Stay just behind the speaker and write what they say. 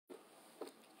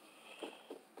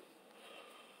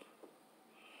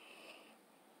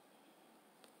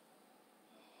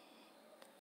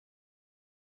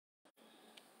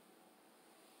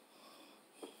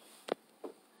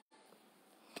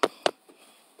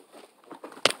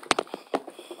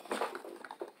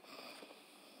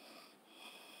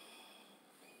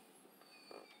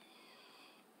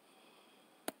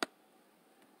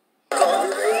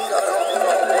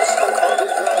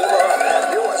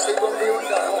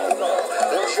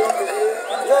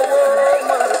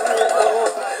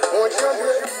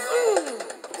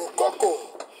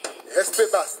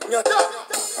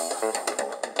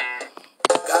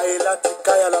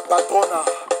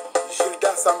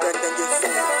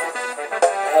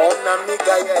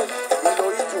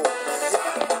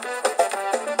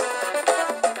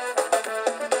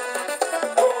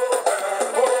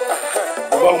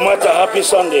Bagmata, happy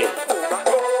Sunday.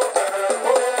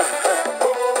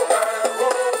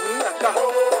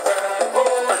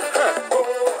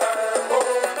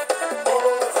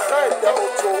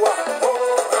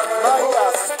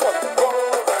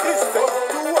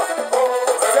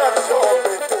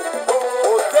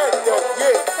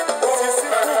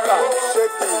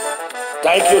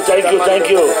 Thank you, thank you, thank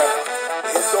you.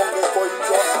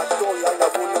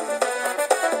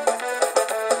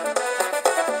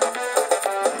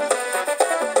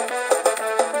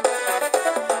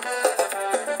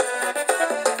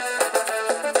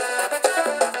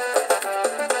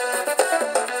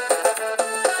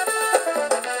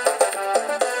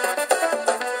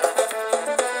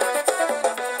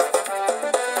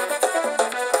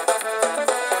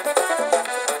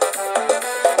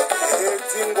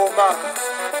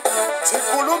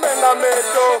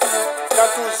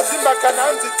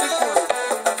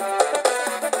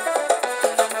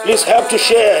 Please help to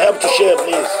share,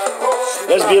 please.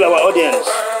 Let's build our audience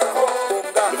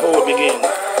before we begin.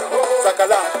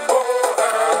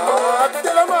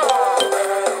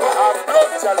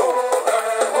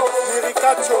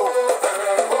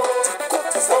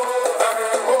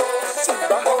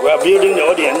 We are building the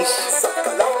audience.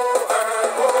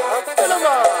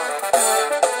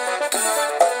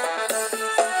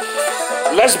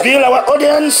 Let's build our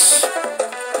audience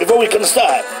before we can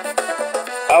start.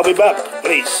 I'll be back,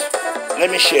 please.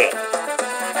 Let me share.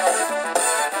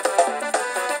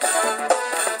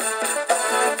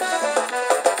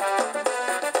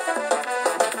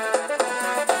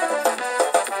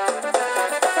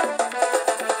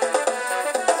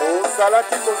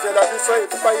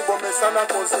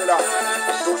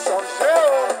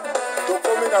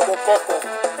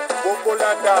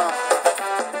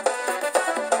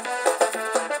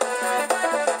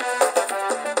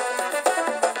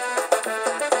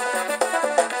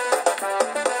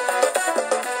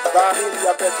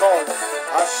 Pétrole,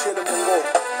 Haché le Nguh,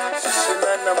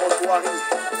 Chimène Motoari,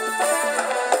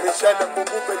 Michel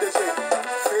Mboukou PDG,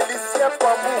 Félicien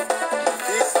Pambou,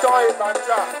 Fiston et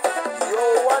Banja,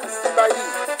 Yohan Sibayi,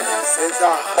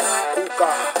 César,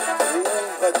 Kouka,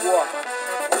 Ouvre-toi,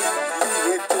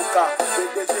 Vivi et Touka,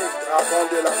 PDG, Dragon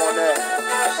de la Monnaie,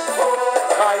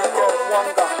 Raïke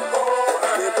Mwanga,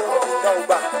 Lebon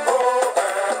Kindaouba,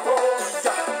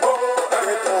 Iya,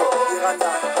 Pedro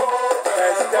Irana,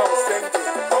 Esther Senge,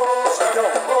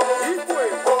 Chidon, Ibwe,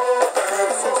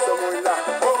 Jesus Moïla,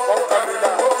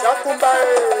 Fonkamila,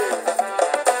 Jakumbae,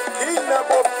 Kina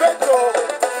Bopeto,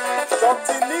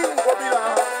 Chantini Ngobila,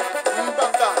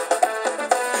 Mbaka,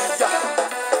 Iya.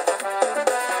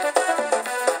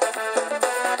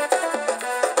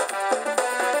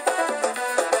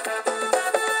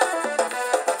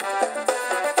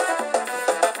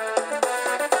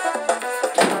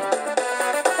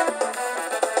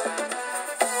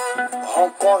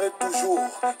 Encore et toujours,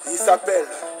 il s'appelle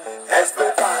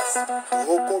Espepas,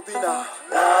 Rokobina,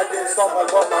 la décembre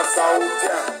album en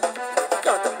saoudien.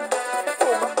 Kata,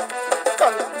 Poma,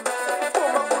 Kanga,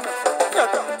 Poma, Kuna,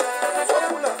 Kata,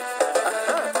 Wakuna,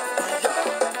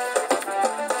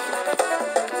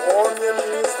 Premier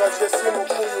ministre Jessie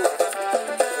Moukouyo,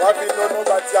 Wabinono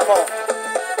Batiamon,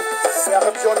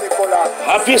 Sergio Nicolas.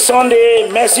 Happy Sunday,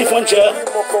 merci Foncha.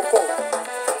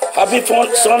 Happy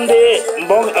Sunday,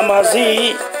 Mbong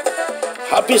Amazi.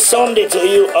 Happy Sunday to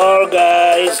you all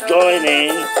guys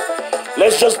joining.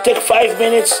 Let's just take 5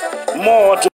 minutes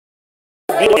more to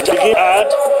begin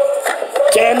at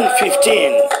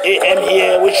 10:15 a.m.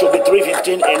 here, which should be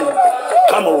 3:15 in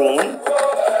Cameroon.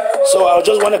 So I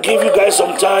just want to give you guys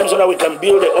some time so that we can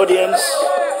build the audience.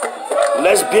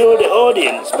 Let's build the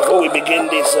audience before we begin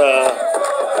this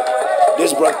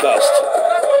broadcast.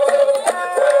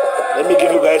 Let me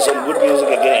give you guys some good music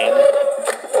again.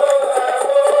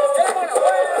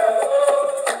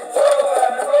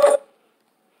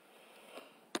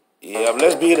 Yeah,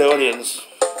 let's build the audience.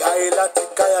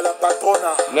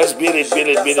 Let's build it,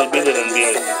 and build it.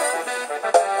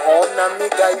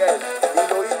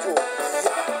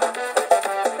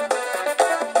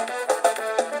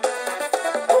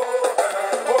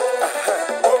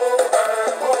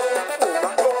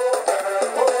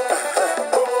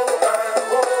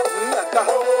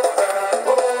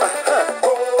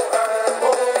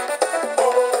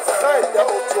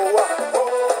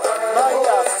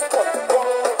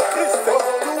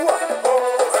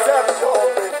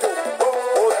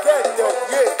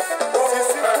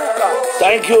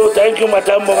 Thank you,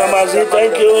 Madame Mogamazi,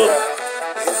 thank you.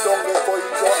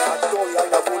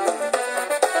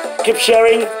 Keep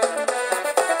sharing,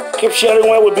 Keep sharing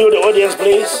while we build the audience,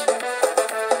 please.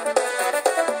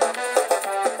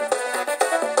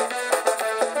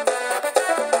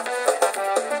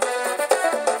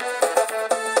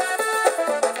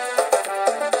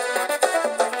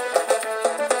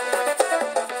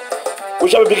 We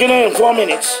shall be beginning in 4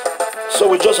 minutes, so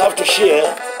we just have to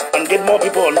share and get more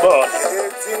people on board.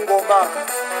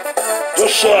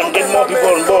 Just share and get more people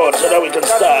on board so that we can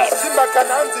start.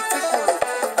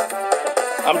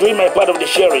 I'm doing my part of the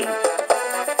sharing.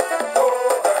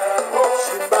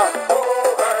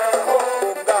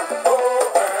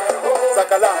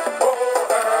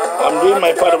 I'm doing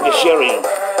my part of the sharing.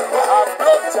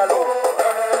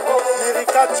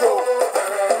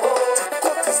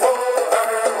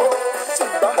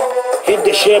 Hit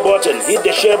the share button, hit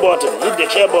the share button, hit the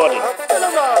share button.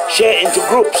 Share into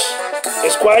groups.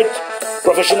 It's quite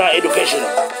professional education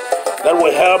that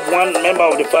will help one member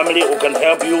of the family who can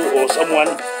help you or someone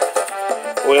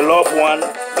or a loved one.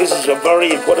 This is a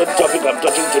very important topic I'm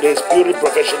touching today. It's purely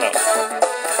professional.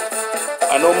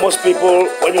 I know most people,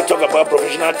 when you talk about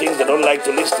professional things, they don't like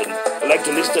to listen. They like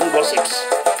to listen gossips.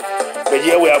 But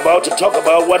here we are about to talk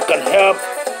about what can help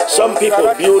some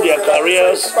people build their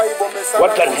careers,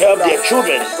 what can help their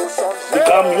children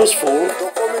become useful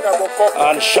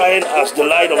and shine as the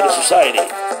light of the society.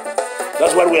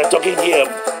 That's what we are talking here.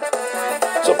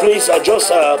 So please,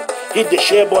 just hit the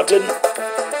share button.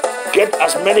 Get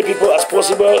as many people as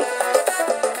possible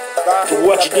to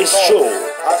watch this show.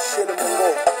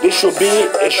 This should be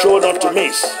a show not to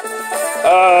miss.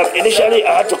 Initially,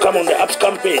 I had to come on the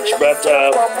Upscam page, but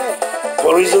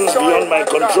for reasons beyond my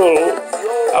control,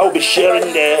 I will be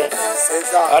sharing there.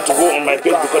 I had to go on my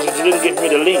page because it didn't give me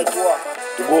the link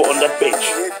to go on that page.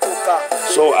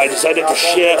 So I decided to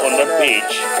share on that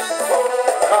page.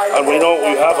 And we know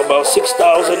we have about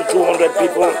 6,200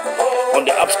 people on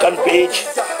the Upscan page.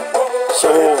 So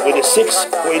with the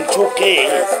 6.2K,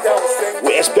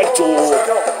 we expect to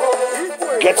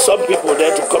get some people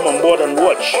there to come on board and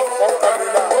watch.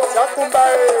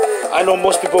 I know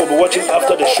most people will be watching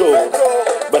after the show,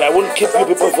 but I won't keep you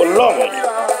people for long.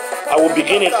 I will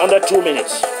begin in under 2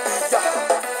 minutes.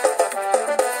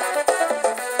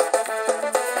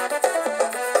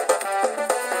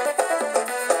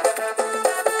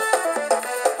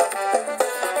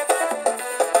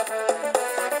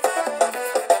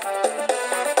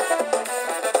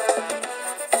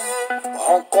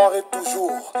 Encore et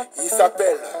toujours, il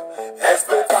s'appelle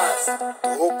Espepas,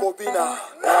 Rokobina,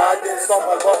 na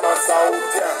décembre comme un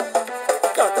saoudien.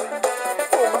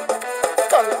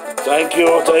 Thank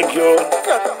you, thank you.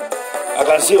 I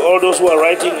can see all those who are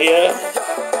writing here.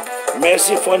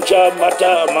 Mercy Foncha,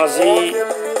 Mata, Mazi.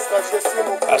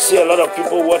 I see a lot of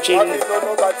people watching.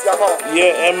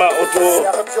 Here, Emma, Otto,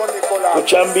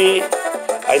 Kuchambi.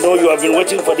 I know you have been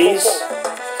waiting for this.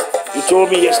 You told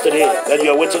me yesterday that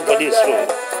you are waiting for this. So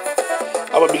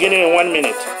I will begin in 1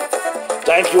 minute.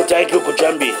 Thank you,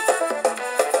 Kuchambi.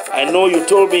 I know you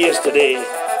told me yesterday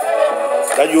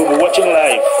that you will be watching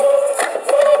live.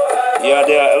 Yeah,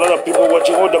 there are a lot of people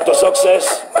watching. Oh, Dr.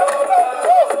 Success.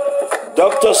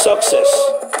 Dr. Success.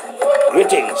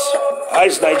 Greetings. How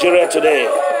is Nigeria today?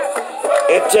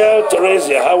 Etel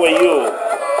Teresia, how are you?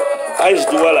 How is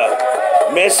Douala?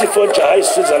 Mercy Foncha, how is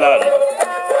Switzerland?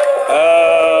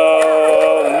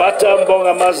 Mata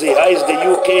Mbongamazi, how is the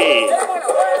UK?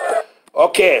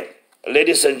 Okay,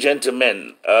 ladies and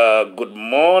gentlemen, good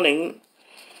morning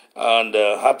and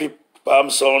happy Palm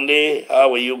Sunday.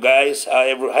 How are you guys?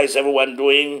 How is everyone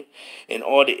doing in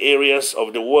all the areas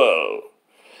of the world?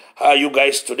 How are you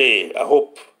guys today? I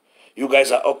hope you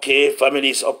guys are okay. Family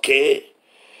is okay.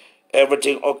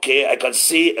 Everything okay. I can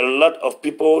see a lot of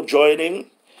people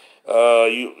joining.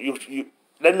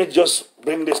 Let me just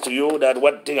bring this to you. That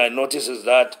one thing I notice is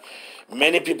that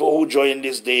many people who join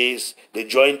these days, they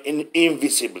join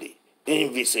invisibly.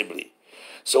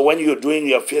 So when you're doing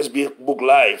your Facebook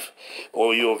Live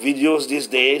or your videos these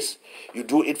days, you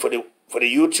do it for the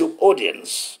YouTube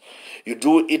audience. You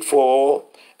do it for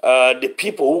the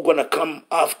people who are gonna come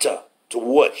after to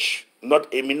watch.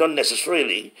 Not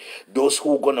necessarily those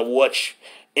who are gonna watch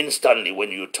instantly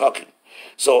when you're talking.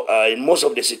 So in most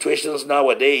of the situations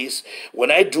nowadays,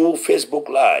 when I do Facebook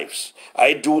Lives,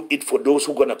 I do it for those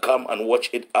who are going to come and watch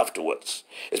it afterwards,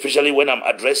 especially when I'm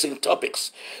addressing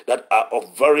topics that are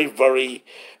of very, very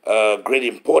great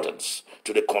importance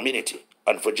to the community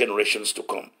and for generations to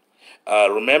come.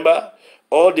 Remember,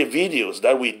 all the videos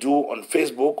that we do on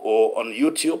Facebook or on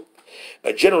YouTube,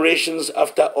 generations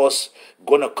after us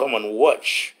going to come and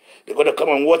watch. They're going to come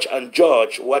and watch and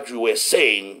judge what you were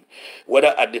saying, whether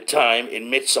at the time it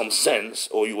made some sense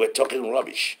or you were talking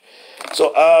rubbish.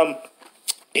 So,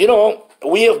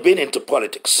 we have been into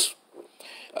politics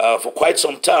for quite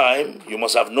some time. You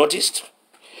must have noticed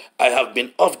I have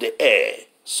been off the air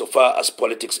so far as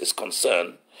politics is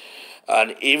concerned.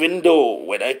 And even though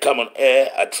when I come on air,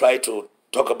 I try to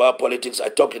talk about politics, I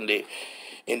talk in the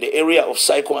area of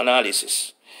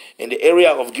psychoanalysis, in the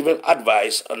area of giving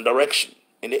advice and direction,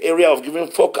 in the area of giving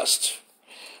focus.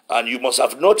 And you must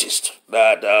have noticed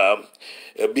that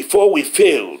before we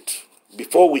failed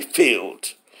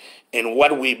in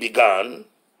what we began,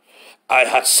 I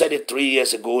had said it 3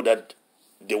 years ago that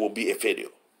there will be a failure.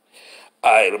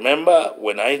 I remember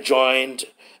when I joined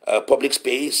public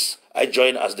space, I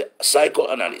joined as the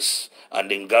psychoanalyst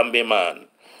and the Nguh man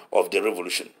of the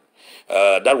revolution.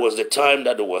 That was the time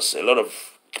that there was a lot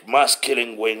of mass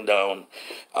killing going down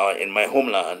in my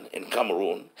homeland in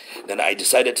Cameroon. Then I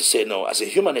decided to say, no, as a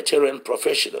humanitarian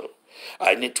professional,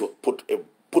 I need to put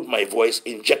my voice,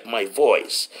 inject my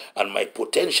voice and my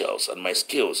potentials and my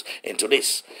skills into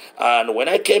this. And when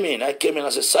I came in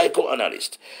as a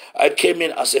psychoanalyst. I came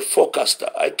in as a forecaster.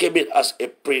 I came in as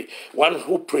one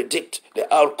who predict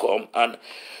the outcome. And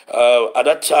at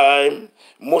that time,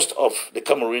 most of the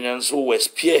Cameroonians who were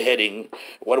spearheading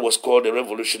what was called the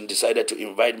revolution decided to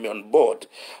invite me on board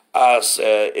as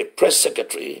a press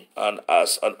secretary and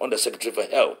as an undersecretary for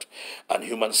health and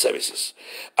human services.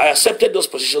 I accepted those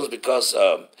positions because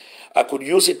I could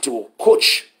use it to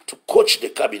coach the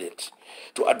cabinet,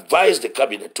 to advise the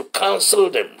cabinet, to counsel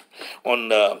them on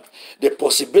the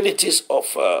possibilities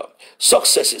of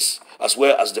successes as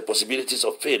well as the possibilities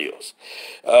of failures.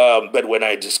 But when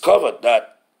I discovered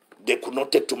that they could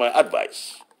not take to my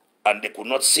advice and they could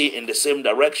not see in the same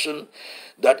direction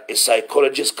that a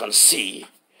psychologist can see,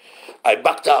 I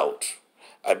backed out.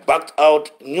 I backed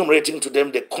out, enumerating to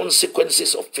them the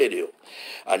consequences of failure.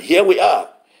 And here we are,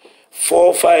 4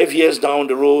 or 5 years down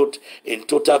the road in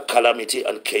total calamity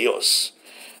and chaos.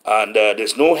 And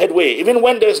there's no headway. Even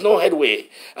when there's no headway,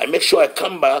 I make sure I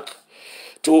come back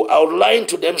to outline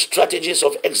to them strategies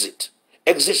of exit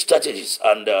strategies,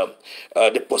 and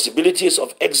the possibilities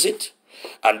of exit,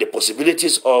 and the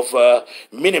possibilities of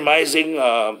minimizing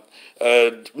the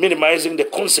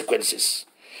consequences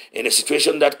in a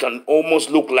situation that can almost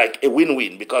look like a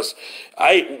win-win. Because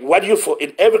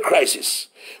in every crisis,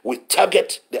 we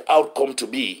target the outcome to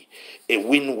be a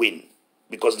win-win,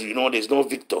 because there's no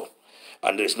victor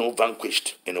and there's no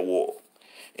vanquished in a war.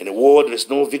 In a war, there's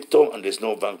no victor and there's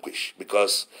no vanquished,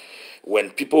 because when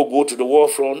people go to the war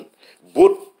front,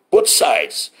 both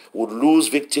sides would lose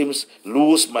victims,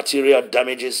 lose material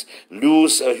damages,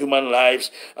 lose human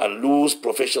lives, and lose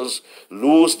professions,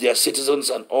 lose their citizens,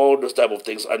 and all those type of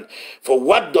things. And for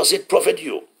what does it profit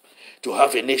you to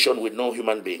have a nation with no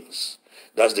human beings?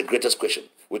 That's the greatest question.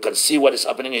 We can see what is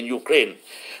happening in Ukraine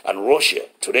and Russia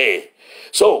today.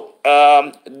 So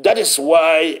that is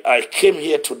why I came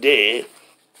here today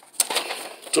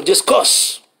to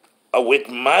discuss with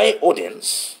my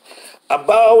audience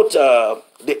about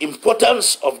the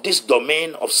importance of this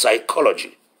domain of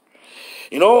psychology.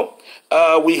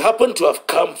 We happen to have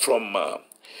come from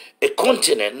a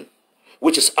continent,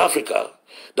 which is Africa,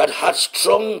 that had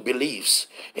strong beliefs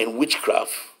in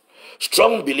witchcraft,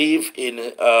 strong belief in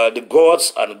the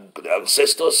gods and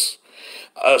ancestors,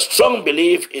 a strong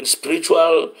belief in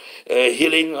spiritual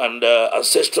healing and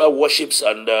ancestral worships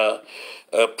and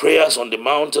prayers on the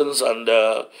mountains, and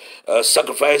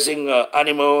sacrificing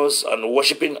animals and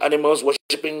worshiping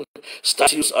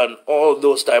statues and all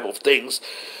those type of things.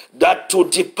 That to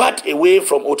depart away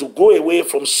from, or to go away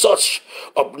from such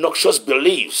obnoxious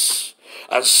beliefs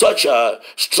and such a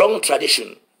strong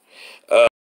tradition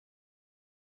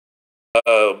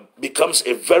becomes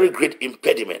a very great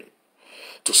impediment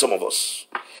to some of us.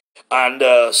 And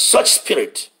such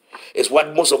spirit is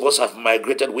what most of us have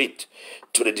migrated with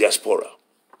to the diaspora.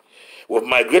 We've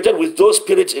migrated with those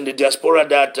spirits in the diaspora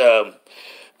that, to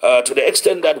the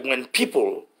extent that when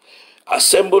people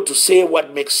assemble to say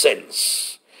what makes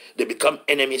sense, they become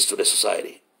enemies to the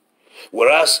society.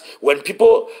 Whereas when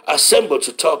people assemble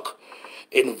to talk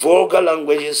in vulgar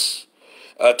languages,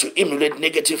 to emulate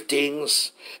negative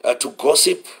things, to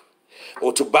gossip,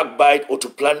 or to backbite, or to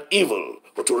plan evil,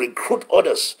 or to recruit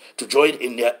others to join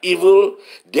in their evil,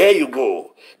 there you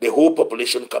go. The whole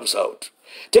population comes out.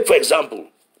 Take, for example,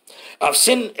 I've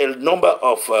seen a number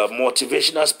of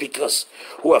motivational speakers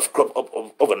who have cropped up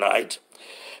overnight.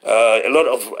 A lot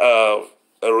of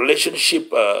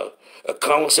relationship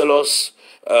counselors.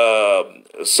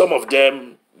 Some of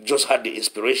them just had the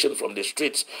inspiration from the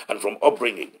streets and from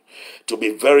upbringing to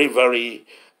be very, very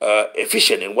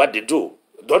efficient in what they do.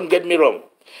 Don't get me wrong.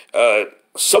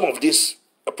 Some of these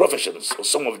professions or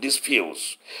some of these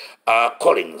fields are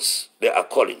callings. They are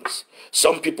callings.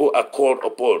 Some people are called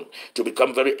upon to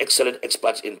become very excellent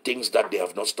experts in things that they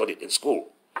have not studied in school.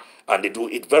 And they do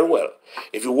it very well.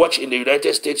 If you watch in the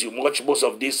United States, you watch most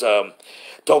of these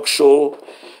talk show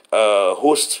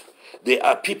hosts, they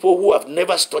are people who have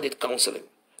never studied counseling.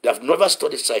 They have never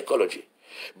studied psychology.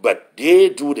 But they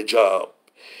do the job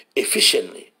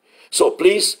efficiently. So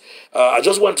please, I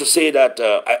just want to say that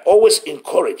I always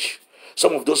encourage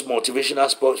some of those motivational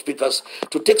speakers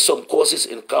to take some courses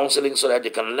in counseling so that they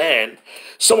can learn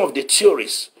some of the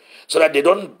theories, so that they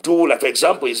don't do, like, for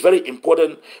example, it's very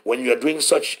important when you are doing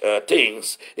such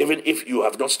things, even if you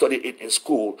have not studied it in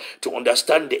school, to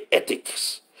understand the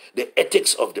ethics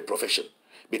of the profession.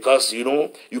 Because,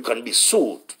 you can be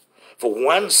sued for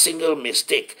one single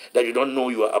mistake that you don't know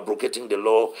you are abrogating the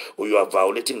law or you are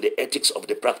violating the ethics of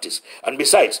the practice. And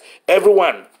besides,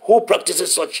 everyone who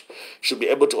practices such should be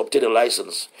able to obtain a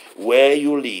license where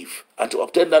you live. And to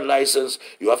obtain that license,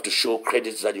 you have to show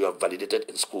credits that you have validated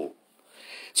in school.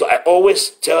 So I always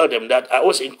tell them that, I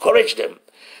always encourage them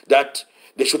that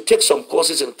they should take some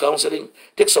courses in counseling,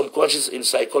 take some courses in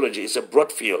psychology. It's a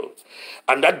broad field.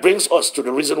 And that brings us to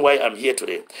the reason why I'm here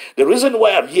today. The reason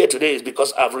why I'm here today is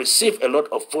because I've received a lot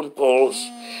of phone calls.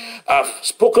 I've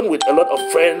spoken with a lot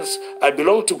of friends. I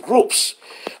belong to groups.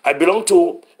 I belong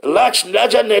to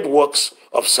larger networks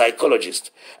of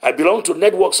psychologists. I belong to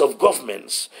networks of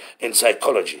governments in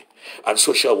psychology and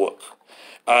social work.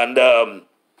 And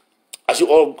as you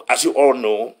all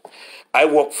know, I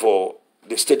work for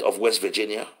the state of West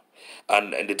Virginia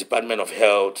and the Department of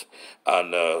Health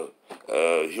and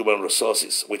Human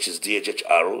Resources, which is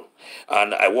DHHRO,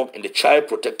 and I work in the Child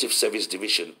Protective Service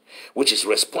Division, which is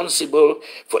responsible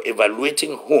for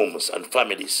evaluating homes and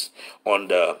families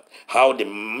on how they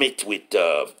meet with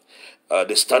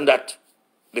the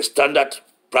standard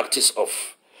practice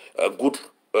of good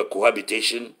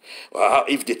cohabitation,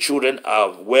 if the children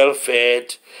are well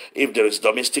fed, if there is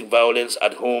domestic violence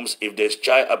at homes, if there's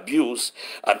child abuse,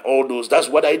 and all those. That's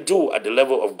what I do at the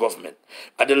level of government.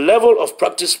 At the level of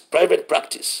practice, private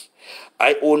practice,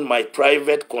 I own my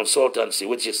private consultancy,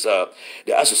 which is the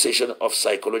Association of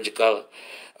Psychological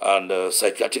and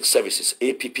Psychiatric Services,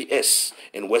 APPS,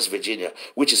 in West Virginia,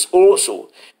 which is also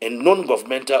a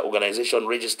non-governmental organization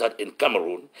registered in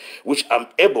Cameroon, which I'm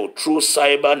able, through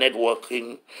cyber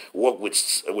networking, work with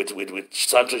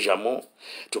Santos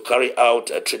to carry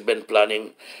out treatment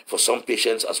planning for some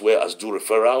patients, as well as do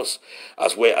referrals,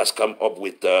 as well as come up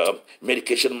with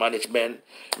medication management,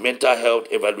 mental health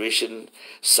evaluation,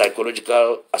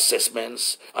 psychological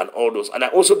assessments, and all those. And I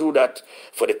also do that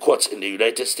for the courts in the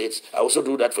United States. I also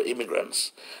do that for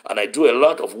immigrants. And I do a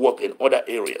lot of work in other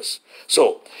areas.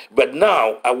 So, but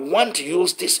now I want to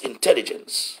use this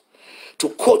intelligence to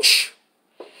coach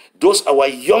those our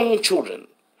young children,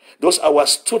 those our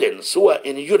students who are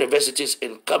in universities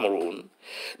in Cameroon,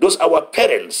 those our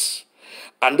parents,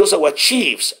 and those our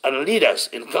chiefs and leaders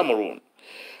in Cameroon,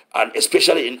 and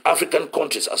especially in African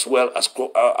countries as well as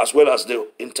the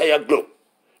entire globe,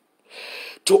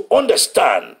 to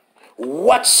understand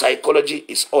what psychology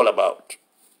is all about.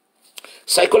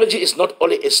 Psychology is not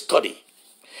only a study.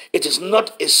 It is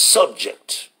not a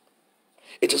subject.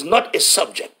 It is not a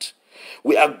subject.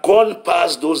 We are gone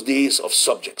past those days of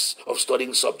subjects, of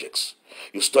studying subjects.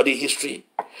 You study history,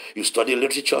 you study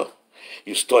literature,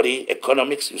 you study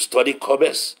economics, you study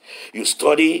commerce, you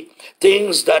study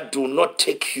things that do not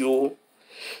take you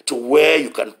to where you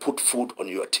can put food on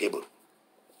your table.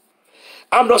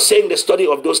 I'm not saying the study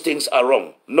of those things are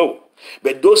wrong, no.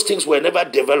 But those things were never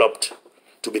developed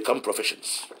to become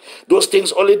professions. Those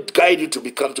things only guide you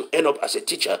to end up as a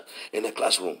teacher in a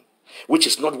classroom, which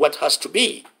is not what has to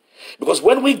be. Because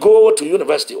when we go to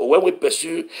university or when we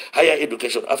pursue higher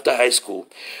education after high school,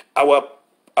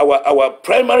 our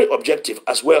primary objective,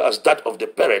 as well as that of the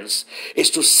parents, is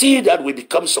to see that we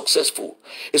become successful.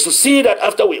 Is to see that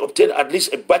after we obtain at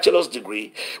least a bachelor's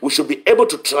degree, we should be able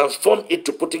to transform it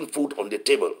to putting food on the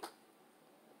table.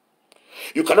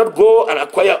 You cannot go and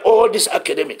acquire all these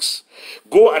academics,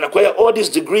 go and acquire all these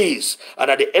degrees, and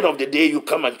at the end of the day, you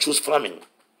come and choose farming,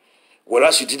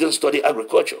 whereas you didn't study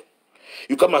agriculture.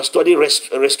 You come and study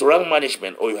restaurant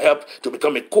management, or you help to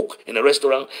become a cook in a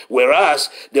restaurant, whereas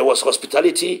there was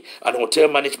hospitality and hotel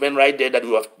management right there that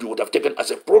you would have taken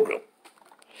as a program.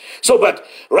 So, but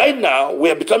right now, we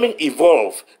are becoming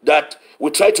evolved that we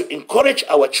try to encourage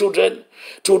our children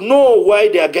to know why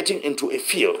they are getting into a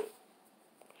field.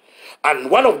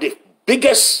 And one of the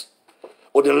biggest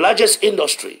or the largest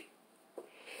industry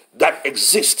that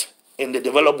exists in the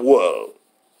developed world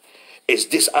is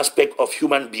this aspect of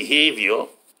human behavior,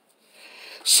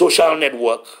 social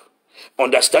network,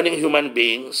 understanding human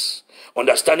beings,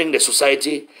 understanding the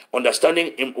society,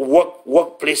 understanding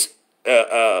workplace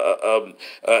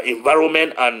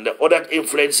environment and other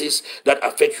influences that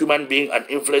affect human being and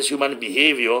influence human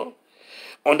behavior,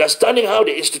 understanding how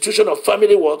the institution of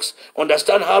family works,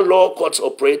 understand how law courts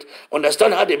operate,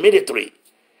 understand how the military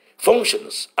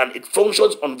functions, and it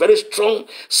functions on very strong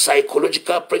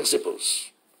psychological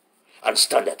principles and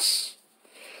standards.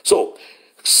 So,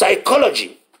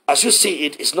 psychology, as you see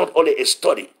it, is not only a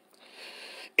study.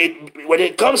 When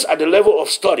it comes at the level of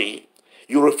study,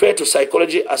 you refer to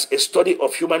psychology as a study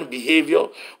of human behavior,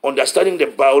 understanding the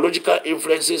biological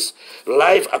influences,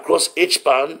 life across age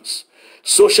spans,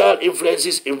 social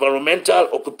influences, environmental,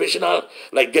 occupational,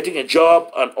 like getting a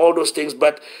job and all those things.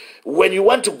 But when you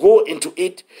want to go into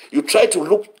it, you try to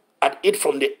look at it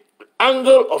from the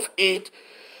angle of it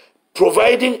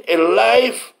providing a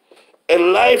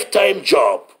lifetime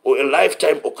job or a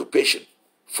lifetime occupation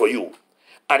for you.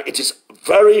 And it is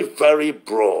very, very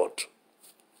broad.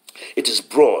 It is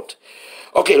broad.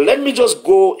 Okay, let me just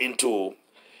go into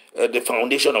the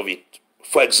foundation of it.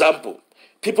 For example,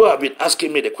 people have been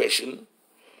asking me the question,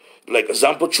 like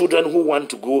example, children who want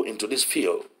to go into this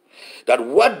field, that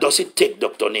what does it take,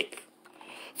 Dr. Nick,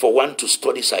 for one to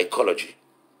study psychology?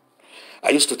 I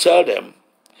used to tell them,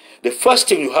 the first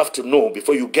thing you have to know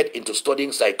before you get into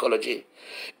studying psychology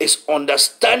is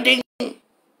understanding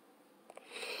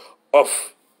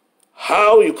of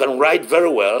how you can write very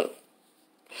well,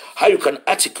 how you can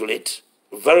articulate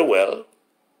very well,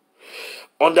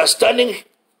 understanding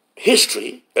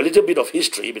history, a little bit of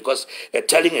history, because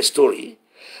telling a story.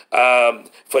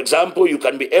 For example, you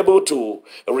can be able to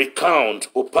recount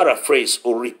or paraphrase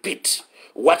or repeat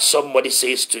what somebody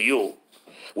says to you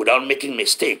without making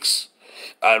mistakes,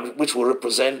 which will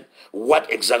represent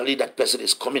what exactly that person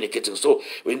is communicating. So,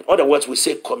 in other words, we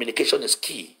say communication is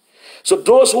key. So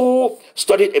those who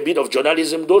studied a bit of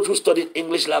journalism, those who studied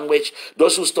English language,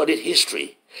 those who studied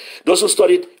history, those who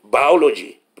studied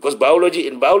biology, because biology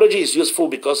is useful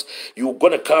because you're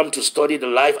going to come to study the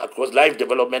life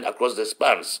development across the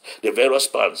spans, the various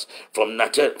spans, from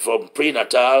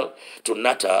prenatal to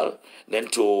natal, then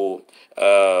to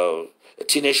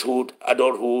teenagehood,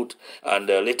 adulthood, and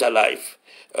later life.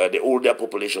 The older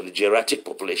population, the geriatric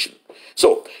population.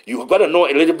 So you've got to know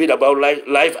a little bit about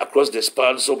life across the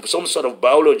span. So some sort of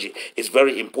biology is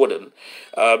very important.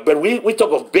 But we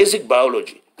talk of basic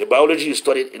biology, the biology you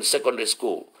studied in secondary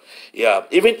school. Yeah,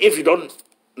 even if you don't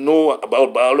know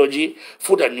about biology,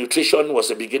 food and nutrition was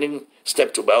a beginning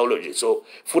step to biology. So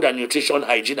food and nutrition,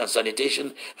 hygiene and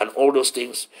sanitation, and all those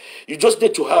things. You just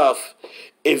need to have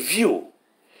a view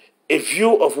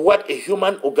of what a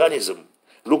human organism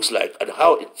looks like and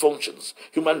how it functions,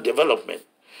 human development.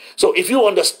 So if you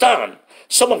understand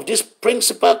some of these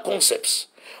principal concepts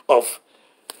of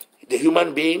the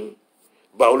human being,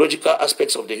 biological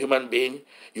aspects of the human being,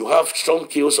 you have strong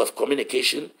skills of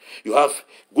communication, you have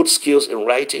good skills in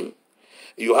writing,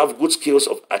 you have good skills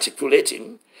of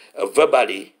articulating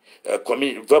verbally,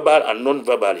 verbal and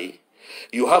non-verbally.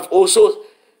 You have also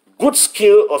good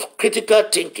skill of critical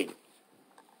thinking.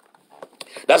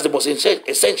 That's the most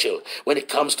essential when it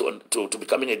comes to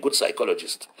becoming a good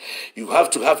psychologist. You have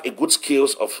to have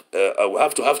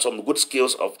some good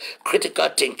skills of critical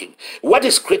thinking. What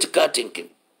is critical thinking?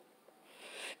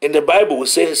 In the Bible, it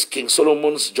says King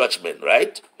Solomon's judgment,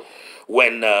 right?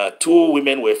 When two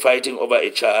women were fighting over a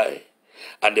child,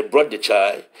 and they brought the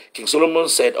child, King Solomon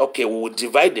said, okay, we will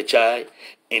divide the child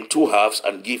in two halves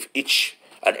and give each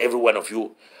and every one of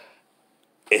you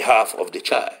a half of the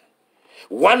child.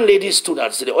 One lady stood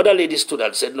and said, the other lady stood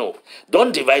and said, no,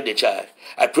 don't divide the child.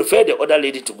 I prefer the other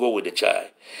lady to go with the child.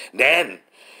 Then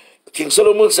King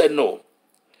Solomon said, no.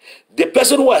 The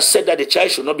person who has said that the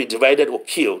child should not be divided or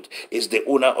killed is the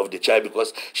owner of the child,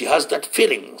 because she has that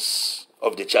feelings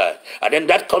of the child. And then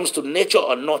that comes to nature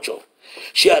or nurture.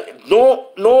 She had no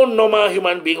normal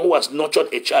human being who has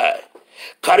nurtured a child,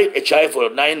 carried a child for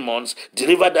 9 months,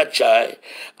 delivered that child,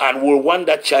 and will want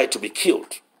that child to be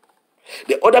killed.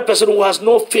 The other person who has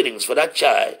no feelings for that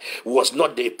child was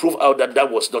not, they prove out that that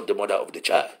was not the mother of the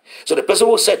child. So the person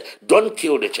who said, don't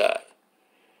kill the child,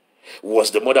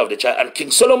 was the mother of the child. And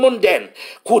King Solomon then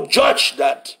could judge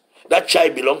that that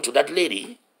child belonged to that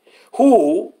lady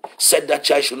who said that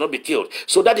child should not be killed.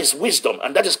 So that is wisdom,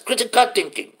 and that is critical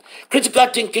thinking. Critical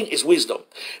thinking is wisdom.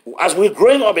 As we're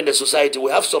growing up in the society,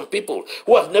 we have some people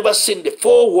who have never seen the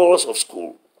four walls of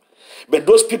school. But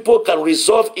those people can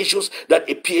resolve issues that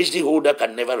a PhD holder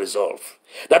can never resolve.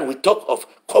 That we talk of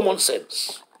common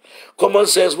sense. Common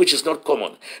sense which is not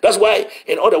common. That's why,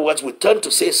 in other words, we turn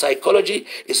to say psychology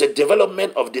is a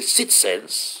development of the sixth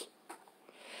sense.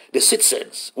 The sixth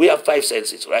sense. We have 5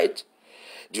 senses, right?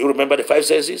 Do you remember the 5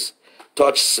 senses?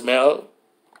 Touch, smell,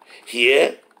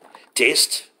 hear,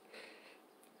 taste,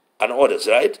 and others,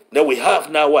 right? Then we have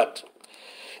now what?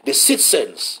 The sixth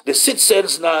sense. The sixth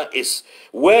sense now is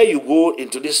where you go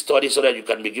into this study so that you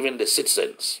can be given the sixth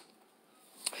sense.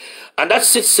 And that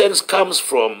sixth sense comes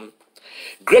from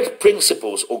great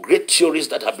principles or great theories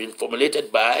that have been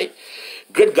formulated by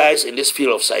great guys in this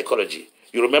field of psychology.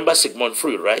 You remember Sigmund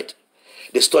Freud, right?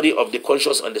 The study of the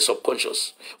conscious and the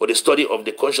subconscious, or the study of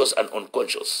the conscious and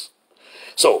unconscious.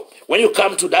 So when you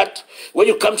come to that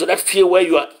field where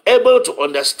you are able to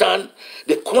understand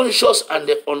the conscious and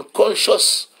the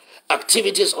unconscious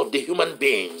activities of the human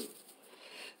being,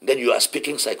 then you are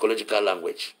speaking psychological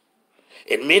language.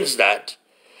 It means that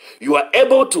you are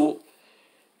able to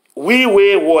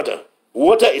weigh water.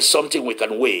 Water is something we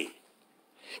can weigh.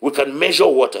 We can measure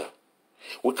water.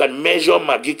 We can measure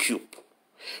Maggi cube.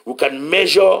 We can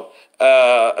measure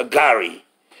gari.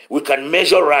 We can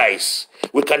measure rice.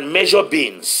 We can measure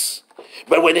beans.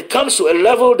 But when it comes to a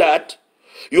level that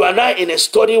you are now in a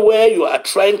study where you are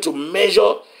trying to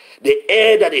measure the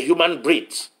air that a human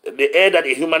breathes,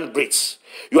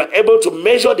 you are able to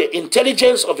measure the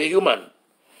intelligence of a human.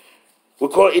 We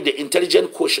call it the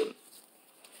intelligent quotient.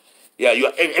 Yeah, you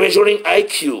are measuring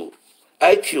IQ.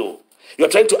 You are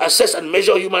trying to assess and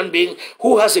measure a human being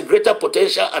who has a greater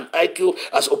potential and IQ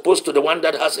as opposed to the one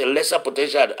that has a lesser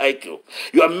potential and IQ.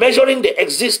 You are measuring the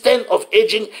existence of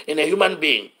aging in a human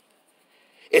being.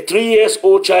 A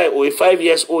 3-year-old child or a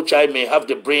 5-year-old child may have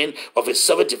the brain of a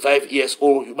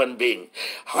 75-year-old human being.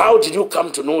 How did you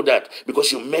come to know that?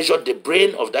 Because you measured the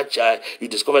brain of that child. You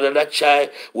discovered that that child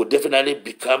will definitely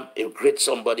become a great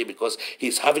somebody because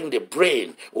he's having the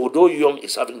brain, although young,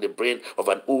 is having the brain of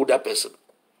an older person.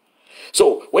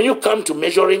 So when you come to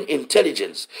measuring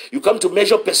intelligence, you come to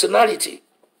measure personality.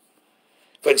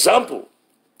 For example,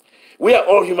 we are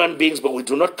all human beings, but we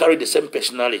do not carry the same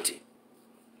personality.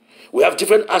 We have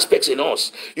different aspects in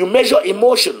us. You measure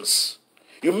emotions.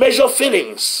 You measure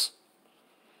feelings.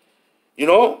 You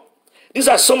know, these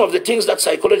are some of the things that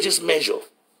psychologists measure.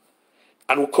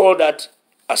 And we call that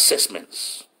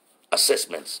assessments.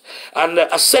 And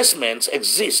assessments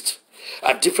exist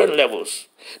at different levels.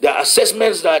 There are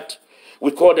assessments that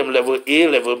we call them level A,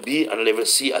 level B, and level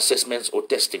C assessments or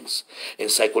testings in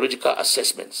psychological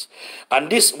assessments. And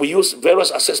this, we use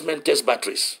various assessment test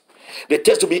batteries. The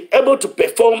test to be able to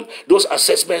perform those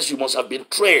assessments, you must have been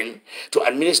trained to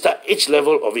administer each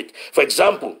level of it. For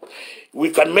example, we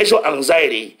can measure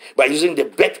anxiety by using the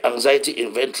Beck Anxiety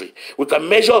Inventory. We can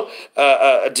measure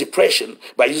depression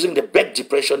by using the Beck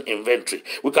Depression Inventory.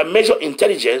 We can measure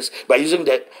intelligence by using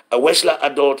the Wechsler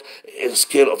Adult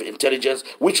Scale of Intelligence,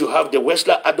 which you have the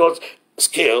Wechsler Adult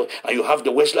Scale and you have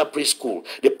the Wechsler Preschool.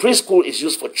 The preschool is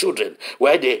used for children,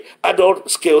 while the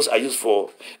adult scales are used for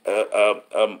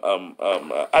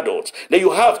adults. Then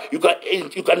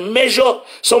you can measure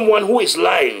someone who is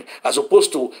lying as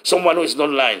opposed to someone who is not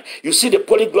lying. You see the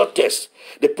polyglot test.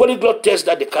 The polyglot test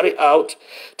that they carry out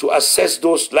to assess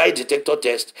those lie detector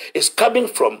tests is coming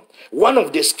from one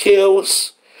of the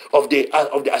scales of the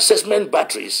assessment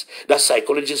batteries that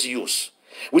psychologists use,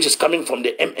 which is coming from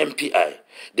the MMPI,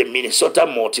 the Minnesota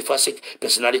Multifaceted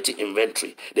Personality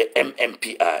Inventory, the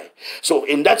MMPI. So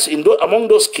among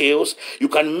those scales, you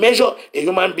can measure a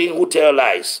human being who tells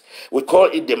lies. We call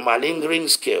it the malingering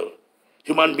scale.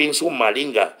 Human beings who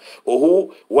malinger or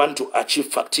who want to achieve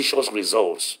factitious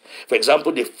results. For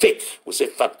example, the fake, we say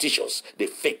factitious, the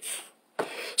fake.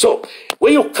 So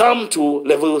when you come to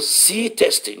level C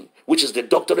testing, which is the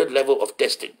doctorate level of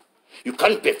testing, you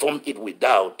can't perform it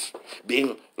without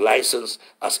being licensed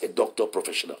as a doctor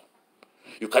professional.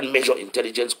 You can measure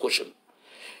intelligence quotient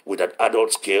with an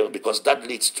adult scale because that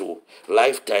leads to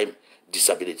lifetime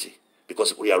disability.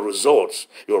 Because your results,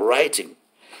 your writing,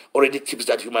 already keeps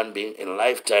that human being in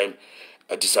lifetime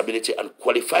disability and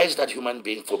qualifies that human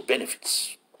being for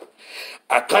benefits.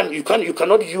 You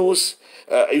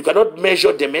cannot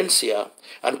measure dementia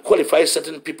and qualify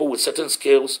certain people with certain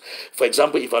skills. For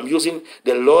example, if I'm using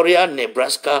the Loria,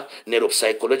 Nebraska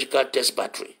Neuropsychological Test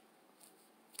Battery,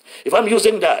 if I'm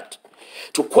using that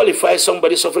to qualify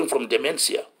somebody suffering from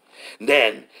dementia,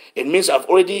 then it means I've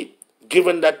already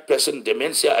given that person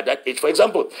dementia at that age. For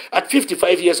example, at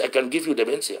 55 years, I can give you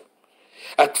dementia.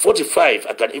 At 45,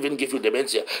 I can even give you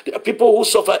dementia. There are people who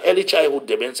suffer early childhood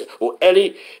dementia or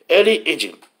early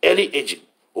aging,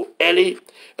 or early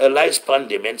lifespan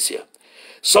dementia.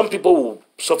 Some people will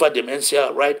suffer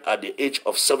dementia right at the age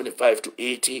of 75 to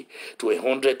 80 to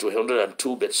 100 to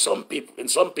 102, but in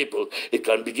some people, it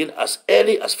can begin as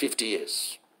early as 50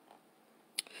 years.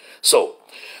 So,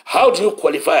 how do you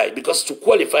qualify? Because to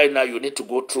qualify now, you need to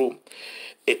go through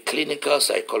a clinical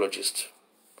psychologist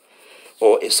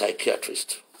or a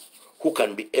psychiatrist who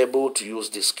can be able to use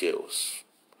these skills.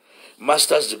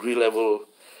 Master's degree level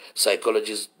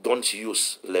psychologists don't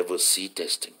use level C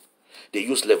testing. They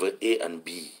use level A and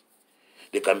B.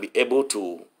 They can be able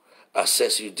to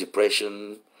assess your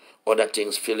depression, other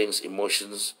things, feelings,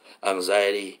 emotions,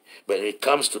 anxiety. But when it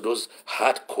comes to those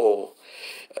hardcore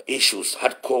issues,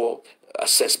 hardcore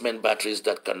assessment batteries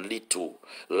that can lead to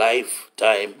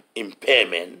lifetime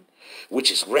impairment,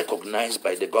 which is recognized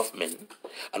by the government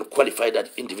and qualify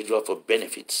that individual for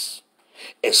benefits,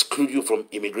 exclude you from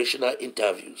immigration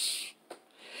interviews,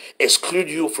 exclude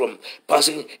you from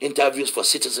passing interviews for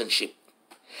citizenship.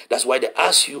 That's why they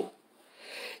ask you,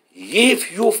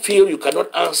 if you feel you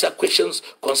cannot answer questions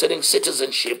concerning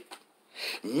citizenship,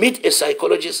 meet a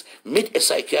psychologist, meet a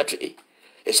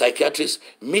psychiatrist,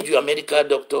 meet your medical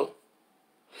doctor.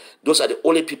 Those are the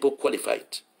only people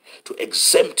qualified to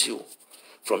exempt you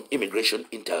from immigration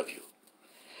interview.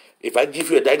 If I give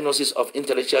you a diagnosis of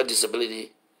intellectual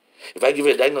disability, if I give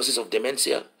you a diagnosis of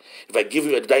dementia, if I give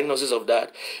you a diagnosis of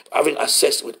that, having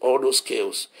assessed with all those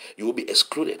scales, you will be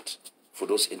excluded for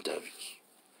those interviews.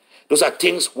 Those are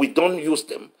things we don't use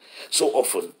them so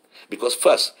often because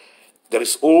first, there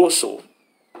is also,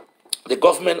 the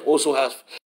government also has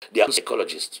their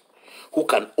psychologists who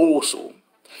can also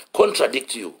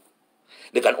contradict you.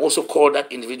 They can also call that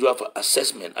individual for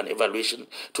assessment and evaluation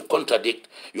to contradict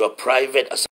your private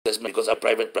assessment, because I'm a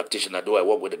private practitioner, though I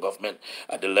work with the government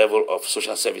at the level of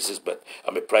social services, but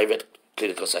I'm a private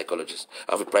clinical psychologist.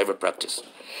 I have a private practice.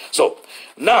 So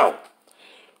now,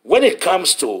 when it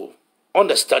comes to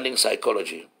understanding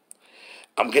psychology,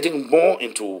 I'm getting more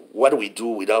into what we do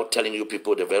without telling you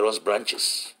people the various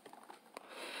branches.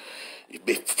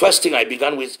 The first thing I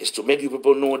began with is to make you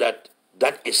people know that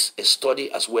that is a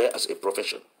study as well as a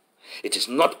profession. It is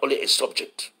not only a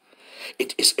subject.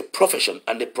 It is a profession,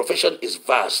 and the profession is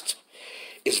vast.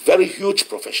 It's a very huge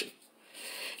profession.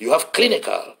 You have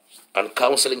clinical and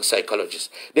counseling psychologists.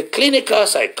 The clinical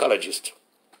psychologist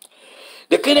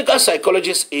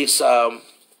is an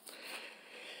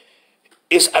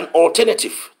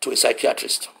alternative to a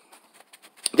psychiatrist.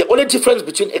 The only difference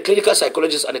between a clinical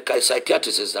psychologist and a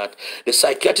psychiatrist is that the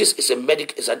psychiatrist is an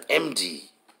MD.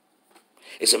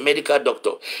 Is a medical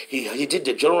doctor. He did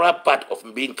the general part of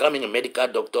becoming a medical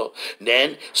doctor,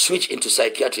 then switch into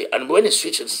psychiatry. And when he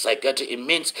switched into psychiatry, it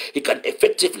means he can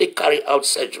effectively carry out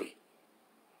surgery.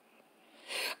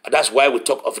 That's why we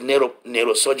talk of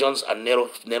neurosurgeons and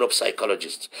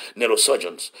neuropsychologists.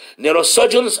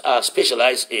 Neurosurgeons are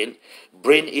specialized in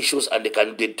brain issues and they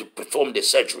can perform the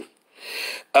surgery.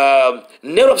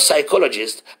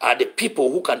 Neuropsychologists are the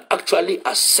people who can actually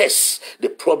assess the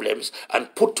problems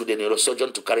and put to the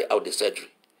neurosurgeon to carry out the surgery.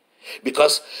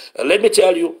 Because let me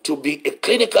tell you, to be a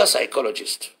clinical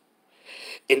psychologist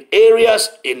in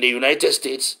areas in the United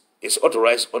States is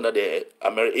authorized under the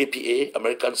APA,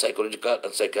 American Psychological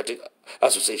and Psychiatric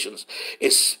Associations.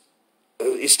 It's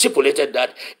stipulated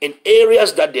that in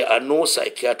areas that there are no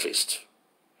psychiatrists,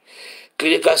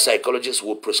 clinical psychologists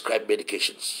will prescribe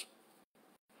medications.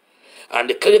 And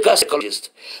the clinical psychologists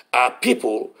are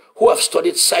people who have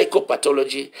studied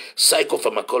psychopathology,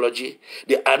 psychopharmacology.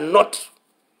 They are not,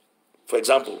 for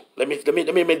example, let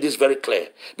me make this very clear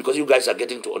because you guys are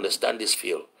getting to understand this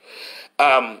field.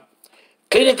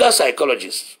 Clinical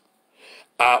psychologists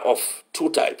are of two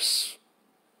types.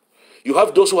 You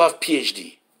have those who have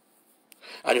PhD,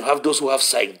 and you have those who have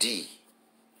Psych D.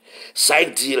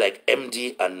 Psych D like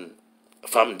MD and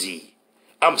PharmD.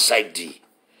 I'm Psych D.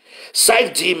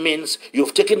 Psych D means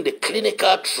you've taken the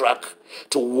clinical track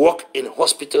to work in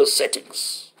hospital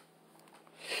settings,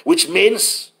 which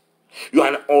means you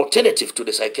are an alternative to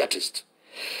the psychiatrist.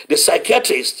 The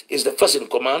psychiatrist is the first in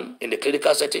command in the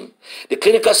clinical setting. The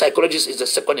clinical psychologist is the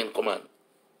second in command.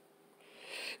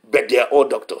 But they are all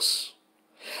doctors.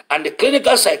 And the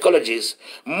clinical psychologist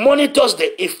monitors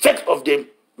the effect of the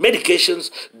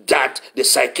medications that the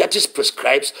psychiatrist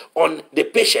prescribes on the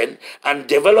patient and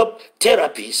develop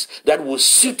therapies that will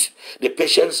suit the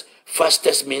patient's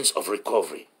fastest means of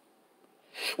recovery.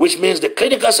 Which means the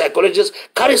clinical psychologist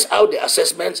carries out the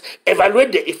assessments,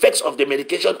 evaluate the effects of the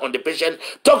medication on the patient,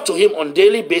 talk to him on a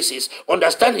daily basis,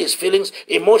 understand his feelings,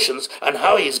 emotions, and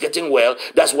how he is getting well.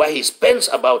 That's why he spends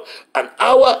about an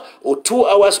hour or 2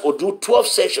 hours or do 12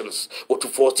 sessions or to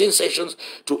 14 sessions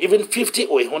to even 50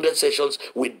 or 100 sessions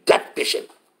with that patient.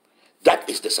 That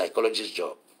is the psychologist's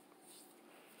job.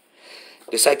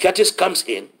 The psychiatrist comes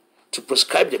in to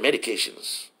prescribe the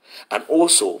medications and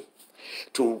also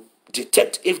to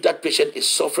detect if that patient is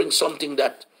suffering something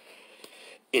that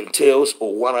entails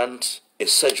or warrants a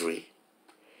surgery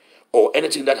or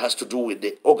anything that has to do with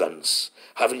the organs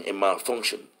having a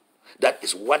malfunction. That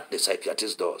is what the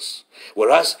psychiatrist does.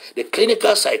 Whereas the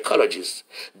clinical psychologist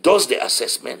does the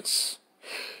assessments,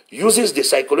 uses the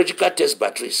psychological test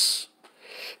batteries,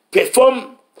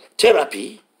 perform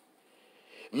therapy,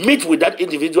 meet with that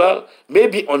individual,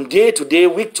 maybe on day-to-day,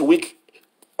 week-to-week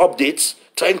updates,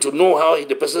 trying to know how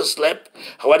the person slept,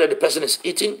 whether the person is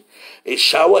eating, is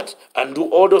showered, and do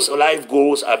all those life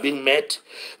goals are being met.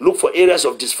 Look for areas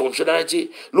of dysfunctionality.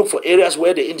 Look for areas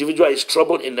where the individual is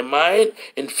troubled in the mind,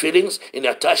 in feelings, in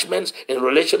attachments, in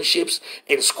relationships,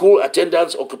 in school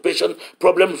attendance, occupation,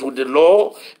 problems with the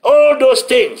law. All those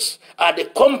things are the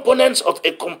components of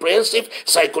a comprehensive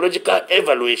psychological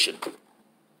evaluation.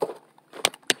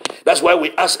 That's why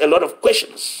we ask a lot of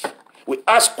questions. We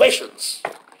ask questions.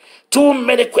 Too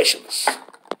many questions.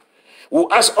 We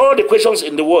ask all the questions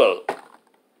in the world.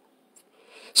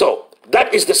 So,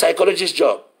 that is the psychologist's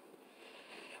job.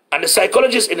 And the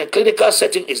psychologist in a clinical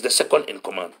setting is the second in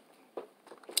command.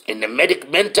 In the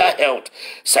mental health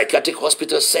psychiatric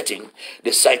hospital setting,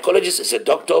 the psychologist is a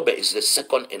doctor, but is the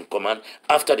second in command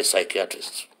after the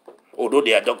psychiatrist, although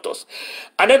they are doctors.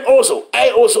 And then also, I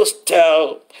also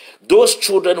tell those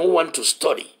children who want to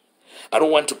study and who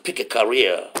want to pick a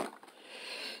career,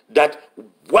 that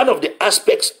one of the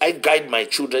aspects I guide my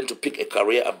children to pick a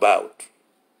career about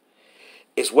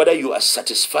is whether you are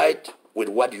satisfied with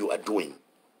what you are doing.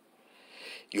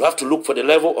 You have to look for the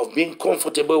level of being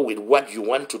comfortable with what you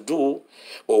want to do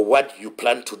or what you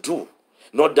plan to do,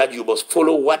 not that you must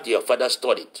follow what your father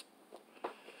studied.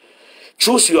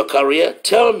 Choose your career.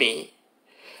 Tell me.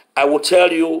 I will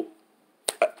tell you.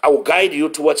 I will guide you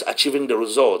towards achieving the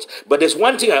results. But there's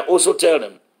one thing I also tell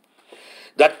them,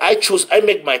 that I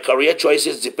make my career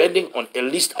choices depending on a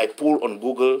list I pull on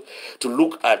Google to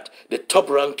look at the top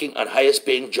ranking and highest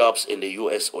paying jobs in the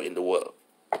US or in the world.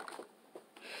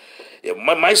 Yeah,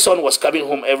 my son was coming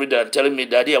home every day and telling me,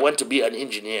 Daddy, I want to be an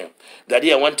engineer.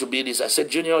 Daddy, I want to be this. I said,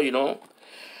 Junior, you know,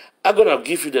 I'm going to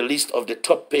give you the list of the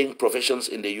top paying professions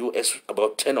in the US,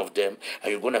 about 10 of them,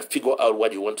 and you're going to figure out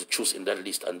what you want to choose in that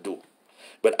list and do.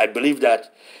 But I believe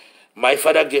that my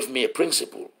father gave me a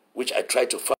principle which I try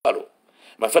to follow.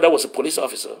 My father was a police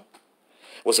officer,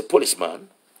 was a policeman.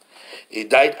 He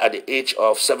died at the age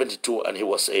of 72, and he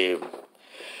was a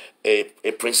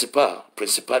principal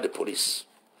of the police.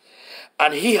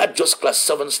 And he had just class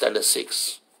 7, standard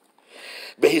 6.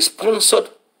 But he sponsored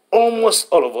almost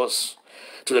all of us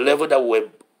to the level that we were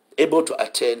able to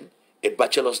attain a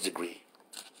bachelor's degree.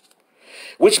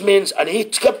 Which means, and he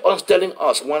kept on telling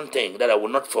us one thing that I will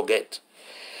not forget,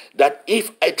 that if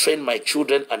I train my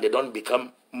children and they don't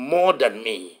become more than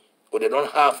me, or they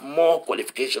don't have more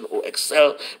qualification or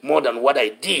excel more than what I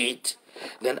did,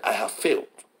 then I have failed.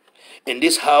 In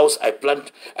this house, I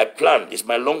plan, it's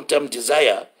my long-term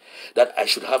desire that I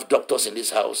should have doctors in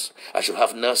this house. I should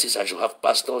have nurses, I should have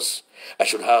pastors, I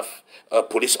should have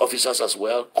police officers as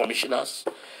well, commissioners.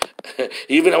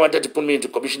 Even I wanted to put me into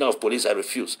commissioner of police, I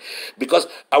refused. Because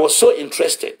I was so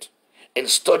interested in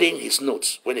studying his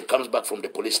notes when he comes back from the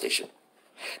police station.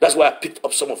 That's why I picked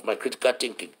up some of my critical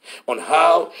thinking on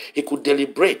how he could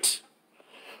deliberate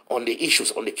on the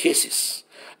issues, on the cases.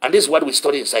 And this is what we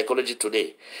study in psychology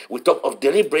today. We talk of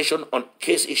deliberation on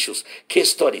case issues,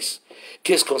 case studies,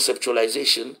 case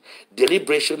conceptualization,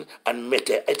 deliberation, and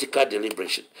meta-ethical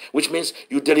deliberation, which means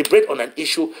you deliberate on an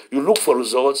issue, you look for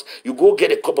results, you go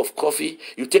get a cup of coffee,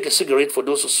 you take a cigarette for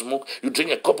those who smoke, you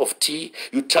drink a cup of tea,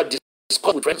 you chat,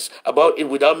 discuss with friends about it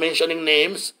without mentioning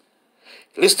names,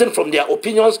 listen from their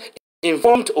opinions,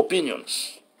 informed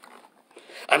opinions,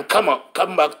 and come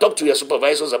back, talk to your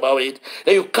supervisors about it.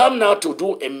 Then you come now to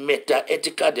do a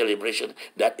meta-ethical deliberation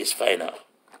that is final.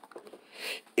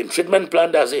 In treatment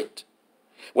plan, that's it.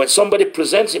 When somebody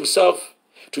presents himself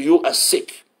to you as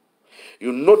sick,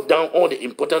 you note down all the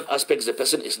important aspects the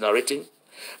person is narrating.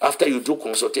 After you do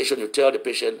consultation, you tell the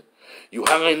patient, you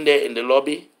hang in there in the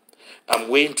lobby, I'm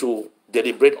going to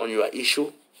deliberate on your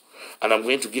issue, and I'm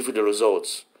going to give you the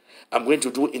results. I'm going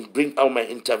to bring out my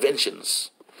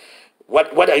interventions.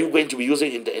 What are you going to be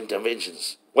using in the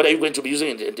interventions? What are you going to be using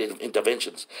in the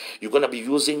interventions? You're going to be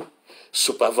using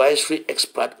supervisory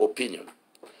expert opinion.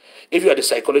 If you are the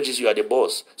psychologist, you are the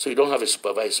boss, so you don't have a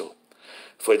supervisor.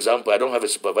 For example, I don't have a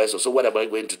supervisor, so what am I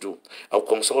going to do? I'll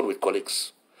consult with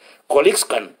colleagues.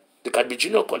 They can be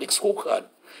junior colleagues who can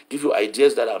give you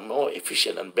ideas that are more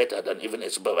efficient and better than even a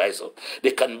supervisor.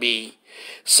 They can be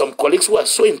some colleagues who are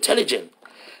so intelligent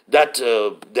that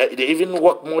they even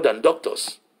work more than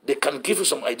doctors. They can give you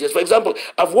some ideas. For example,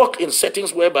 I've worked in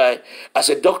settings whereby, as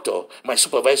a doctor, my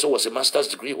supervisor was a master's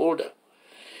degree holder.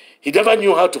 He never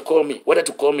knew how to call me, whether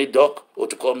to call me Doc or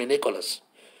to call me Nicolas.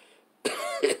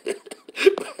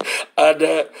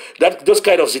 And those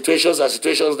kind of situations are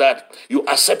situations that you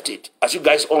accept it. As you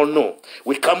guys all know,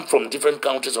 we come from different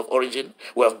countries of origin.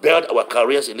 We have built our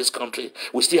careers in this country.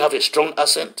 We still have a strong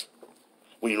accent.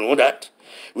 We know that.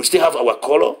 We still have our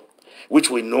color, which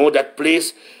we know that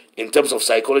plays in terms of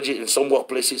psychology in some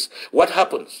workplaces. What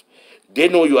happens? They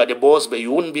know you are the boss, but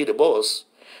you wouldn't be the boss.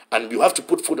 And you have to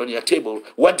put food on your table.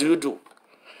 What do?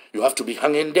 You have to be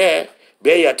hanging there,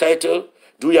 bear your title,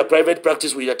 do your private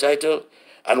practice with your title,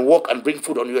 and work and bring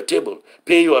food on your table.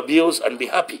 Pay your bills and be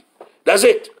happy. That's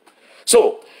it.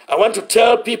 So, I want to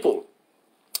tell people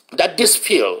that this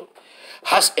field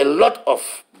has a lot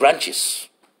of branches.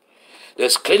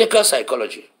 There's clinical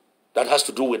psychology that has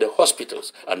to do with the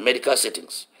hospitals and medical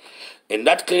settings. In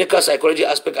that clinical psychology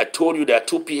aspect, I told you there are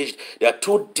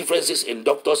two differences in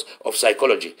doctors of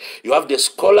psychology. You have the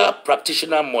scholar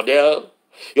practitioner model.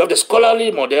 You have the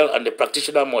scholarly model and the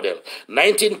practitioner model.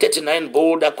 1939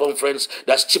 Boulder Conference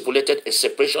that stipulated a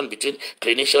separation between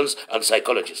clinicians and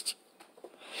psychologists.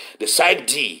 The Psych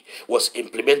D was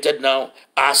implemented now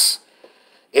as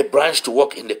a branch to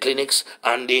work in the clinics,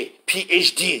 and the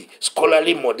PhD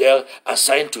scholarly model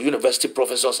assigned to university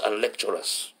professors and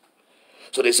lecturers.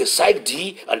 So there's a Psych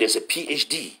D and there's a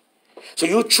PhD. So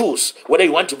you choose whether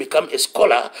you want to become a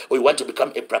scholar or you want to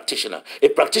become a practitioner. A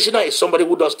practitioner is somebody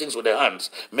who does things with their hands.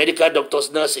 Medical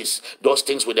doctors, nurses, does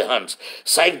things with their hands.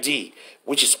 Psych D,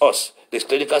 which is us, the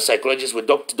clinical psychologists, we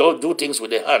don't do things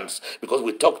with their hands because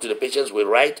we talk to the patients, we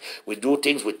write, we do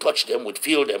things, we touch them, we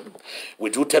feel them, we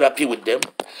do therapy with them.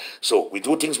 So we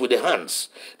do things with the hands.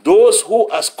 Those who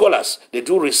are scholars, they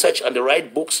do research and they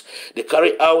write books, they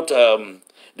carry out,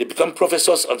 they become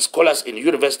professors and scholars in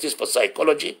universities for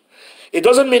psychology. It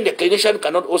doesn't mean the clinician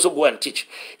cannot also go and teach.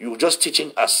 You're just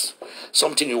teaching us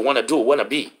something you want to do, want to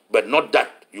be, but not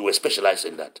that. You will specialize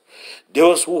in that.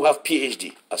 Those who have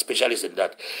PhD are specialists in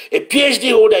that. A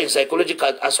PhD holder in psychology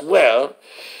can as well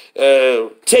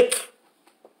take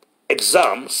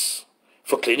exams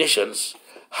for clinicians,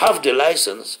 have the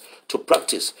license to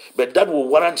practice, but that will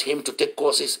warrant him to take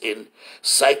courses in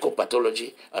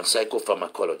psychopathology and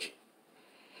psychopharmacology.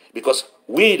 Because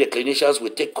we, the clinicians, we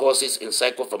take courses in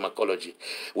psychopharmacology.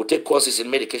 We take courses in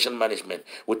medication management.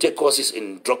 We take courses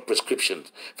in drug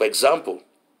prescriptions. For example,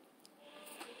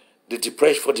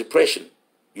 for depression,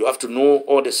 you have to know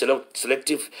all the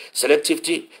selective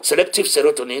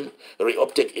serotonin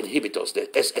reuptake inhibitors, the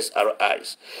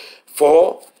SSRIs.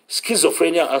 For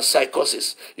schizophrenia and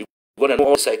psychosis, you're going to know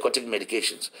all psychotic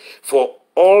medications. For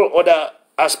all other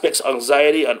aspects,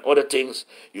 anxiety and other things,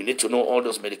 you need to know all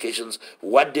those medications,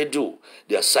 what they do,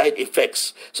 their side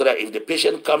effects, so that if the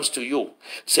patient comes to you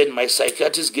saying, my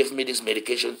psychiatrist gave me this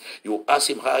medication, you ask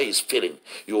him how he's feeling.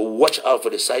 You watch out for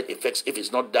the side effects if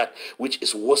it's not that which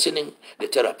is worsening the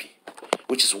therapy.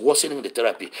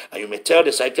 And you may tell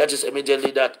the psychiatrist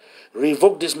immediately that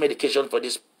revoke this medication for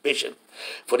this patient.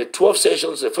 For the 12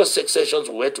 sessions, the first 6 sessions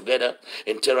we were together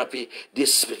in therapy,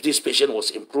 this patient was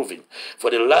improving.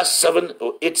 For the last 7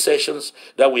 or 8 sessions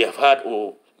that we have had,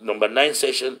 or number 9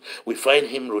 session, we find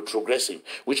him retrogressing,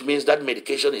 which means that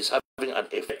medication is having an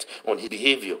effect on his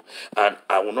behavior. And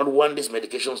I will not want these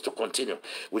medications to continue.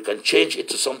 We can change it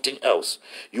to something else.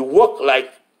 You work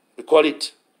like, we call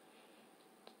it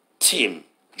team,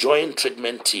 joint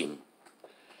treatment team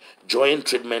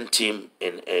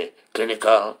in a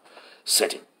clinical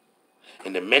setting.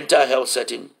 In the mental health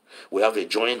setting, we have a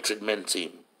joint treatment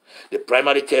team. The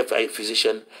primary care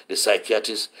physician, the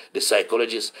psychiatrist, the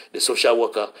psychologist, the social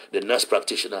worker, the nurse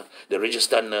practitioner, the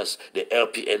registered nurse, the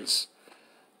LPNs.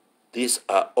 These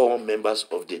are all members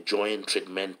of the joint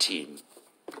treatment team.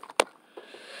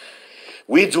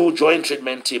 We do joint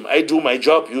treatment team. I do my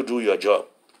job, you do your job.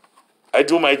 I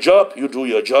do my job, you do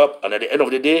your job, and at the end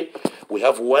of the day, we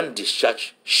have one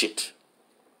discharge sheet.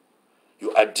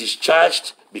 You are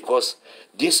discharged because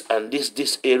this and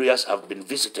these areas have been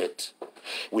visited.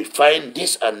 We find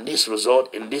this and this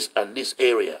result in this and this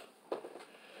area.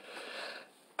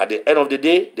 At the end of the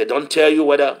day, they don't tell you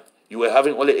whether you were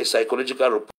having only a psychological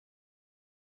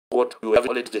report, you were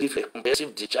having only a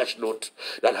comprehensive discharge note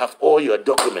that have all your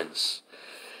documents.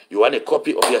 You want a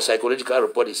copy of your psychological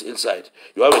report is inside.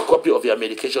 You have a copy of your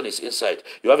medication is inside.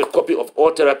 You have a copy of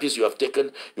all therapies you have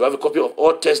taken. You have a copy of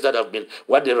all tests that have been,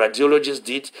 what the radiologist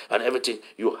did and everything.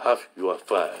 You have your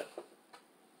file.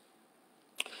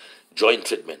 Joint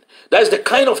treatment. That is the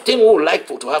kind of thing we would like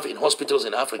to have in hospitals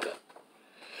in Africa.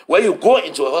 Where you go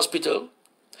into a hospital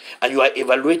and you are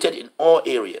evaluated in all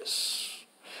areas.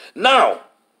 Now,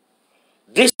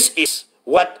 this is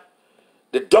what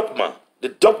the dogma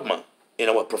in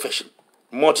our profession.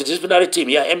 Multidisciplinary team,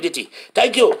 yeah, MDT.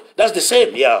 Thank you. That's the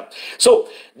same, yeah. So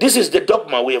this is the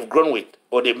dogma we have grown with,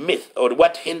 or the myth, or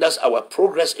what hinders our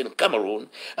progress in Cameroon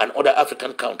and other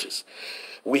African countries.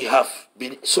 We have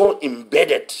been so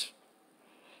embedded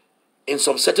in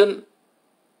some certain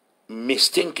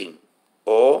misthinking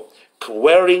or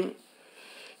wearing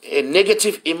a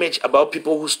negative image about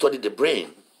people who study the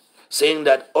brain, saying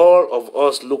that all of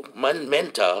us look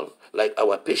mental like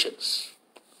our patients.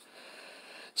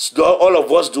 So all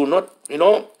of us do not,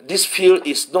 this field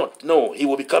is not. No, he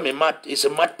will become he's a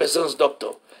mad person's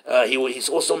doctor. He's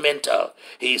also mental.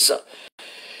 It's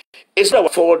not our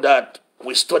fault that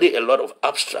we study a lot of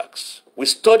abstracts. We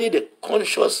study the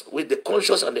conscious with the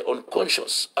conscious and the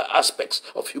unconscious aspects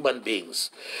of human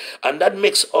beings. And that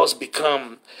makes us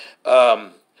become,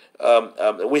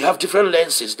 we have different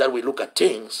lenses that we look at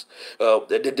things.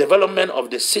 The development of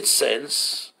the sixth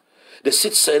sense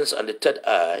and the third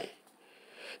eye.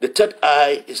 The third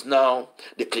eye is now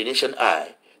the clinician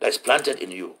eye that is planted in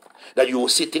you, that you will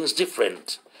see things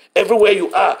different. Everywhere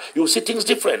you are, you will see things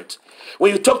different.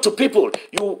 When you talk to people,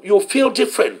 you feel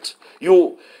different.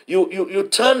 You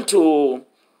turn to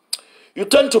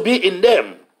be in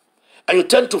them, and you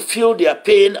tend to feel their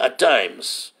pain at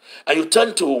times, and you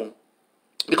turn to,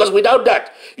 because without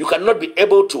that, you cannot be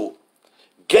able to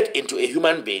get into a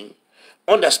human being,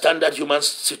 understand that human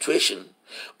situation,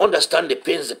 understand the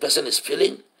pains the person is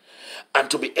feeling, and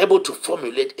to be able to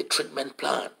formulate a treatment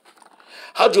plan.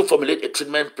 How do you formulate a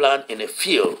treatment plan in a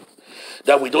field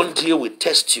that we don't deal with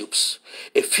test tubes?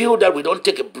 A field that we don't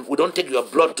take your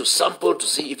blood to sample to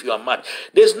see if you are mad.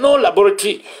 There's no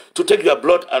laboratory to take your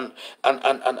blood and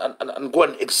go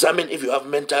and examine if you have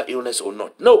mental illness or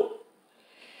not. No.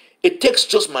 It takes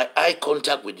just my eye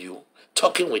contact with you,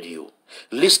 talking with you,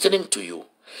 listening to you,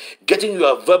 getting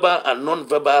your verbal and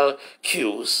non-verbal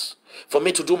cues for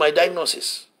me to do my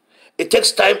diagnosis. It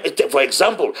takes time. For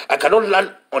example, I cannot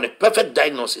land on a perfect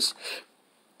diagnosis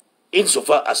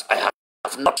insofar as I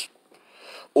have not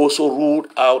also ruled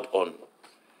out on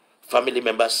family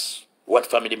members, what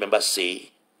family members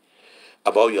say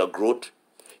about your growth,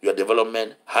 your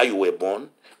development, how you were born.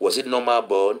 Was it normal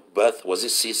birth? Was it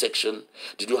C-section?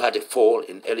 Did you have a fall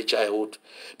in early childhood?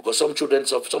 Because some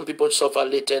people suffer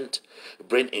latent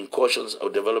brain incursions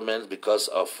of development because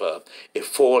of a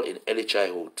fall in early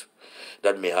childhood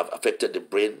that may have affected the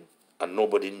brain and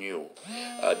nobody knew.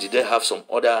 Did they have some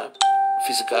other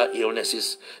physical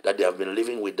illnesses that they have been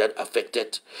living with that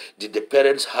affected? Did the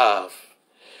parents have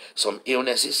some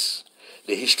illnesses?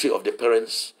 The history of the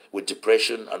parents with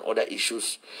depression and other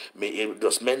issues?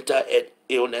 Does mental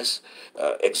illness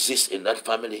exist in that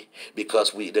family?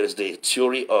 Because there is the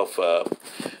theory of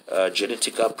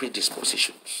genetic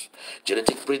predispositions.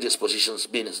 Genetic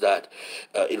predispositions means that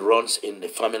it runs in the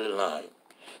family line.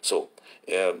 So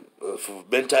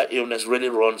mental illness really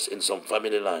runs in some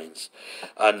family lines.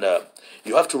 And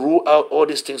you have to rule out all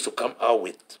these things to come out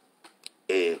with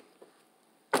a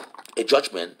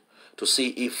judgment to see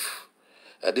if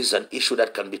this is an issue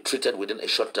that can be treated within a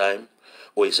short time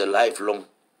or is a lifelong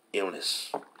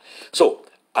illness. So,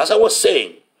 as I was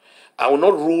saying, I will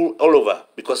not rule all over,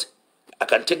 because I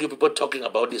can take you people talking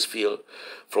about this field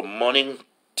from morning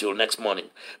till next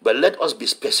morning. But let us be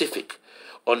specific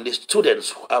on the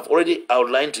students who have already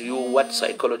outlined to you what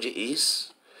psychology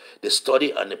is, the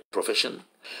study and the profession.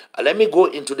 And let me go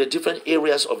into the different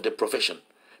areas of the profession,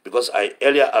 because I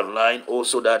earlier outlined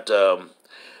also that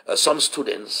some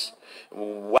students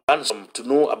want to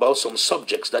know about some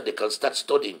subjects that they can start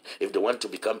studying if they want to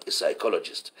become a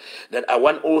psychologist. Then I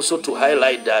want also to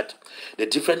highlight that the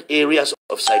different areas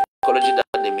of psychology that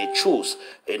they may choose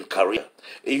in career.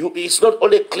 It's not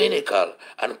only clinical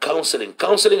and counseling.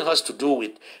 Counseling has to do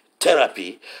with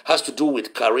therapy, has to do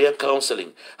with career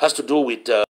counseling, has to do with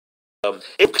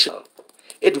educational.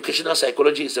 Educational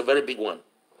psychology is a very big one.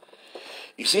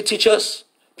 You see, teachers,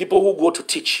 people who go to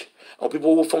teach, or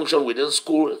people who function within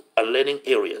school and learning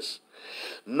areas.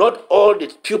 Not all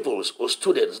the pupils or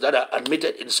students that are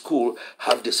admitted in school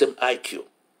have the same IQ.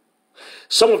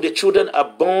 Some of the children are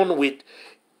born with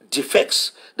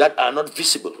defects that are not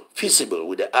visible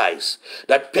with the eyes,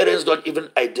 that parents don't even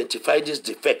identify these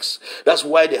defects. That's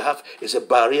why it's a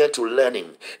barrier to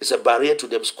learning. It's a barrier to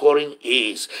them scoring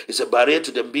A's. It's a barrier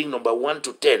to them being number 1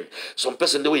 to 10. Some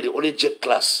person, they only J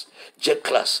class.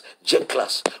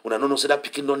 When I don't know, say that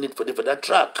picking don't need for that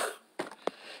track.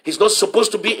 He's not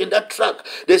supposed to be in that track.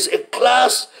 There's a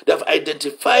class that have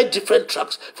identified different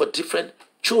tracks for different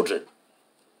children.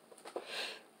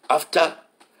 After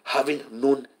having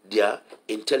known their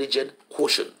intelligent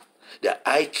quotient, their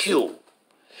IQ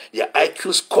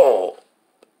score.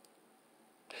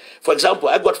 For example,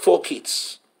 I got 4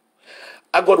 kids.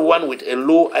 I got one with a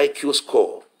low IQ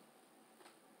score.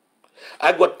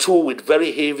 I got two with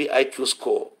very heavy IQ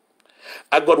score.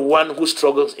 I got one who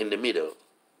struggles in the middle.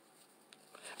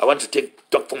 I want to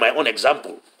talk for my own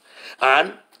example.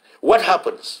 And what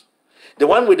happens? The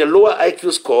one with the lower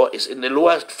IQ score is in the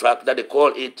lower track that they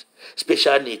call it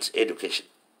special needs education,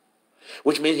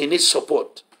 which means he needs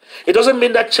support. It doesn't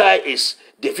mean that child is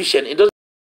deficient. It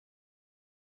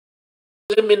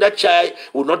doesn't mean that child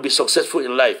will not be successful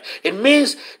in life. It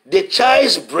means the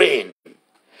child's brain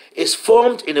is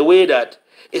formed in a way that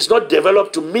it's not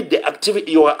developed to meet the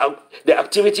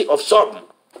activity of some.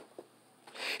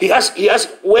 He has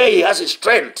where he has his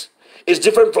strength is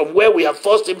different from where we have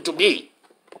forced him to be.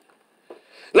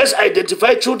 Let's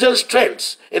identify children's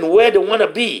strengths and where they want to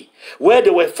be, where they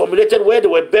were formulated, where they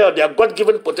were built, their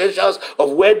God-given potentials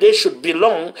of where they should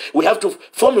belong. We have to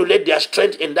formulate their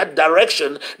strength in that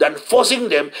direction than forcing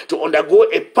them to undergo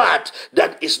a path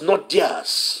that is not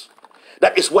theirs.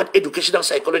 That is what educational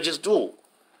psychologists do.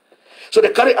 So they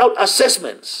carry out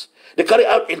assessments. They carry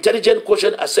out intelligent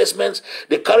quotient assessments.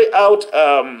 They carry out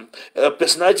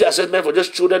personality assessment for those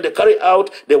children. They carry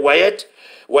out the WIET,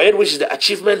 which is the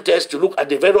achievement test, to look at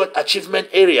the various achievement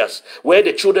areas where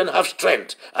the children have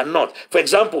strength and not. For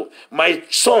example, my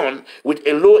son with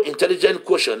a low intelligent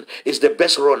quotient is the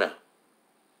best runner.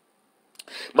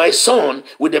 My son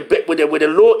with a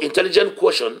low intelligent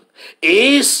quotient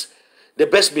is the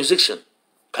best musician,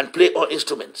 can play all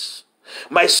instruments.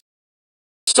 My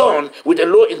son with a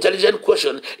low intelligent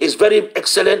quotient is very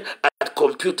excellent at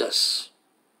computers.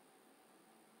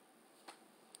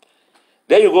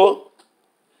 There you go.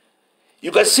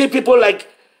 You can see people like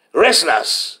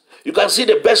wrestlers. You can see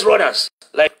the best runners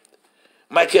like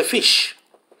Michael Fish.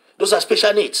 Those are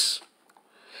special needs.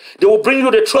 They will bring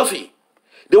you the trophy.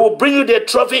 They will bring you the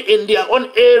trophy in their own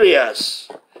areas.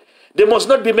 They must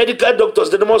not be medical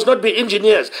doctors. They must not be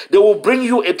engineers. They will bring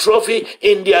you a trophy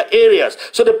in their areas.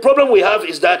 So the problem we have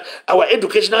is that our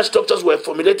educational structures were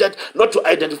formulated not to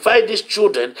identify these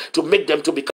children to make them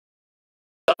to become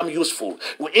useful.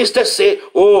 We instead say,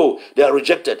 oh, they are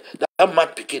rejected. That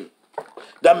mad picking,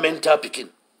 that mental picking,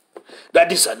 that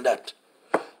this and that.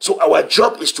 So our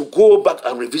job is to go back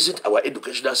and revisit our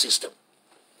educational system.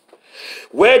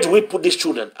 Where do we put these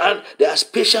children? And there are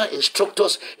special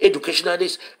instructors,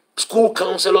 educationalists, school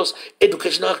counselors,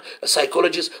 educational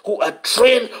psychologists who are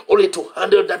trained only to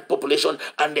handle that population,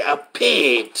 and they are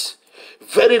paid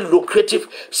very lucrative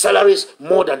salaries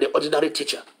more than the ordinary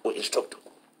teacher or instructor.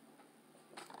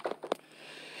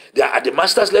 They are at the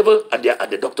master's level and they are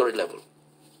at the doctorate level.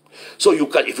 So you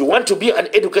can, if you want to be an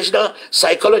educational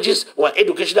psychologist or an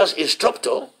educational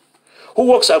instructor who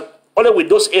works only with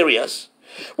those areas,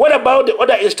 what about the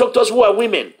other instructors who are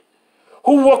women,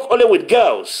 who work only with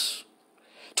girls,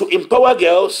 to empower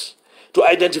girls, to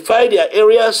identify their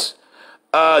areas,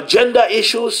 gender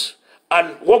issues,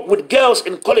 and work with girls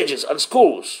in colleges and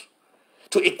schools,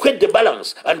 to equate the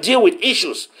balance and deal with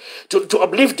issues, to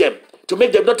uplift them, to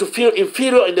make them not to feel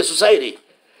inferior in the society.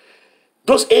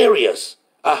 Those areas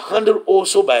are handled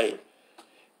also by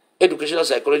educational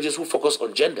psychologists who focus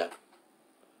on gender,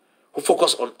 who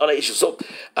focus on other issues. So,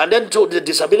 and then to the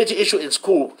disability issue in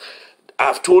school,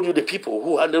 I've told you the people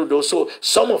who handle those. So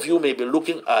some of you may be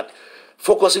looking at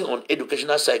focusing on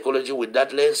educational psychology with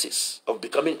that lenses of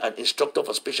becoming an instructor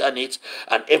for special needs,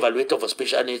 an evaluator for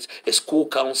special needs, a school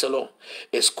counselor,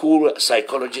 a school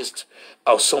psychologist,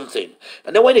 or something.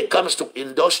 And then when it comes to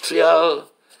industrial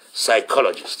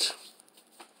psychologists,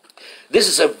 this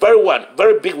is a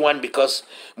very big one, because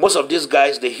most of these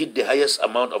guys, they hit the highest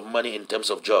amount of money in terms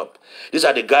of job. These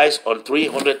are the guys on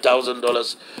 $300,000,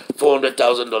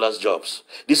 $400,000 jobs.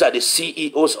 These are the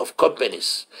CEOs of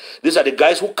companies. These are the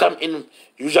guys who come in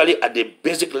usually at the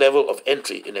basic level of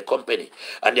entry in a company,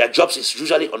 and their jobs is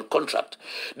usually on contract.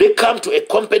 They come to a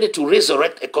company to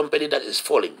resurrect a company that is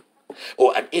falling,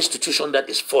 or an institution that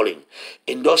is falling.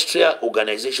 Industrial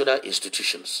organizational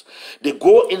institutions. They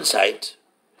go inside.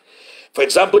 For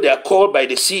example, they are called by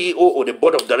the CEO or the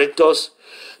board of directors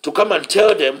to come and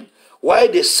tell them why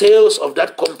the sales of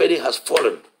that company has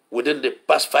fallen within the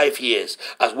past 5 years,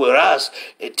 as whereas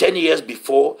 10 years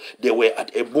before they were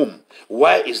at a boom.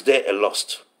 Why is there a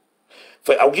loss?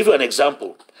 I'll give you an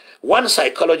example. One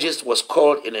psychologist was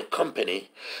called in a company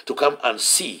to come and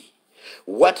see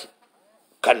what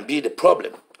can be the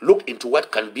problem, look into what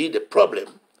can be the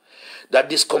problem that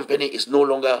this company is no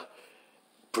longer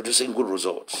producing good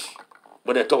results.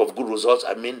 When I talk of good results,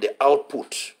 I mean the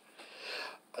output.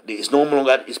 It is no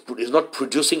longer, is not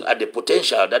producing at the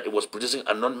potential that it was producing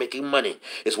and not making money.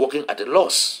 It's working at a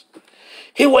loss.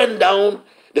 He went down,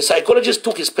 the psychologist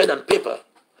took his pen and paper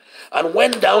and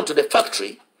went down to the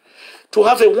factory to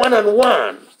have a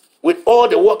one-on-one with all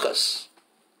the workers.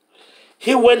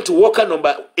 He went to worker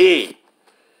number A,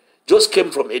 just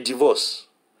came from a divorce,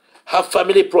 have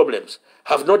family problems,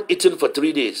 have not eaten for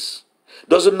 3 days,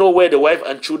 doesn't know where the wife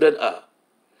and children are.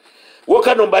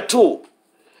 Worker number 2,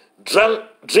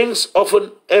 drinks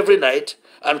often every night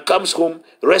and comes home,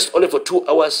 rests only for 2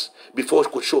 hours before he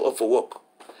could show up for work.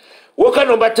 Worker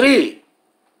number 3,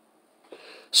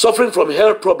 suffering from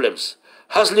health problems,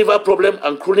 has liver problem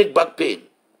and chronic back pain,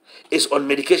 is on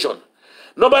medication.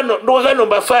 Worker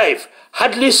number 5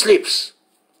 hardly sleeps.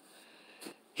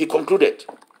 He concluded.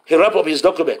 He wrapped up his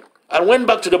document and went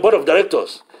back to the board of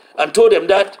directors and told them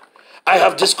that I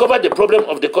have discovered the problem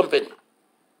of the company.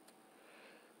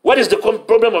 What is the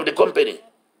problem of the company?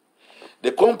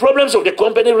 The problems of the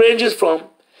company ranges from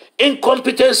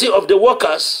incompetency of the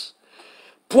workers,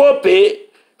 poor pay,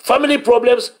 family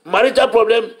problems, marital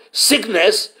problems,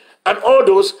 sickness, and all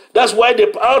those. That's why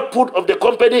the output of the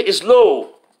company is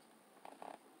low.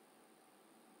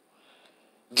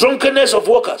 Drunkenness of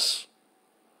workers.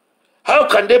 How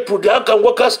can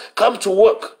workers come to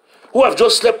work who have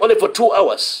just slept only for 2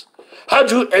 hours? How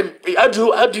do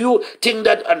you think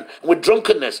that, and with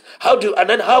drunkenness? How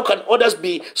can others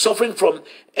be suffering from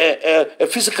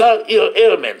physical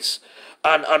ailments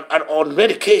and on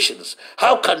medications?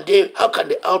 How can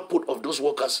the output of those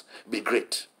workers be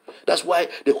great? That's why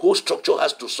the whole structure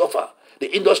has to suffer.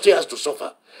 The industry has to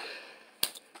suffer.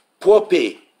 Poor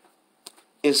pay.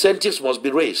 Incentives must be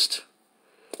raised.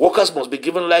 Workers must be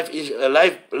given life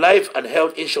and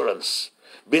health insurance,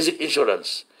 basic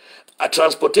insurance, a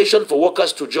transportation for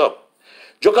workers to job.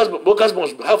 Workers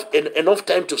must have enough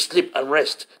time to sleep and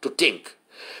rest, to think.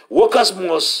 Workers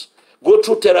must go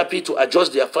through therapy to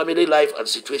adjust their family life and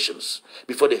situations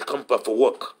before they come back for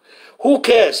work. Who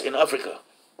cares in Africa?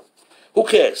 Who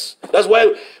cares? That's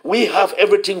why we have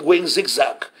everything going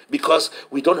zigzag, because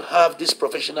we don't have these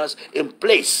professionals in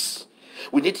place.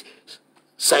 We need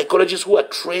psychologists who are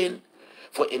trained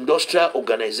for industrial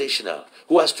organizational,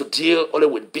 who has to deal only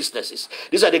with businesses.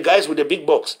 These are the guys with the big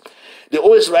bucks. They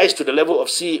always rise to the level of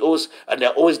CEOs, and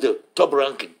they're always the top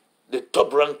ranking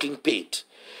paid.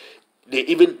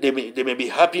 They may be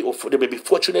happy, or they may be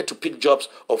fortunate to pick jobs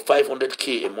of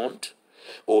 500K a month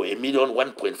or a million,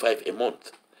 1.5 a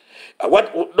month.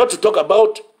 Not to talk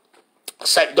about,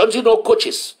 don't you know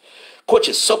coaches,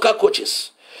 soccer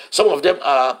coaches? Some of them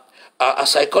are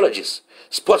psychologists,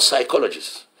 sports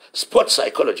psychologists.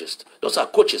 Those are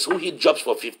coaches who hit jobs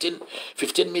for 15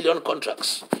 million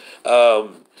contracts.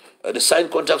 They sign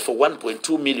contracts for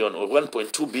 1.2 million or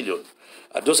 1.2 billion.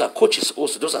 Those are coaches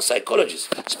also. Those are psychologists.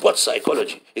 Sports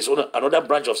psychology is another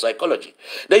branch of psychology.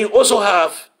 Then you also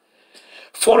have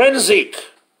forensic.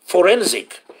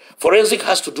 Forensic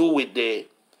has to do with the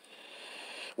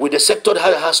sector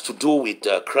that has to do with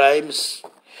crimes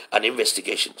and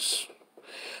investigations.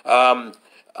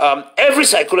 Every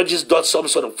psychologist does some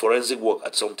sort of forensic work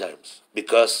at some times,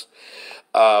 because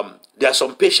there are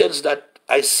some patients that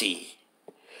I see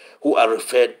who are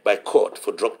referred by court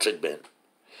for drug treatment,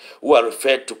 who are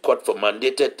referred to court for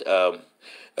mandated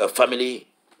family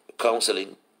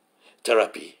counseling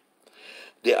therapy.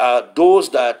 There are those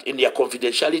that in their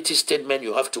confidentiality statement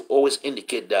you have to always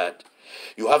indicate that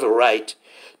you have a right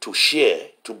to share,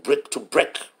 to break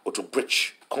or to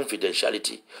breach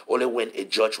confidentiality only when a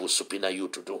judge will subpoena you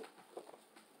to do.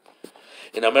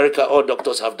 In America, all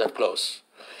doctors have that clause.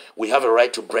 We have a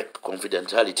right to break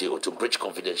confidentiality or to breach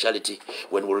confidentiality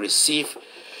when we receive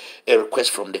a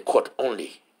request from the court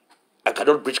only. I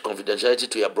cannot breach confidentiality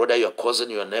to your brother, your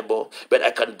cousin, your neighbor, but I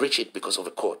can breach it because of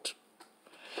a court.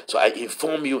 So I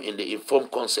inform you in the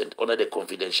informed consent under the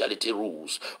confidentiality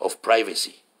rules of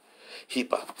privacy.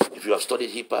 HIPAA. If you have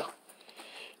studied HIPAA,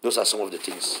 those are some of the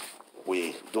things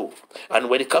we do. And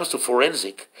when it comes to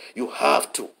forensic, you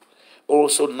have to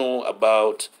also know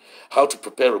about how to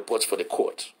prepare reports for the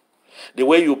court. The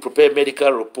way you prepare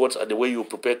medical reports and the way you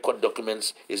prepare court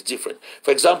documents is different.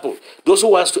 For example, those who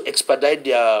want to expedite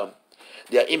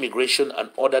their immigration and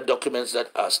other documents that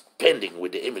are pending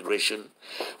with the immigration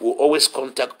will always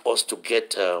contact us to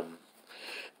get a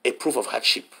proof of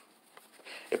hardship.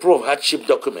 A proof of hardship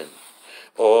document,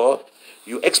 or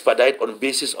you expedite on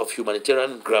basis of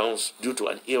humanitarian grounds due to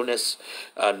an illness,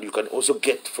 and you can also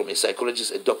get from a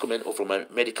psychologist a document, or from a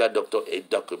medical doctor a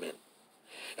document,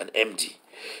 an MD.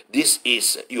 This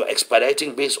is, you are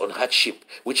expediting based on hardship,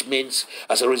 which means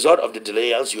as a result of the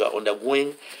delays, you are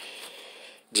undergoing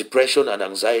depression and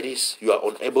anxieties, you are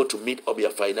unable to meet up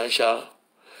your financial,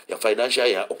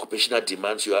 your occupational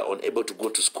demands, you are unable to go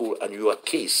to school, and your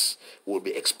case will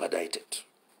be expedited.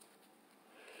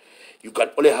 You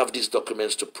can only have these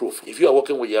documents to prove. If you are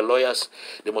working with your lawyers,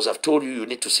 they must have told you you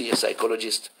need to see a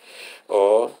psychologist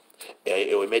or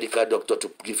a medical doctor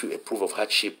to give you a proof of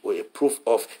hardship or a proof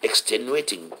of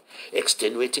extenuating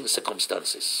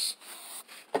circumstances.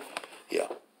 Yeah.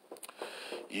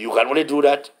 You can only do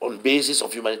that on basis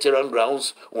of humanitarian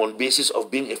grounds, or on basis of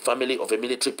being a family of a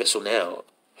military personnel,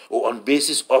 or on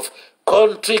basis of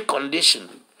country condition.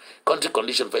 Country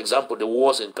condition, for example, the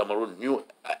wars in Cameroon,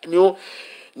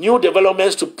 new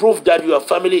developments to prove that your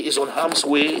family is on harm's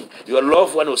way, your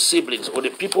loved one or siblings, or the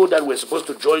people that were supposed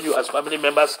to join you as family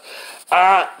members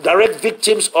are direct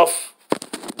victims of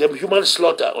the human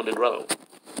slaughter on the ground.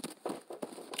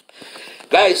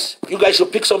 Guys, you guys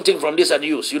should pick something from this and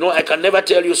use. You know, I can never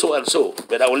tell you so and so,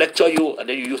 but I will lecture you and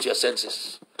then you use your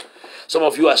senses. Some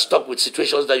of you are stuck with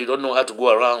situations that you don't know how to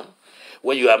go around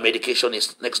when your medication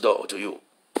is next door to you.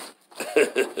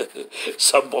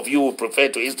 Some of you would prefer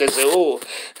to instead say, oh,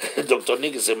 Dr.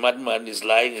 Nick is a madman, he's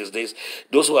lying, is this.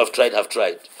 Those who have tried,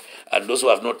 and those who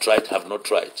have not tried, have not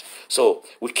tried. So,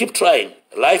 we keep trying.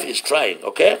 Life is trying,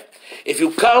 okay? If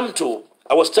you come to,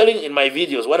 I was telling in my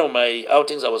videos, one of my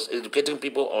outings I was educating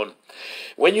people on,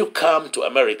 when you come to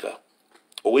America,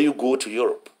 or when you go to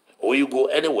Europe, or when you go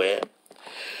anywhere,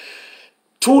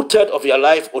 2/3 of your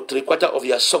life or 3/4 of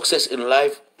your success in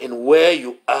life in where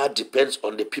you are depends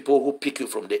on the people who pick you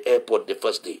from the airport the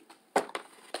first day.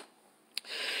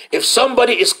 If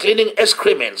somebody is cleaning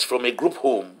excrements from a group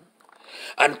home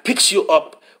and picks you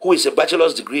up who is a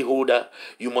bachelor's degree holder,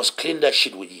 you must clean that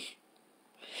shit with ye.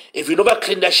 If you never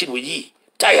clean that shit with ye,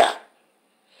 tire.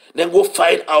 Then go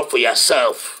find out for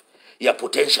yourself your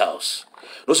potentials.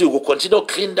 So you go continue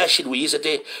clean that shit with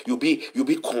ye, you'll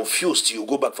be confused, you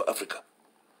go back for Africa.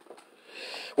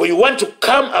 When you want to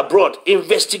come abroad,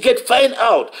 investigate, find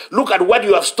out, look at what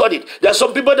you have studied. There are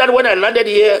some people that when I landed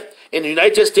here in the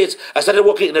United States, I started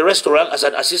working in a restaurant as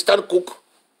an assistant cook.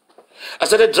 I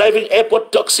started driving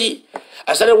airport taxi.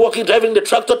 I started driving the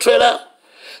tractor trailer.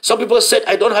 Some people said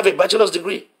I don't have a bachelor's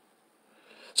degree.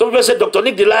 Some people said Dr.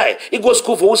 Nick lie. He goes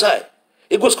school for Usai.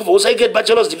 He goes school for Usai, get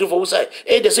bachelor's degree for Usai.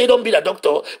 Hey, they say don't be a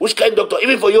doctor. Which kind of doctor?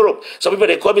 Even for Europe. Some people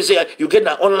they call me and say you get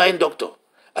an online doctor.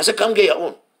 I said come get your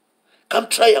own. Come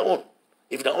try your own,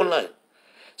 if they're online.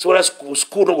 So what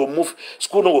school no will move,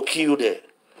 school no will kill you there.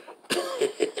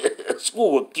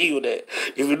 School will kill you there.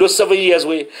 If you know 7 years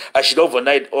way, I should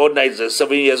overnight, all nights,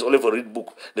 7 years only for read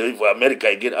book. Then for America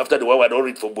again, after the one I don't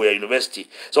read for Boya University.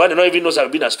 So I don't even know, I've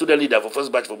been a student leader for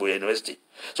first batch for Boya University.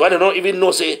 So I don't even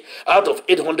know, say, out of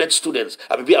 800 students,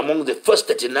 I will be among the first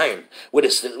 39 where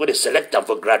they select them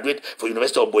for graduate for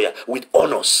University of Boya with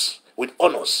honors. With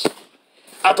honors.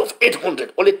 Out of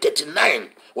 800, only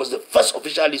 39 was the first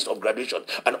official list of graduation.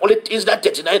 And only in that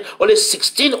 39, only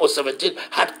 16 or 17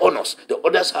 had honors. The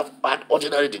others had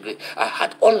ordinary degree. I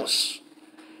had honors.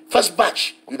 First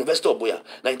batch, University of Boya,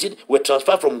 19, were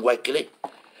transferred from Waikele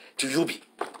to UB.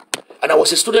 And I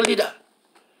was a student leader.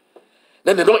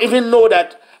 Then they don't even know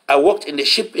that I worked in the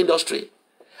ship industry.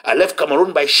 I left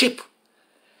Cameroon by ship.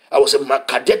 I was a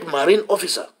cadet marine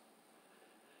officer.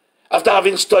 After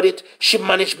having studied ship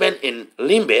management in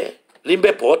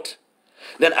Limbe Port,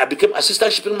 then I became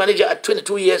assistant shipping manager at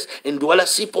 22 years in Douala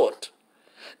Seaport.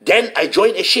 Then I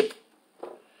joined a ship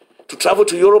to travel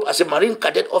to Europe as a marine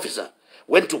cadet officer.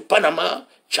 Went to Panama,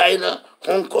 China,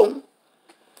 Hong Kong.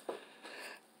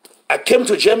 I came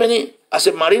to Germany as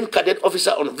a marine cadet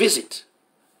officer on visit.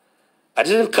 I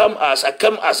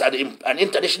came as an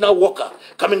international worker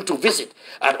coming to visit.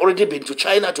 I had already been to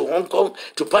China, to Hong Kong,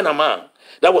 to Panama.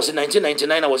 That was in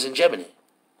 1999, I was in Germany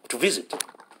to visit.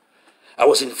 I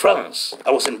was in France,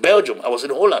 I was in Belgium, I was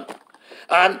in Holland.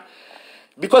 And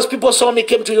because people saw me,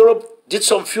 came to Europe, did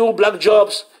some few black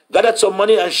jobs, gathered some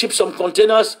money and shipped some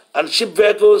containers and shipped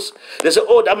vehicles, they said,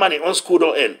 oh, that money on school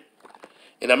don't end.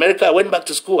 In America, I went back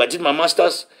to school, I did my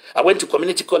master's. I went to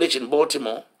community college in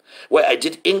Baltimore, where I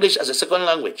did English as a second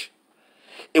language.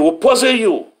 It will puzzle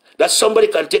you that somebody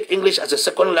can take English as a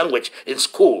second language in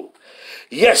school.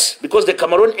 Yes, because the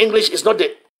Cameroon English is not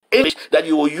the English that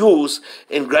you will use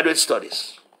in graduate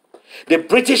studies. The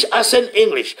British accent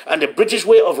English and the British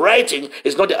way of writing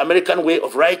is not the American way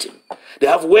of writing. They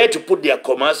have where to put their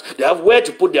commas, they have where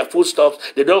to put their full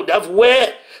stops, they have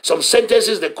where some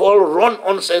sentences they call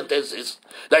run-on sentences,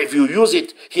 that if you use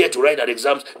it here to write at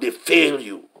exams, they fail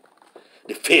you.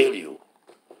 They fail you.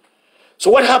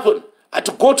 So what happened? I had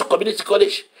to go to community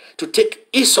college to take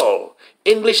ESOL,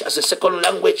 English as a second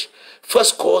language,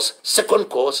 first course, second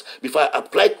course, before I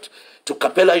applied to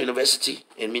Capella University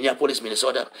in Minneapolis,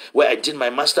 Minnesota, where I did my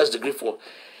master's degree for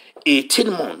 18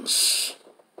 months.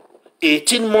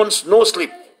 18 months, no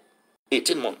sleep.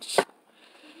 18 months.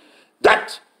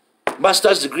 That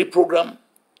master's degree program.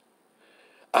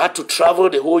 I had to travel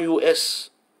the whole U.S.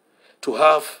 to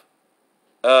have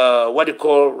what they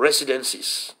call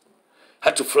residencies.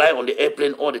 Had to fly on the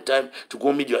airplane all the time to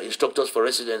go meet your instructors for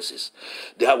residencies.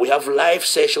 We have live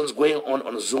sessions going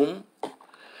on Zoom.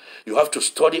 You have to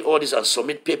study all this and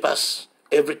submit papers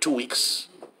every 2 weeks.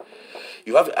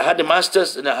 I had the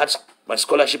master's, and I had my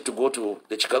scholarship to go to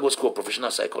the Chicago School of Professional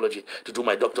Psychology to do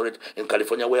my doctorate in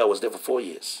California, where I was there for 4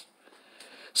 years.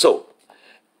 So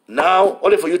now,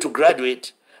 only for you to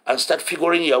graduate and start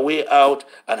figuring your way out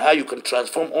and how you can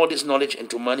transform all this knowledge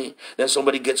into money, then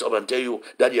somebody gets up and tell you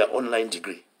that your online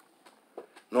degree.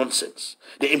 Nonsense.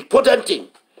 The important thing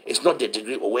is not the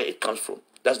degree or where it comes from.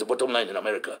 That's the bottom line in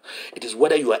America. It is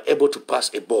whether you are able to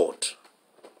pass a board.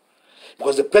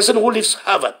 Because the person who leaves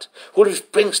Harvard, who leaves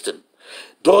Princeton,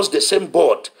 does the same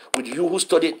board with you who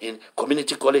studied in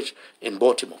community college in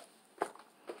Baltimore.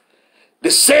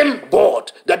 The same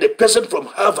board that the person from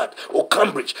Harvard or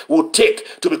Cambridge will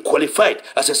take to be qualified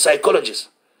as a psychologist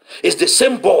is the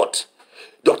same board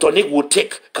Dr. Nick will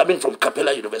take coming from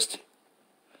Capella University.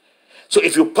 So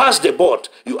if you pass the board,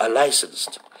 you are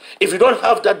licensed. If you don't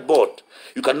have that board,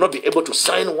 you cannot be able to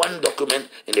sign one document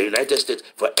in the United States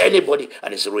for anybody,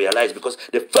 and it's realized, because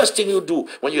the first thing you do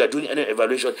when you are doing any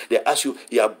evaluation, they ask you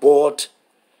your board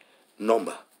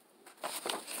number.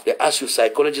 They ask you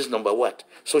psychologist number what,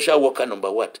 social worker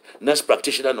number what, nurse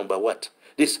practitioner number what,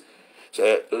 this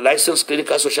licensed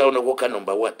clinical social worker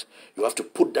number what. You have to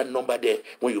put that number there.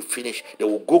 When you finish, they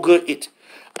will Google it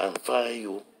and find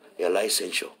you your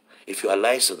licensure. If you are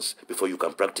licensed before you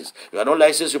can practice. If you are not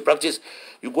licensed, you practice,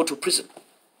 you go to prison.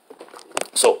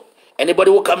 So,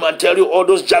 anybody who come and tell you all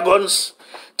those jargons,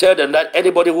 tell them that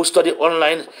anybody who study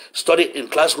online, study in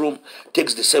classroom,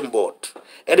 takes the same board.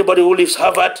 Anybody who leaves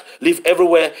Harvard, live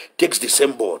everywhere, takes the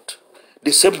same board.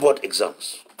 The same board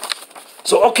exams.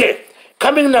 So, okay,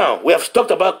 coming now, we have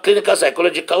talked about clinical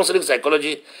psychology, counseling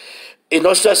psychology,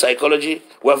 industrial psychology.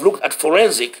 We have looked at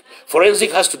forensic.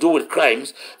 Forensic has to do with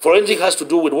crimes. Forensic has to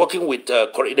do with working with the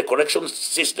correction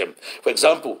system. For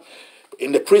example,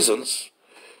 in the prisons,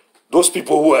 those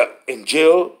people who are in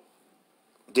jail,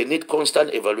 they need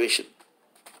constant evaluation.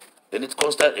 They need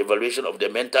constant evaluation of their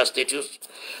mental status,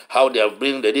 how they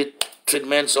need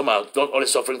treatment. Some are not only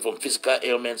suffering from physical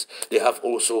ailments, they have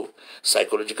also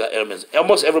psychological ailments.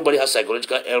 Almost everybody has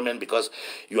psychological ailment because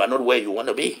you are not where you want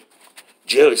to be.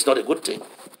 Jail is not a good thing.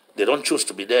 They don't choose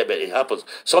to be there, but it happens.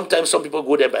 Sometimes some people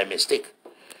go there by mistake,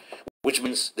 which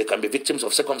means they can be victims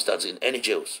of circumstance in any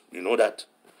jails. You know that.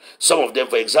 Some of them,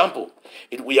 for example,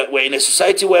 we're in a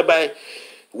society whereby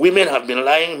women have been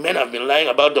lying, men have been lying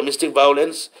about domestic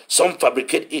violence. Some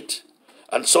fabricate it.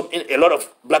 And a lot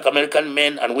of black American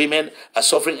men and women are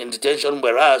suffering in detention,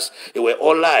 whereas they were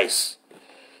all lies.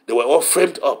 They were all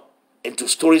framed up into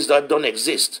stories that don't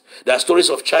exist. There are stories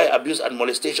of child abuse and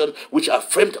molestation which are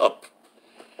framed up.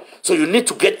 So you need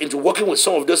to get into working with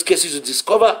some of those cases to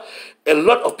discover a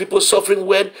lot of people suffering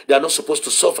when they are not supposed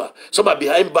to suffer. Some are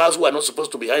behind bars who are not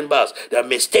supposed to be behind bars. There are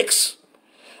mistakes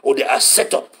or they are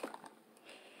set up.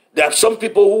 There are some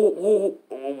people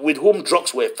with whom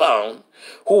drugs were found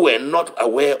who were not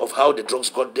aware of how the drugs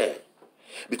got there,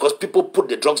 because people put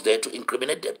the drugs there to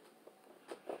incriminate them.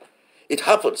 It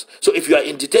happens. So if you are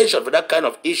in detention for that kind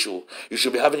of issue, you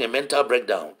should be having a mental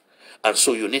breakdown. And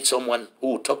so you need someone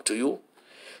who will talk to you,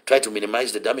 try to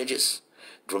minimize the damages.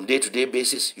 From day-to-day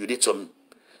basis, you need some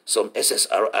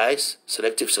SSRIs,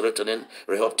 selective serotonin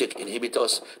reuptake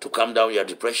inhibitors, to calm down your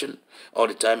depression, all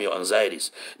the time your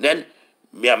anxieties. Then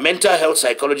your mental health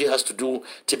psychology has to do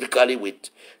typically with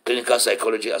clinical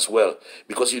psychology as well.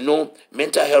 Because you know,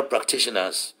 mental health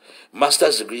practitioners,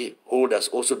 master's degree holders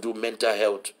also do mental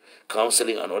health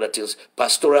counseling and other things.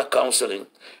 Pastoral counseling,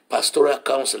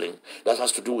 that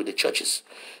has to do with the churches.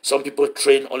 Some people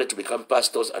train only to become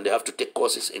pastors, and they have to take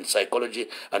courses in psychology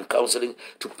and counseling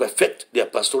to perfect their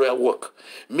pastoral work.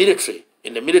 Military,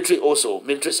 in the military also,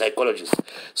 military psychologists.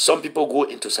 Some people go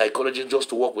into psychology just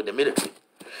to work with the military,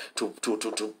 to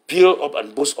build up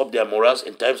and boost up their morals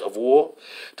in times of war,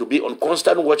 to be on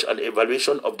constant watch and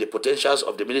evaluation of the potentials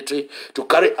of the military, to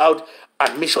carry out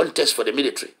admission tests for the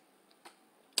military.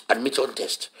 Admission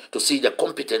test to see the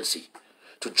competency,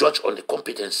 to judge on the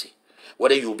competency,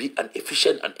 whether you will be an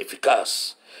efficient and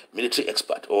efficacious military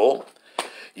expert, or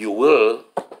you will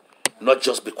not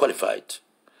just be qualified.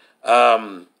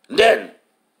 Then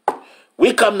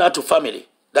we come now to family.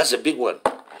 That's a big one.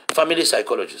 Family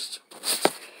psychologist.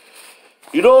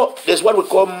 You know, there's what we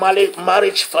call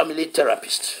marriage family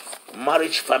therapist.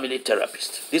 Marriage family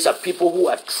therapist. These are people who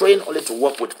are trained only to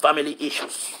work with family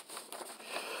issues.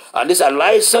 And these are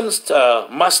licensed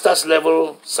master's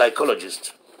level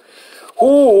psychologists.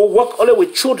 who work only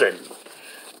with children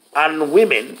and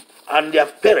women and their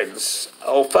parents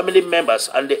or family members,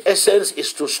 and the essence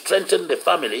is to strengthen the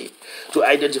family, to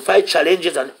identify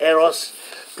challenges and errors,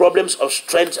 problems of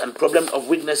strengths and problems of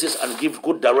weaknesses, and give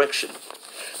good direction.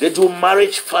 They do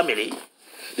marriage family,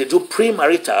 they do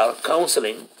premarital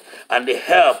counseling, and they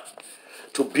help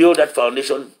to build that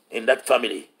foundation in that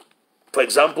family. For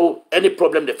example, any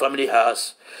problem the family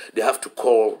has, they have to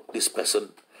call this person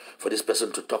for this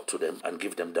person to talk to them and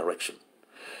give them direction.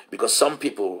 Because some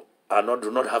people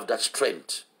do not have that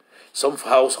strength. Some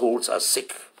households are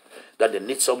sick, that they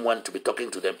need someone to be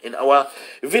talking to them. In our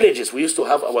villages, we used to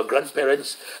have our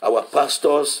grandparents, our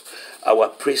pastors, our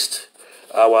priests,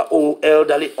 our old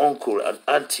elderly uncle and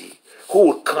auntie, who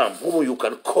will come, whom you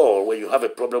can call when you have a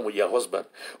problem with your husband,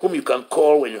 whom you can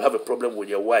call when you have a problem with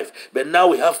your wife. But now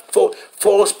we have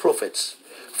false prophets,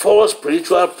 false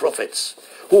spiritual prophets,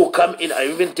 who will come in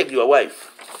and even take your wife,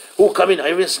 who will come in and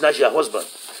even snatch your husband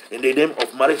in the name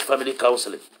of marriage family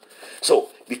counseling. So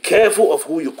be careful of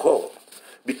who you call.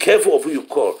 Be careful of who you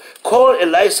call. Call a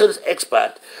licensed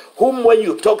expert whom when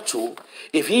you talk to,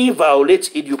 if he violates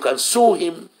it, you can sue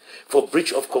him for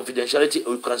breach of confidentiality,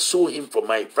 or you can sue him for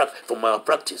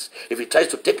malpractice if he tries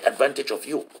to take advantage of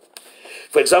you.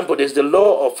 For example, there's the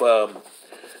law of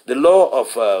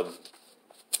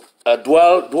a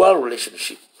dual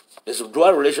relationship. This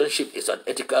dual relationship is an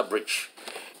ethical breach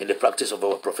in the practice of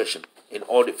our profession, in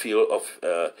all the field of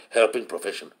helping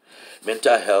profession,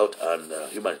 mental health and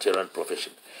humanitarian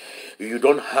profession. You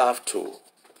don't have to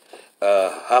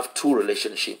have two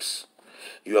relationships.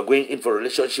 You are going in for a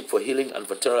relationship for healing and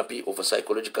for therapy, or for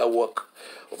psychological work,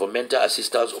 or for mental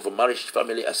assistance, or for marriage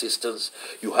family assistance.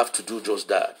 You have to do just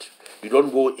that. You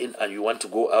don't go in and you want to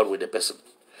go out with the person.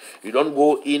 You don't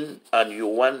go in and you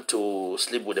want to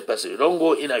sleep with the person. You don't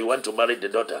go in and you want to marry the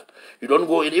daughter. You don't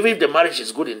go in, even if the marriage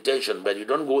is good intention, but you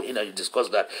don't go in and you discuss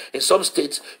that. In some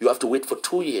states, you have to wait for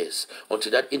 2 years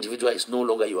until that individual is no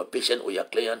longer your patient or your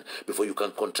client before you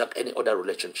can contract any other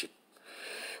relationship.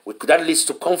 That leads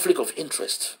to conflict of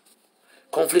interest.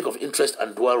 Conflict of interest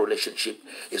and dual relationship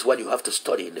is what you have to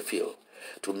study in the field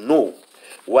to know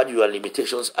what your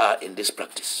limitations are in this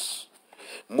practice.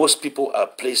 Most people are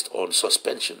placed on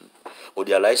suspension or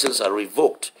their license are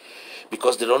revoked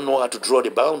because they don't know how to draw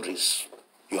the boundaries.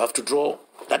 You have to draw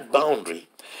that boundary.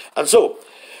 And so,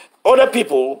 other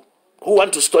people who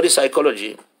want to study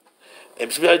psychology,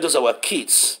 especially those are our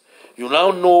kids, you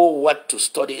now know what to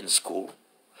study in school.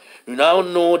 You now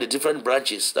know the different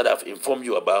branches that I've informed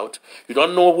you about. You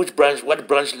don't know what branch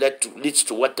leads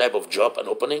to what type of job and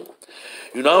opening.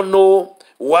 You now know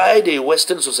why the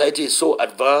Western society is so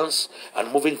advanced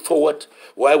and moving forward,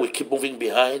 why we keep moving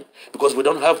behind, because we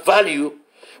don't have value.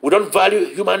 We don't value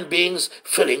human beings'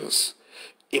 feelings,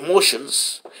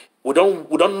 emotions. We don't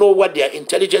know what their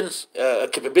intelligence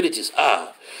capabilities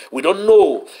are. We don't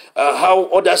know how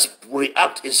others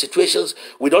react in situations.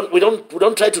 We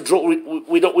don't try to draw.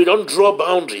 We don't draw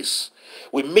boundaries.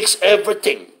 We mix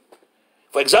everything.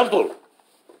 For example,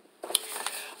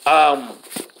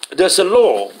 there's a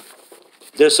law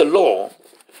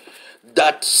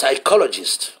that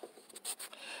psychologists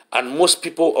and most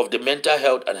people of the mental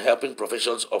health and helping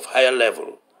professions of higher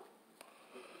level,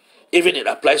 even it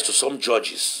applies to some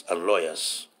judges and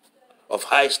lawyers of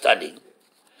high standing,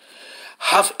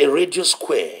 have a radius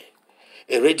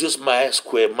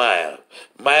mile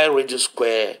radius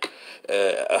square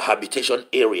habitation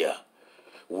area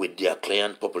with their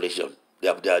client population,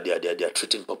 their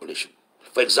treating population.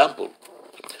 For example,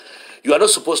 you are not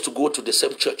supposed to go to the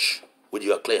same church with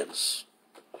your clients.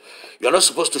 You are not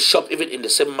supposed to shop even in the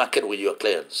same market with your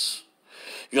clients.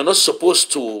 You are not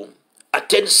supposed to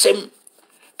attend same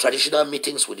traditional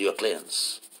meetings with your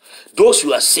clients. Those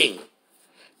you are seeing,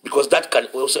 because that can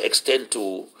also extend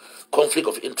to conflict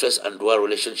of interest and dual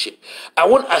relationship. I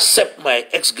won't accept my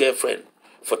ex-girlfriend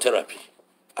for therapy.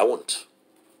 I won't.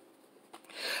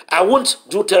 I won't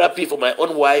do therapy for my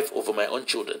own wife or for my own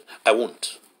children. I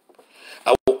won't.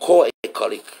 I will call a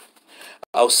colleague.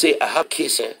 I'll say I have a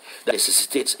case here that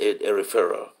necessitates a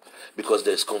referral because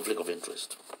there is conflict of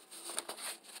interest.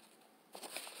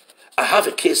 I have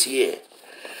a case here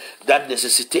that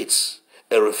necessitates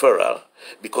a referral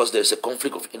because there is a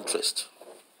conflict of interest.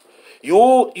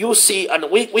 You see, and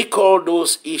we call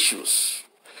those issues.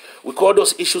 We call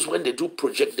those issues when they do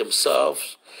project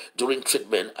themselves during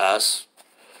treatment as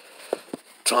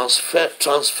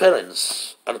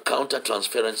transference and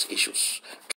counter-transference issues.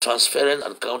 Transference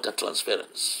and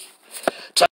counter-transference.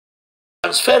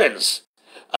 Transference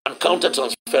and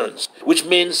counter-transference, which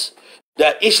means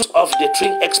there are issues of the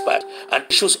treating expert and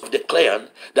issues of the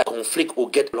client that conflict or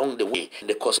get along the way in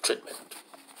the course of treatment.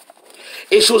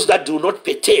 issues that do not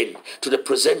pertain to the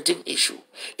presenting issue,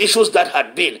 issues that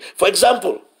had been. For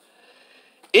example,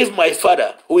 if my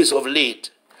father, who is of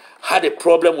late, had a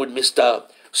problem with Mr.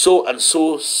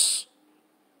 So-and-so,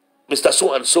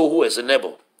 who is a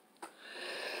neighbor,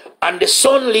 and the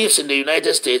son lives in the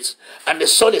United States, and the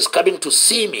son is coming to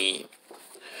see me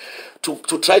to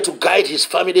try to guide his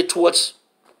family towards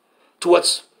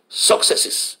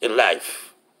successes in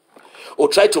life, or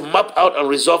try to map out and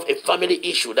resolve a family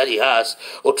issue that he has,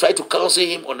 or try to counsel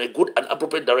him on a good and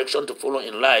appropriate direction to follow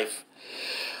in life,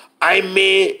 I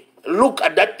may look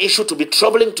at that issue to be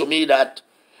troubling to me, that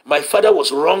my father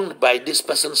was wronged by this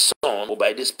person's son or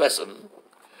by this person.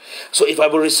 So if I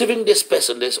were receiving this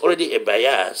person, there's already a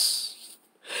bias,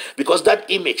 because that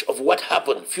image of what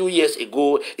happened a few years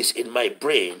ago is in my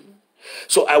brain.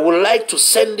 So I would like to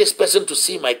send this person to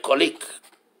see my colleague,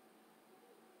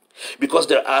 because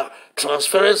there are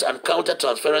transference and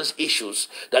counter-transference issues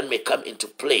that may come into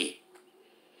play,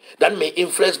 that may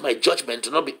influence my judgment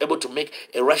to not be able to make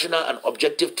a rational and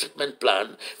objective treatment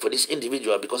plan for this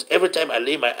individual, because every time I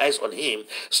lay my eyes on him,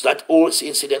 so that whole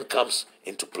incident comes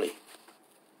into play.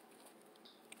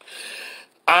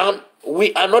 And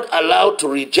we are not allowed to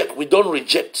reject. We don't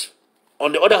reject.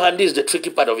 On the other hand, this is the tricky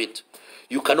part of it.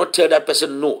 You cannot tell that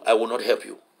person, no, I will not help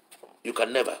you. You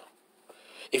can never.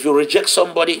 If you reject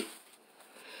somebody,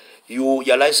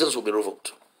 your license will be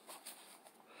revoked.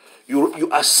 You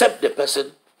accept the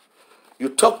person, you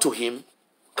talk to him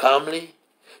calmly,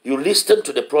 you listen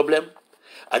to the problem,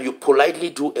 and you politely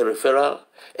do a referral,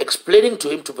 explaining to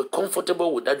him to be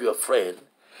comfortable with that your friend,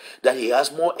 that he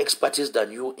has more expertise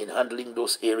than you in handling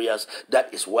those areas.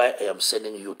 That is why I am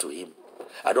sending you to him.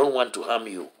 I don't want to harm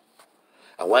you.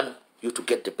 I want you to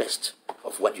get the best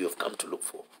of what you have come to look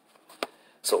for.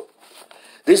 So,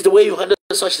 this is the way you handle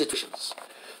such situations.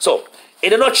 So,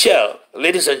 in a nutshell,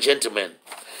 ladies and gentlemen,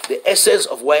 the essence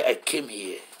of why I came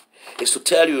here is to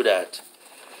tell you that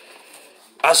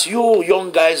as you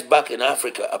young guys back in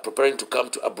Africa are preparing to come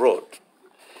to abroad,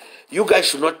 you guys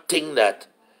should not think that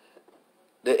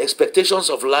the expectations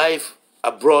of life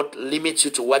abroad limits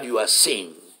you to what you are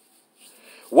seeing.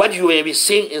 What you may be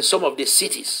seeing in some of the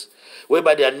cities,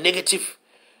 whereby there are negative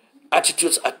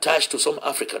attitudes attached to some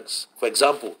Africans. For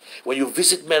example, when you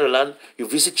visit Maryland, you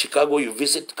visit Chicago, you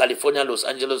visit California, Los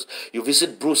Angeles, you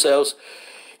visit Brussels,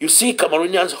 you see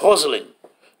Cameroonians hustling,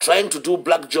 trying to do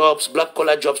black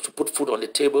collar jobs to put food on the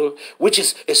table, which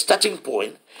is a starting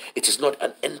point. It is not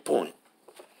an end point.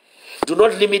 Do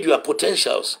not limit your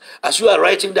potentials. As you are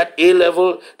writing that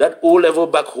A-level, that O-level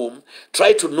back home,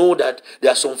 try to know that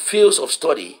there are some fields of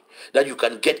study that you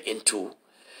can get into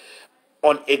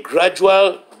on a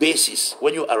gradual basis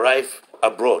when you arrive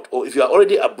abroad. Or if you are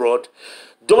already abroad,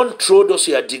 don't throw those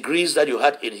your degrees that you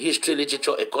had in history,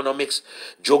 literature, economics,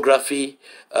 geography,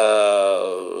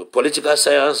 political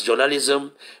science,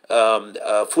 journalism,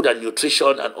 food and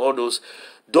nutrition, and all those.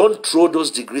 Don't throw those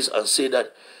degrees and say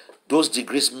that those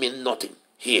degrees mean nothing.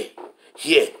 Here,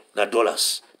 na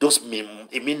dollars.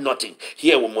 It mean nothing.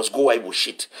 Here we must go, I will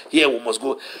shit. Here we must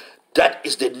go. That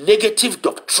is the negative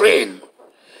doctrine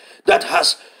that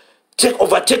has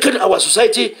overtaken our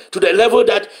society to the level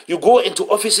that you go into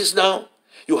offices now,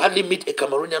 you hardly meet a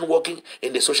Cameroonian working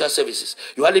in the social services.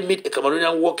 You hardly meet a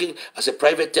Cameroonian working as a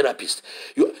private therapist.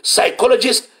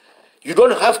 Psychologists, you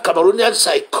don't have Cameroonian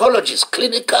psychologists,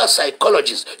 clinical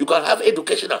psychologists. You can have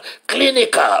educational,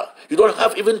 clinical. You don't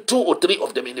have even 2 or 3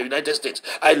 of them in the United States.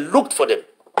 I looked for them,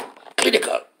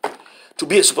 clinical. To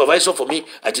be a supervisor for me,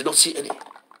 I did not see any.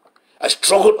 I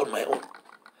struggled on my own.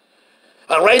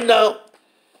 And right now,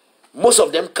 most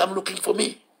of them come looking for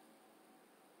me.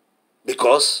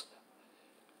 Because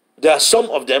there are some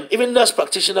of them, even nurse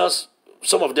practitioners,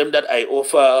 some of them that I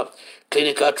offer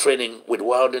clinical training with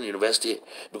Walden University,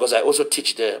 because I also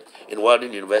teach there in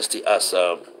Walden University as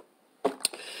a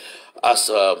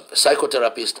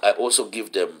psychotherapist. I also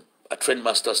give them, I train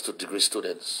master's to degree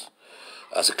students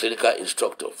as a clinical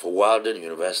instructor for Walden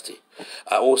University.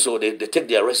 I also, they take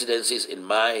their residencies in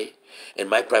my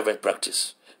private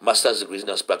practice. Master's degree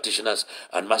nurse practitioners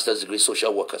and master's degree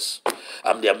social workers.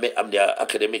 I'm their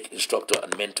academic instructor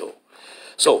and mentor.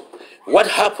 So what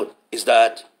happened is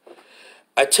that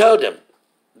I tell them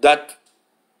that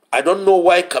I don't know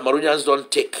why Cameroonians don't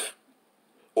take,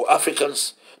 or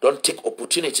Africans don't take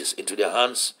opportunities into their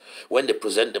hands when they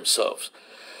present themselves.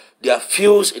 There are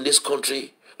fields in this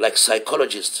country, like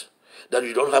psychologists, that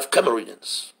you don't have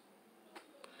Cameroonians.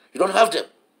 You don't have them.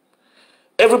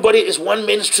 Everybody is one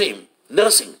mainstream.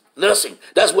 Nursing.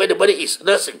 That's where the money is.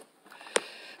 Nursing.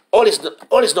 All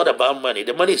is not about money.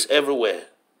 The money is everywhere.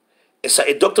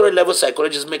 A doctorate level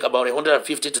psychologist make about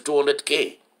 150 to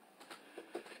 200K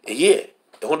a year.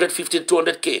 150 to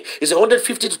 200K. Is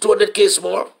 150 to 200K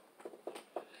small?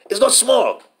 It's not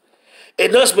small. A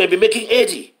nurse may be making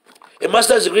 80. A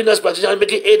master's degree nurse practitioner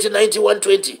making 80, 90,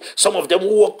 120. Some of them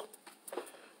who work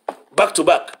back to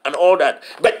back and all that.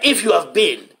 But if you have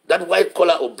been that white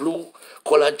collar or blue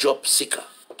collar job seeker,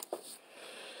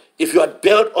 if you had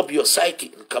built up your psyche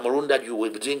in Cameroon that you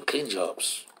will be doing clean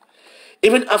jobs,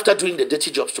 even after doing the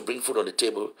dirty jobs to bring food on the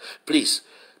table, please,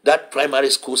 that primary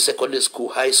school, secondary school,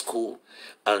 high school,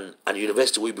 and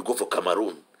university where you go for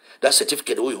Cameroon, that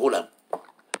certificate where you hold up,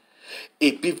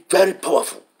 it be very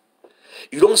powerful.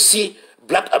 You don't see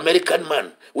black American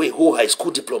man with whole high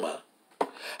school diploma.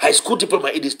 High school diploma,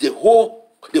 it is the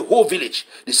whole village,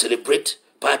 they celebrate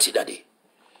party that day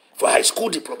for high school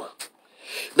diploma.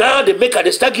 Now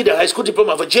they start giving the high school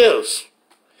diploma for jails.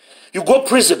 You go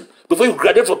prison, before you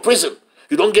graduate from prison,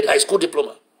 you don't get high school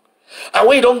diploma. And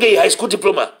when you don't get a high school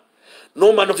diploma,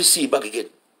 no man of you see you back again.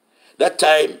 That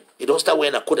time, you don't start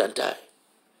wearing a coat and tie.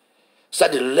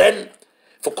 Start to learn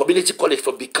for community college,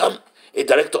 for become a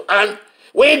director. And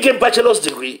when you get bachelor's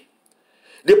degree,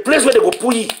 the place where they go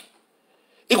put you,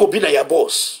 it go be na your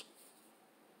boss.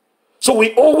 So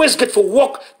we always get for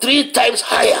work 3 times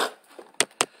higher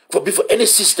before any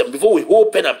system, before we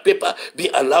hold pen and paper, be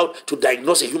allowed to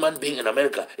diagnose a human being in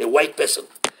America, a white person.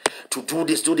 To do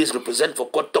this, represent for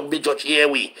court, talk, be judge, here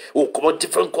we will come out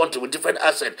different country with different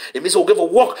accent. It means we'll give a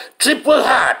work triple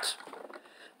hard.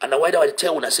 And now why do I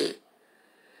tell when I say,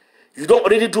 you don't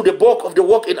already do the bulk of the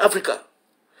work in Africa.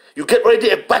 You get already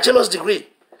a bachelor's degree.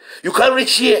 You can't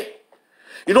reach here.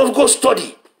 You don't go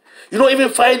study. You don't even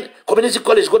find community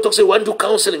college. Go talk say, want to do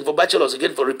counseling for bachelor's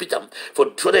again for repeat them.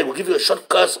 For so they will give you a short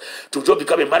course to just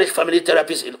become a marriage family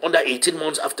therapist in under 18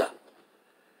 months after.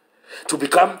 To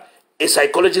become a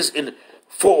psychologist in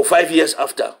 4 or 5 years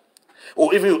after.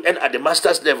 Or if you end at the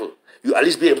master's level, you at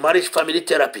least be a marriage family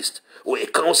therapist or a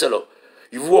counselor.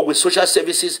 If you work with social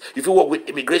services, if you work with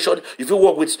immigration, if you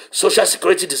work with social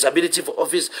security disability for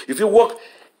office, if you work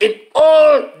in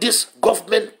all these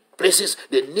government places,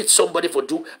 they need somebody for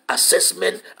do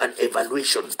assessment and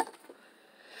evaluation.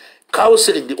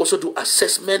 Counseling, they also do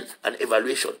assessment and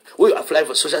evaluation. When you apply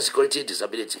for social security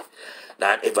disability,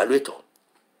 now an evaluator,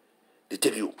 they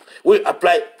tell you. When you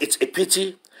apply, it's a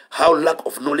pity how lack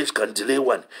of knowledge can delay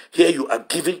one. Here you are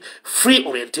giving free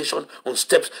orientation on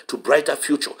steps to brighter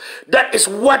future. That is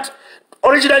what,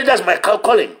 originally that's my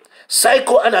calling.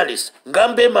 Psychoanalyst,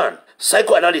 Ngambe man,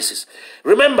 psychoanalysis.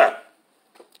 Remember,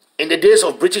 in the days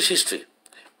of British history,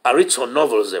 I read some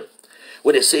novels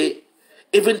where they say,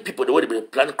 even people, the way they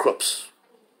plant crops,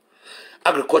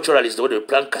 agriculturalists, the way they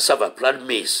plant cassava, plant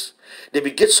maize, they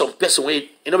will get some person where,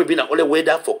 maybe not only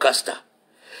weather forecaster.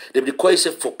 They will call it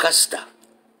a forecaster.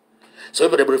 So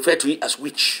they refer to it as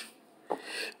witch.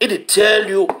 It will tell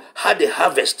you how the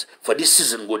harvest for this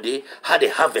season go day, how the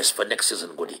harvest for next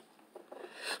season go day.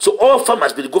 So all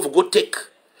farmers will go take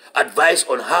advice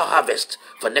on how harvest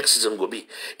for next season go be.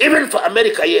 Even for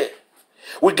America here,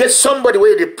 we get somebody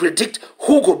where they predict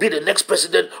who will be the next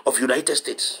president of United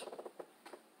States.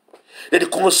 They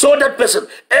consult that person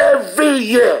every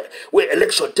year where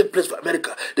election take place for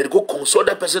America. They go consult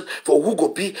that person for who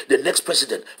will be the next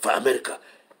president for America.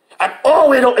 And all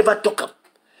we don't ever talk up.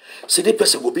 See, this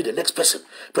person will be the next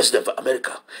president for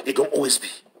America. It don't always be.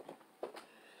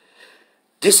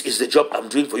 This is the job I'm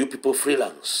doing for you people,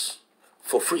 freelance,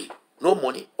 for free, no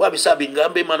money. Why be being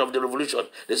Ngambe man of the revolution?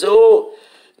 They say, oh,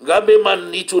 Ngambe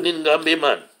man need to need Ngambe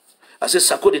man. I say,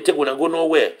 Sako, they take when I go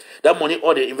nowhere. That money,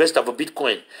 all the investor for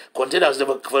Bitcoin. Containers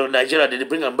for Nigeria, they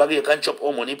bring them back, you can't chop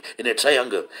all money in a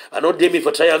triangle. I don't dare me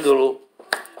for triangle.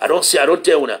 I don't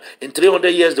tell you. In 300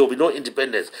 years, there will be no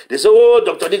independence. They say, oh,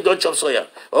 Dr. Nick, don't chop soya.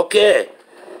 Okay.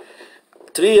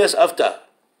 3 years after,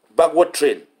 backward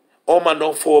train. All man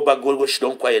don't fall back, go, she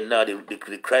don't quiet now. They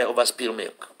cry over spilled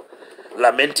milk.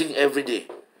 Lamenting every day.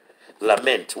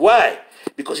 Lament. Why?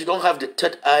 Because you don't have the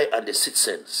third eye and the sixth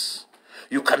sense.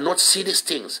 You cannot see these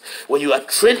things. When you are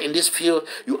trained in this field,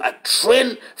 you are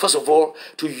trained, first of all,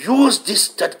 to use this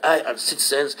third eye and sixth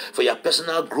sense for your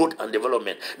personal growth and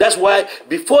development. That's why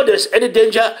before there's any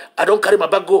danger, I don't carry my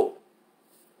bag go.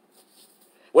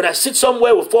 When I sit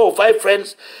somewhere with 4 or 5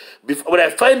 friends, when I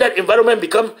find that environment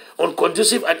become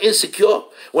unconducive and insecure,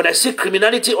 when I see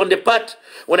criminality on the path,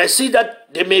 when I see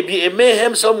that there may be a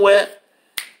mayhem somewhere,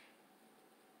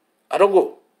 I don't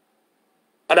go.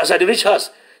 And as I reach house,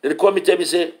 they call me, tell me,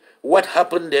 say, what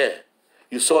happened there?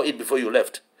 You saw it before you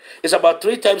left. It's about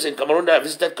 3 times in Cameroon that I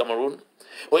visited Cameroon,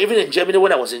 or even in Germany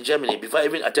when I was in Germany, before I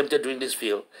even attempted doing this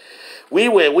field. We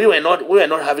were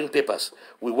not having papers.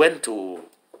 We went to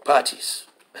parties.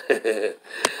 That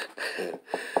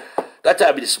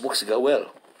time I did smoke cigar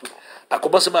well. I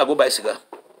commence I go buy cigar.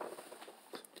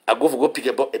 I go pick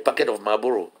a packet of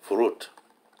Marlboro for road.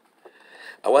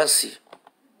 I want to see.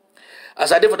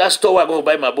 As I did for that store, I go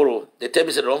buy Marlboro. They tell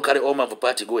me say they don't carry all man for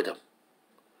party go with them.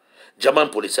 German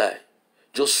police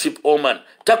just sweep all man.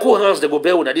 Tackle hands they go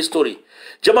bear with this story.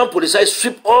 German police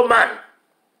sweep all man.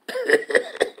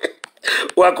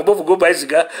 Well, I come over go buy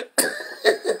cigar.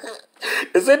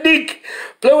 They said, Nick,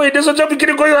 play with this job, you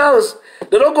can't go to your house.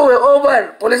 They don't go with all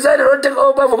man. Police they don't take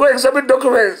all man for go examine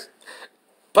documents.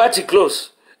 Party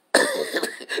close.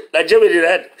 Nigeria did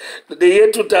that. The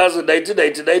year 2000,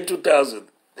 1999, 2000.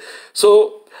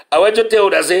 So I want to tell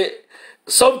you that say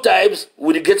sometimes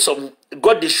we get some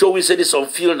God the show we say this some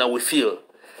feel and we feel.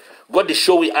 God the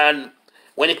show we and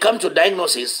when it comes to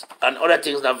diagnosis and other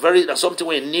things that's something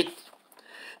we need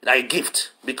like a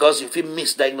gift because you feel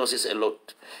misdiagnosis a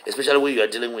lot, especially when you are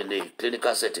dealing with the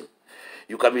clinical setting.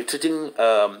 You can be treating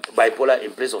bipolar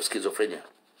in place of schizophrenia.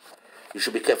 You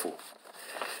should be careful.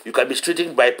 You can be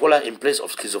treating bipolar in place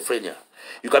of schizophrenia.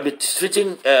 You can be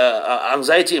treating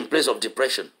anxiety in place of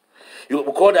depression. You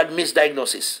call that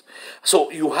misdiagnosis. So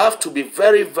you have to be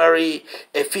very, very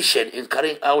efficient in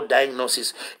carrying out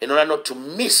diagnosis in order not to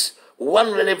miss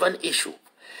one relevant issue.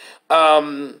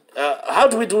 How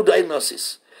do we do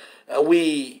diagnosis?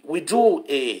 We do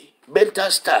a mental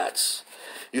stats.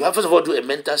 You have first of all do a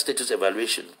mental status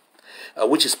evaluation,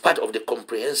 which is part of the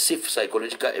comprehensive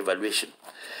psychological evaluation.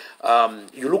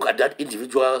 You look at that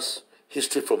individual's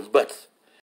history from birth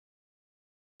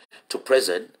to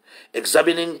present,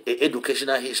 examining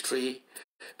educational history,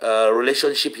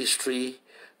 relationship history,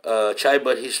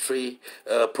 childbirth history,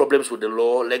 problems with the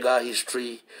law, legal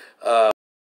history,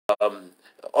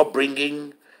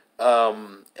 upbringing,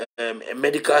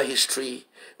 medical history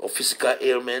or physical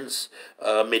ailments,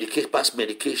 past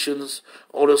medications,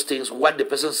 all those things, what the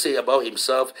person say about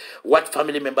himself, what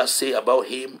family members say about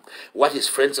him, what his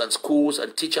friends and schools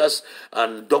and teachers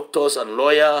and doctors and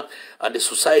lawyer and the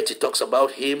society talks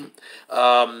about him,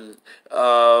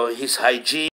 his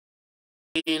hygiene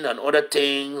and other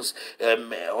things,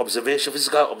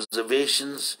 physical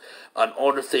observations and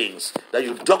other things that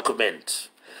you document.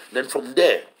 Then from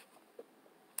there,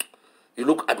 you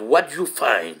look at what you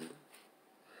find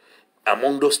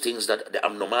among those things that the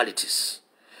abnormalities.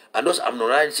 And those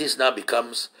abnormalities now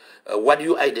becomes what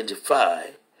you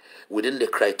identify within the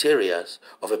criteria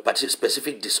of a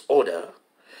specific disorder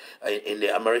in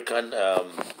the American,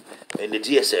 in the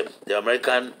DSM, the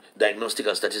American Diagnostic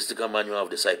and Statistical Manual of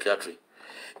the Psychiatry.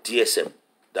 DSM,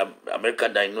 the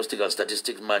American Diagnostic and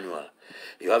Statistics Manual.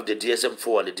 You have the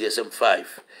DSM-4 and the DSM-5.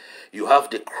 You have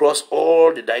the cross,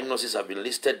 all the diagnoses have been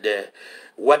listed there.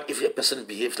 What if a person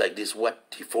behaves like this,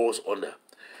 what he falls under,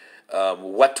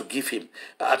 what to give him.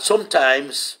 At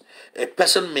sometimes, a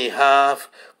person may have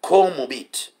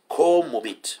comorbid,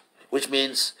 which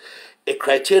means a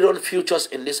criterion features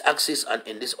in this axis and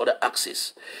in this other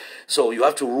axis. So you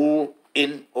have to rule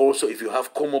in also if you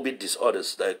have comorbid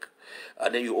disorders,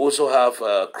 and then you also have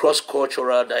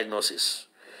cross-cultural diagnosis.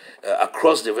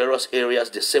 Across the various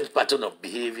areas, the same pattern of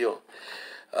behavior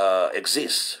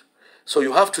exists. So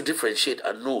you have to differentiate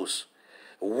and know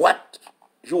what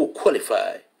you will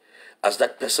qualify as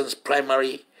that person's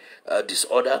primary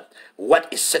disorder, what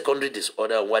is secondary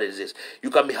disorder, and what is this.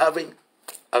 You can be having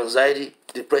anxiety,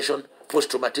 depression,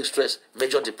 post-traumatic stress,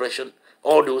 major depression,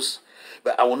 all those,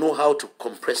 but I will know how to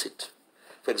compress it.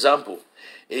 For example,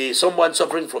 someone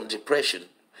suffering from depression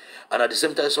and at the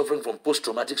same time suffering from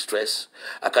post-traumatic stress,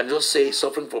 I can just say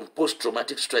suffering from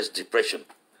post-traumatic stress depression.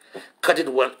 Cut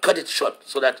it short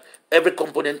so that every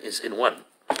component is in one.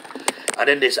 And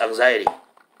then there's anxiety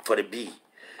for the B.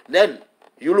 Then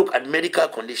you look at medical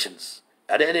conditions.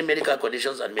 Are there any medical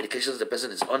conditions and medications the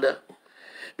person is under?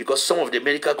 Because some of the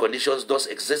medical conditions does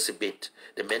exacerbate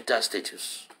the mental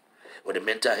status or the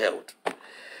mental health.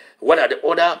 What are the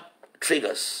other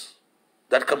triggers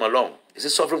that come along? Is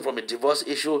it suffering from a divorce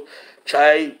issue,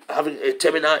 child having a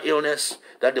terminal illness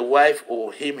that the wife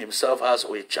or him himself has,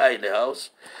 or a child in the house?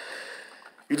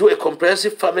 You do a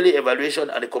comprehensive family evaluation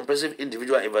and a comprehensive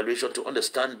individual evaluation to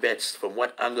understand best from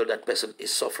what angle that person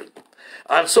is suffering.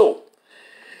 And so,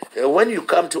 when you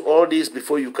come to all these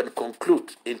before you can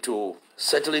conclude into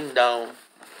settling down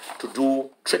to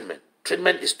do treatment.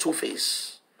 Treatment is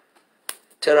two-phase.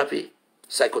 Therapy,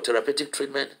 psychotherapeutic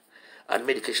treatment, and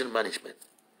medication management.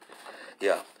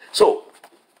 Yeah. So,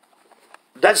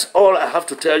 that's all I have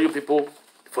to tell you people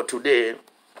for today.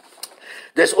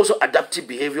 There's also adaptive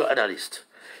behavior analyst.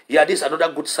 Yeah, this is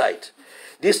another good site.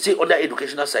 This is still under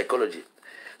educational psychology.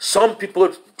 Some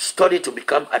people study to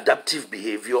become adaptive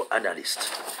behavior analyst.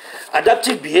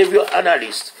 Adaptive behavior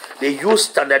analyst They use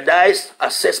standardized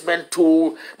assessment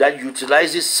tool that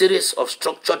utilizes series of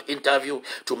structured interview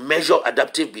to measure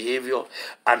adaptive behavior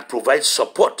and provide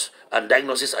support and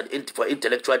diagnosis for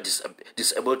intellectual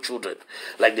disabled children,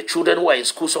 like the children who are in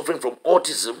school suffering from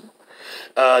autism,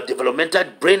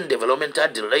 brain developmental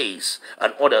delays,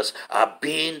 and others are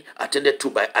being attended to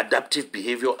by adaptive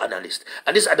behavior analysts.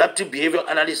 And these adaptive behavior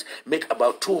analysts make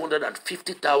about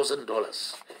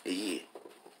 $250,000 a year.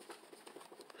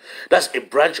 That's a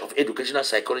branch of educational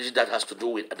psychology that has to do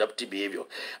with adaptive behavior.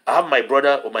 I have my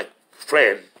brother or my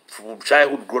friend, from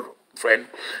childhood growth friend,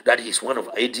 that is one of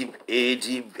ABA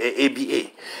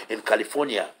in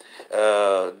California,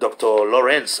 Dr.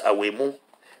 Lawrence Awemu.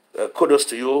 Kudos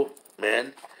to you,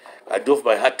 man. I dove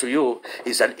my hat to you.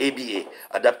 He's an ABA,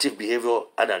 Adaptive Behavior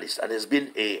Analyst, and has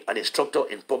been an instructor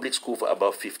in public school for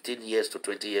about 15 years to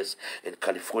 20 years in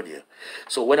California.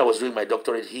 So when I was doing my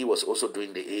doctorate, he was also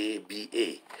doing the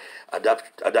ABA,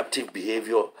 Adaptive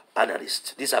Behavior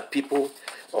Analyst. These are people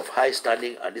of high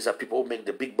standing, and these are people who make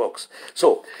the big bucks.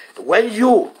 So when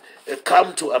you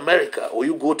come to America, or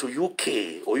you go to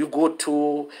UK, or you go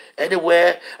to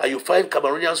anywhere, and you find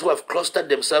Cameroonians who have clustered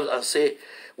themselves and say,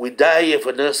 we die here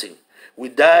for nursing, we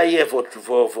die here for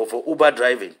Uber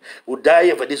driving, we die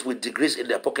here for this, with degrees in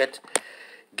their pocket,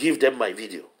 give them my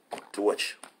video to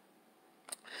watch.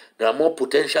 There are more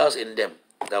potentials in them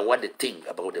than what they think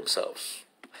about themselves.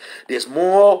 There's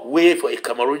more way for a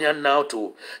Cameroonian now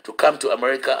to come to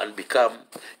America and become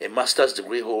a master's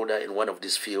degree holder in one of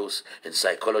these fields in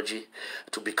psychology,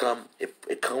 to become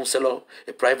a counselor,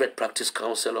 a private practice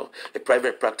counselor, a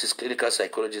private practice clinical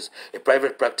psychologist, a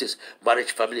private practice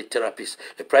marriage family therapist,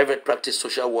 a private practice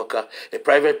social worker, a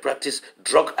private practice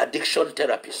drug addiction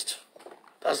therapist.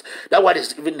 That one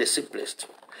is even the simplest.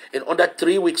 In under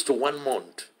 3 weeks to 1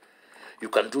 month, you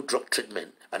can do drug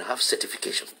treatment and have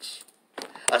certifications,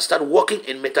 and start working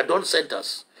in methadone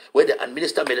centers where they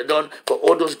administer methadone for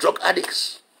all those drug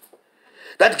addicts.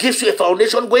 That gives you a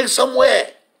foundation going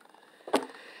somewhere.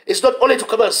 It's not only to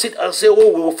come and sit and say,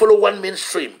 oh, we will follow one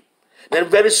mainstream. Then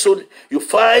very soon you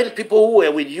find people who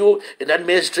were with you in that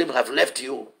mainstream have left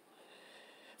you.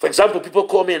 For example, people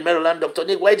call me in Maryland, Dr.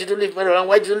 Nick, why did you leave Maryland?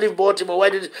 Why did you leave Baltimore?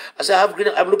 I say,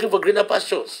 I'm looking for greener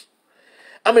pastures.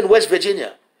 I'm in West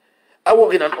Virginia. I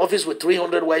work in an office with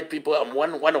 300 white people. I'm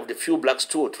one of the few blacks,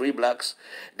 2 or 3 blacks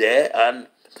there. And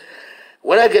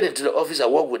when I get into the office, I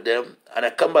work with them, and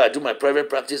I come back, I do my private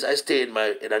practice. I stay in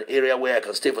an area where I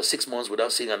can stay for 6 months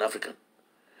without seeing an African.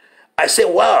 I say,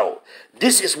 wow,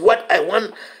 this is what I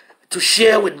want to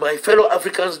share with my fellow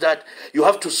Africans, that you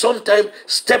have to sometimes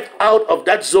step out of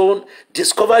that zone,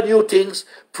 discover new things,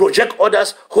 project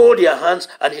others, hold their hands,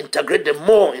 and integrate them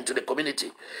more into the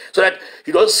community. So that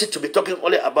you don't sit to be talking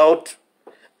only about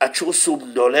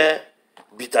achusum dole,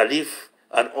 bitter leaf,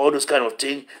 and all those kind of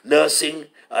things, nursing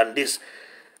and this.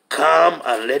 Come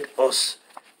and let us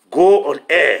go on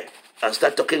air and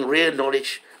start talking real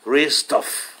knowledge, real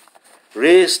stuff,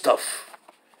 real stuff.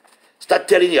 Start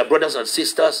telling your brothers and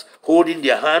sisters, holding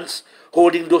their hands,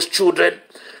 holding those children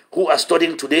who are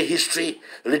studying today history,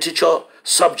 literature,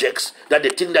 subjects, that they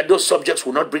think that those subjects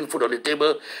will not bring food on the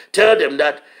table. Tell them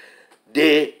that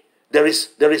there is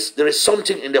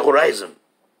something in the horizon.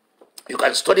 You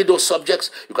can study those subjects.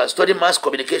 You can study mass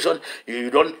communication. You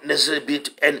don't necessarily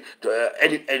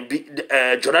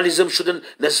journalism shouldn't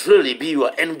necessarily be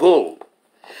your end goal.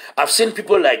 I've seen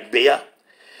people like Beya.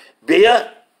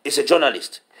 Beya is a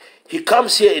journalist. He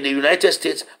comes here in the United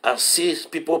States and sees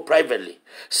people privately,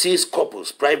 sees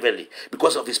couples privately,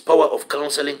 because of his power of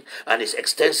counseling and his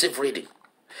extensive reading.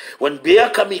 When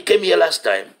Beya came here last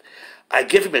time, I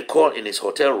gave him a call in his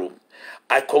hotel room.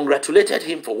 I congratulated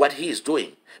him for what he is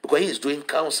doing, because he is doing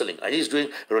counseling, and he is doing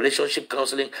relationship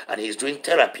counseling, and he is doing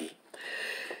therapy.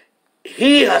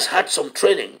 He has had some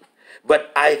training, but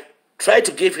I tried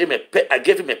to give him I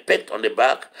gave him a pat on the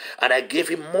back, and I gave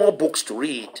him more books to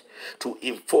read to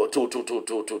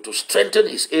strengthen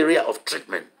his area of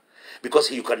treatment. Because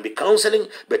you can be counseling,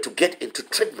 but to get into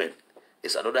treatment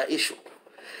is another issue.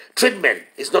 Treatment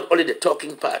is not only the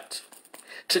talking part.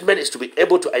 Treatment is to be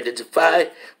able to identify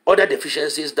other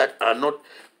deficiencies that are not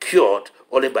cured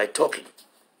only by talking.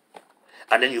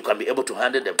 And then you can be able to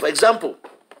handle them. For example,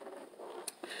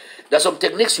 there are some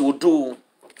techniques you would do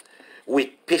with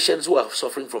patients who are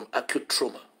suffering from acute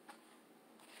trauma.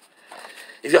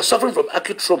 If you are suffering from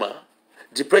acute trauma,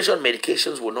 depression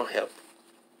medications will not help.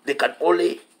 They can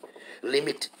only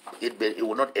limit it, but it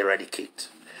will not eradicate.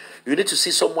 You need to see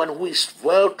someone who is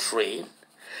well trained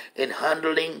in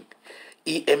handling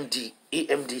EMDT.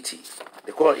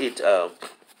 They call it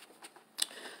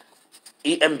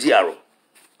EMDR,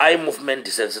 eye movement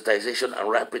desensitization and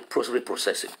rapid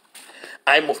reprocessing.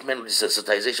 eye movement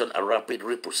desensitization, and rapid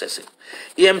reprocessing.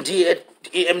 EMDR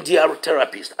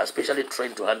therapists are specially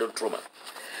trained to handle trauma.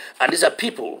 And these are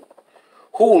people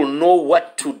who will know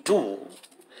what to do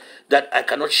that I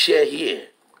cannot share here.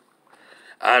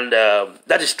 And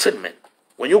that is treatment.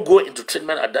 When you go into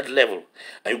treatment at that level,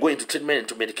 and you go into treatment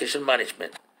into medication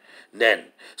management, then.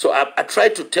 So I try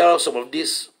to tell some of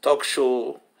these talk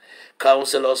show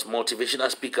counselors, motivational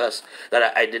speakers, that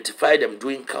I identify them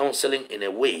doing counseling in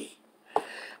a way.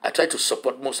 I try to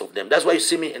support most of them. That's why you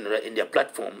see me in their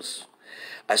platforms.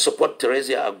 I support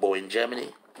Theresia Agbo in Germany.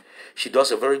 She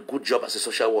does a very good job as a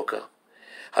social worker.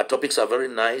 Her topics are very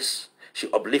nice. She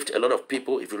uplifts a lot of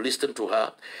people. If you listen to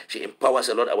her, she empowers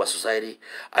a lot of our society.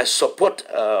 I support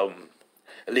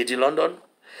Lady London,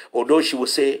 although she will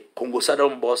say Congo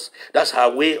Southern boss. That's her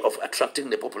way of attracting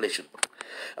the population.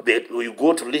 But when you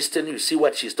go to listen, you see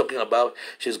what she's talking about.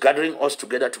 She's gathering us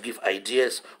together to give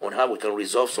ideas on how we can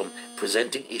resolve some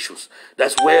presenting issues.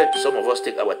 That's where some of us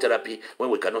take our therapy when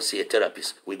we cannot see a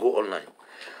therapist. We go online.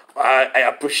 I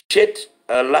appreciate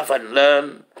Laugh and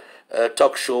Learn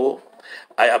talk show.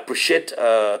 I appreciate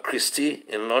Christy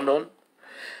in London.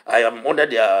 I am under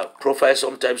their profile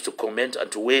sometimes to comment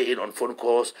and to weigh in on phone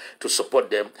calls to support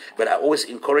them. But I always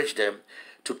encourage them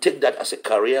to take that as a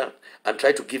career and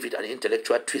try to give it an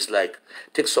intellectual twist, like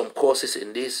take some courses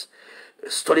in this,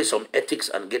 study some ethics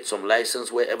and get some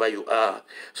license wherever you are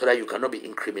so that you cannot be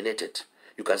incriminated.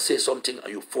 You can say something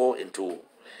and you fall into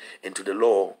the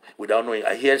law without knowing.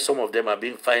 I hear some of them are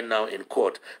being fined now in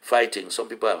court, fighting. Some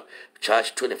people are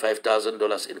charged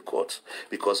 $25,000 in court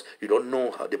because you don't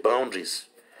know how the boundaries.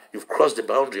 You've crossed the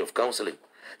boundary of counseling,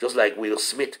 just like Will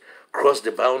Smith crossed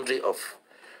the boundary of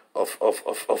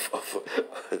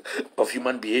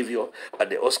human behavior at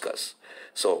the Oscars.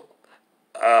 So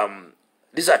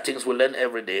these are things we learn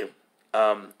every day.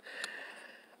 I'm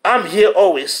here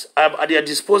always. I'm at their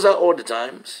disposal all the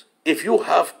times. If you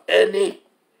have any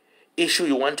issue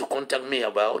you want to contact me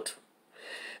about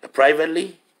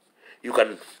privately, you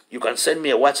can send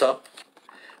me a WhatsApp.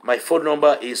 My phone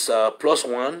number is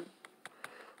 +1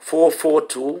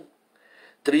 442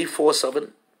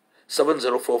 347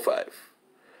 7045.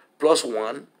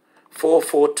 +1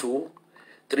 442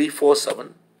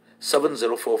 347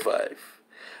 7045.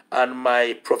 And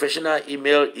my professional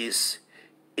email is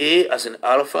A as in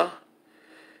Alpha,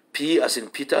 P as in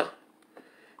Peter,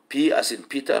 P as in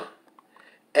Peter,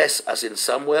 S as in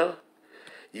Samuel,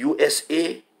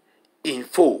 USA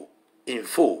info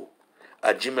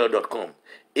at gmail.com.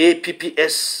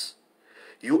 APPS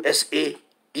USA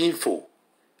info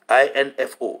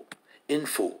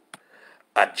info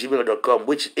at gmail.com,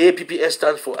 which APPS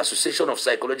stands for Association of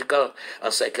Psychological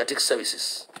and Psychiatric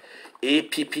Services.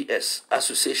 APPS,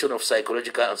 Association of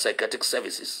Psychological and Psychiatric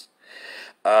Services.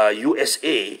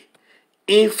 USA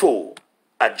info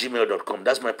at gmail.com.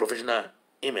 That's my professional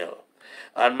email.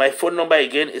 And my phone number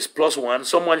again is +1.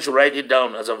 Someone should write it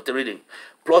down as I'm reading.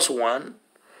 +1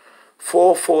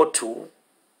 442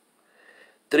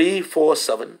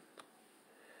 347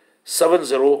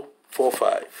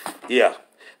 7045. Yeah.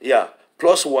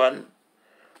 +1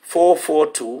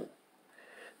 442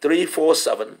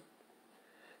 347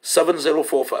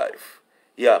 7045.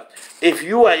 Yeah. If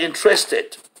you are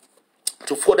interested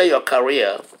to further your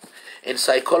career in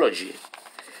psychology,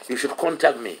 you should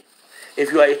contact me.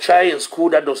 If you are a child in school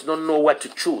that does not know what to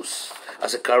choose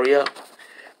as a career,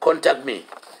 contact me.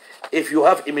 If you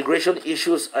have immigration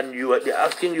issues and they're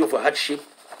asking you for hardship,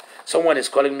 someone is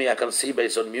calling me, I can see, but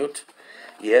it's on mute.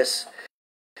 Yes.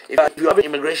 If you have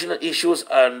immigration issues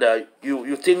and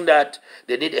you think that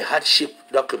they need a hardship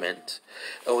document,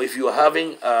 or if you're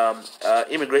having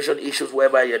immigration issues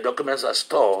whereby your documents are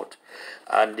stored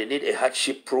and they need a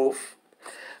hardship proof,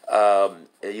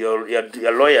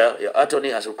 your lawyer, your attorney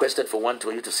has requested for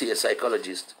you to see a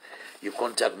psychologist, you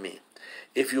contact me.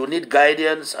 If you need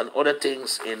guidance and other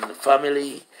things in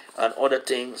family and other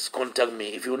things, contact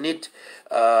me. If you need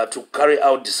to carry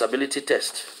out disability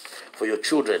tests for your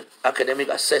children, academic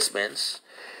assessments,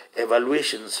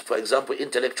 evaluations, for example,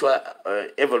 intellectual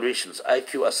evaluations,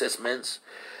 IQ assessments,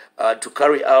 to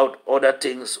carry out other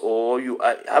things, or you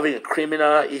are having a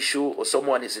criminal issue or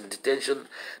someone is in detention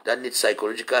that needs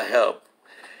psychological help,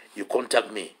 you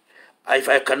contact me. If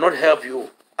I cannot help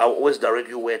you, I'll always direct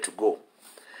you where to go.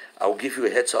 I'll give you a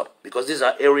heads up, because these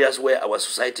are areas where our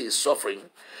society is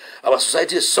suffering. Our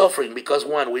society is suffering because,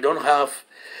 one, we don't have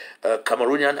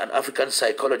Cameroonian and African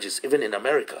psychologists, even in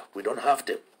America. We don't have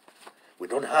them. They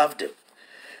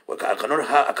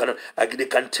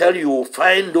can tell you,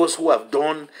 find those who have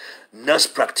done nurse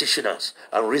practitioners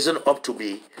and risen up to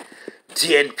be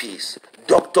DNPs,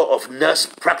 doctor of nurse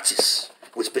practice.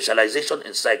 with specialization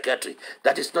in psychiatry.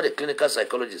 That is not a clinical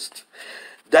psychologist.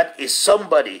 That is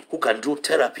somebody who can do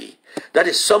therapy. That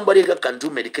is somebody who can do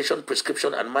medication,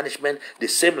 prescription, and management, the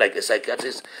same like a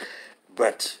psychiatrist.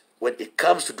 But when it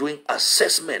comes to doing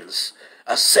assessments,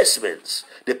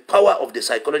 the power of the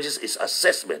psychologist is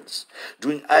assessments,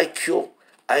 doing IQ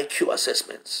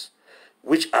assessments,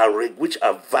 which are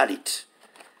valid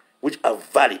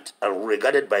and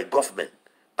regarded by government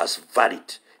as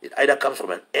valid. It either comes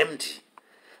from an MD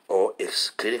or a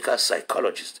clinical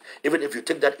psychologist. Even if you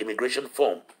take that immigration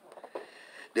form,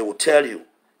 they will tell you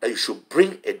that you should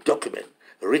bring a document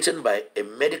written by a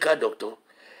medical doctor,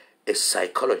 a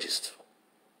psychologist.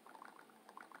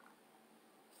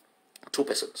 2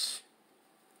 persons.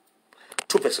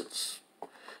 2 persons.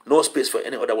 No space for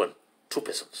any other one. 2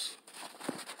 persons.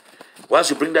 Once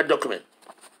you bring that document,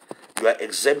 you are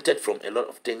exempted from a lot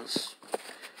of things.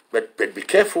 But be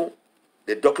careful.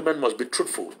 The document must be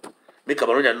truthful. Me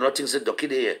Cameroonian nothing said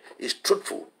document is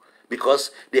truthful,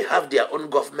 because they have their own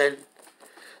government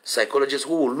psychologists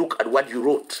who will look at what you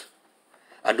wrote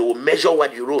and they will measure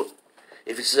what you wrote.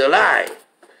 If it's a lie,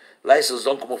 license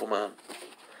don't come off my hand.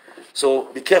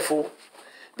 So be careful.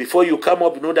 Before you come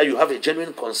up, you know that you have a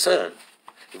genuine concern,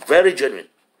 very genuine.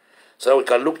 So we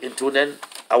can look into, then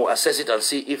I will assess it and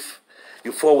see if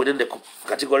you fall within the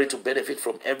category to benefit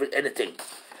from anything.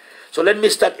 So let me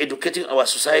start educating our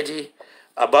society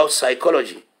about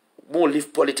psychology. More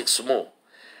leave politics more.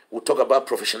 We'll talk about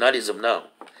professionalism now.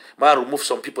 Might remove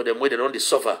some people them where they don't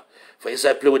suffer for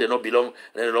inside play where they don't belong, and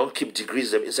they don't keep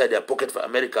degrees them inside their pocket for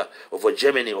America or for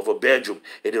Germany or for Belgium.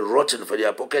 And they're rotten for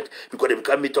their pocket because they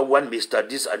can't meet up one Mr.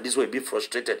 This and this way be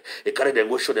frustrated. They carry them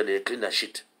go show them they clean that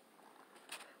shit.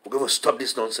 We're going to stop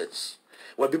this nonsense.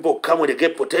 When people come when they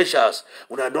get potentials,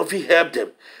 when I don't feel help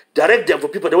them, direct them for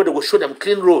people the way they will show them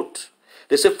clean road.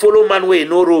 They say follow man way,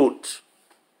 no road.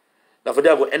 Now for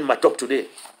that I will end my talk today.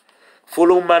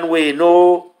 Follow man way,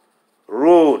 no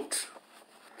road.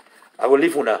 I will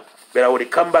leave now, but I will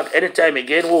come back anytime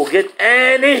again. We will get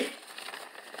any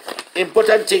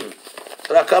important thing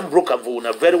that I can broke up for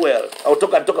very well. I will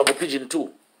talk about pigeon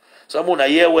too. Someone I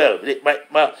hear well.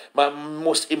 My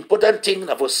most important thing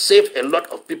that will save a lot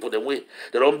of people the way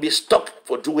they don't be stuck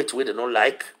for do it where they don't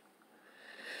like.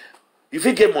 If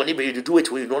you get money but you do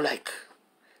it where you don't like,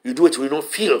 you do it where you don't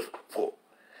feel for.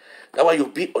 That's why you'll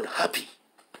be unhappy.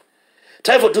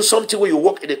 Try to do something where you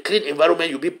work in a clean environment,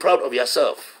 you'll be proud of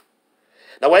yourself.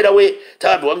 Now, why the way,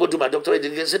 time I want to go do my doctorate,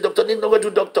 they say, doctor, need not go do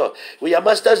doctor. With your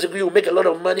master's degree, you make a lot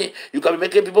of money. You can be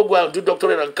making people go and do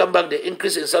doctorate and come back. The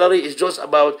increase in salary is just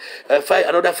about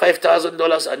another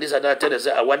 $5,000 and this and that. They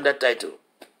say, I want that title.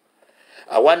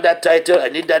 I want that title. I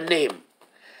need that name.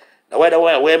 Now, why the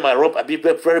way I wear my robe, I'll be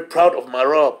very proud of my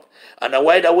robe. And now,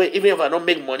 why the way, even if I don't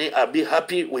make money, I'll be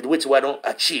happy with what I don't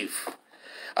achieve.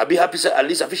 I'll be happy, say, at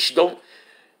least if she don't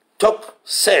talk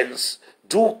sense,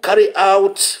 do carry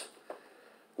out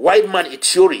white man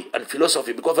theory and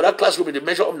philosophy, because for that classroom, they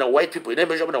measure up the white people, they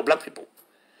measure up the black people.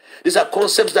 These are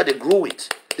concepts that they grew with.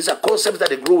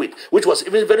 Which was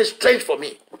even very strange for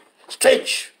me.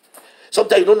 Strange.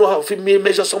 Sometimes you don't know how to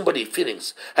measure somebody's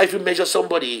feelings, how you measure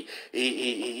somebody's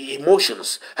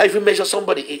emotions, how you measure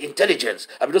somebody's intelligence.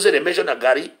 I mean, don't say they measure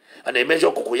Nagari and they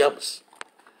measure cocoyams.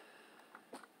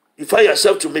 You find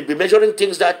yourself to be measuring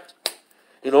things that,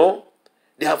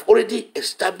 they have already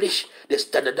established the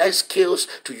standardized scales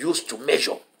to use to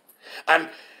measure. And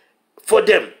for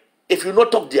them, if you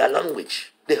not talk their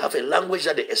language, they have a language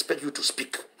that they expect you to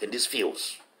speak in these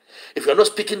fields. If you're not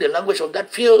speaking the language of that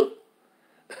field,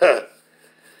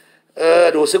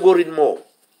 they will say, go read more.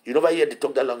 You never hear they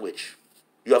talk that language.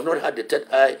 You have not had the third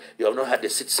eye, you have not had the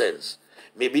sixth sense.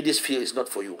 Maybe this field is not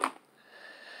for you.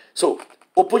 So,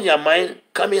 open your mind,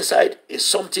 come inside. It's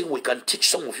something we can teach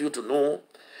some of you to know.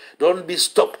 Don't be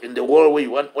stuck in the world where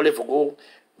you want only to go,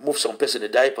 move some person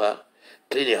in a diaper,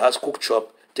 clean a house, cook,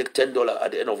 chop, take $10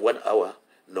 at the end of 1 hour.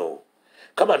 No.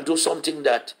 Come and do something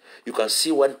that you can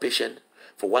see one patient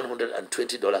for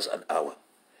 $120 an hour.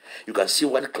 You can see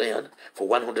one client for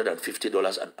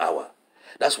 $150 an hour.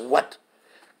 That's what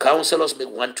counselors make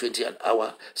 $120 an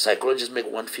hour, psychologists make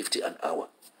 $150 an hour.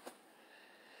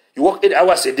 You work 8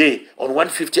 hours a day on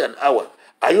 $150 an hour.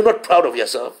 Are you not proud of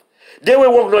yourself? They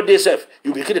will work not themselves.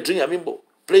 You begin to drink your mimbo.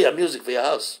 Play your music for your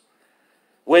house.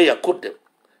 Wear your coat them.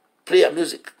 Play your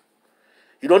music.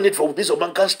 You don't need for this or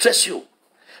man can stress you.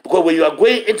 Because when you are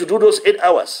going in to do those 8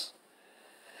 hours,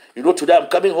 today I'm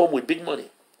coming home with big money.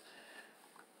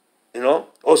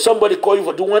 Or somebody call you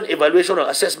for doing one evaluation or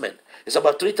assessment. It's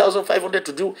about $3,500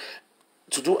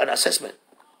 to do an assessment.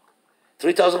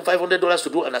 $3,500 to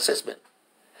do an assessment.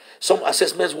 Some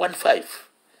assessments 1.5.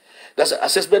 That's an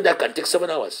assessment that can take 7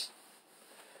 hours.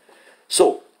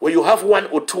 So, when you have 1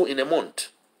 or 2 in a month,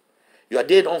 you are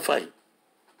dead on fine.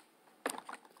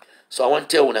 So I want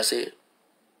to tell when I say,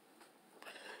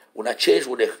 when I change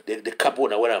with the cap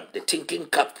when I wear them, the thinking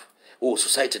cap,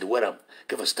 society the wear them,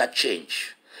 give a start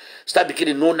change. Start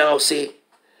beginning know now, say,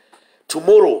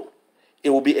 tomorrow it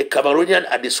will be a Cameroonian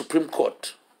at the Supreme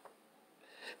Court.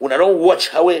 When I don't watch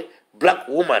how a black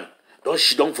woman don't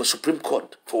she down for Supreme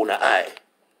Court for una eye.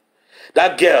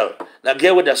 That girl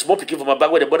with the small picking from my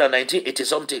back with the born 1980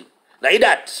 something. Now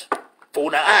that for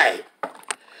una eye.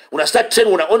 When I start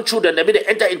training our own children, they may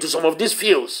enter into some of these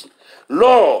fields.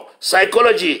 Law,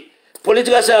 psychology,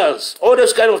 political science, all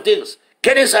those kind of things.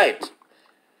 Get inside.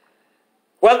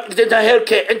 Well, enter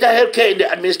healthcare in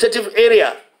the administrative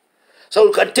area. So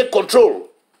we can take control.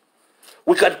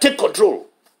 We can take control.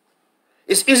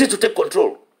 It's easy to take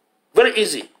control. Very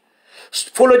easy.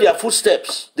 Follow their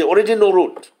footsteps. They already know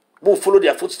road. Move, follow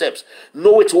their footsteps.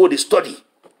 Know where to hold the study.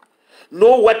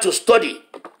 Know what to study.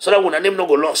 So that when a name no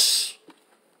go lost.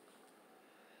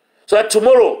 So that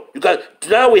tomorrow,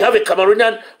 now we have a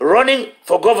Cameroonian running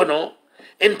for governor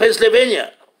in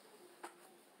Pennsylvania.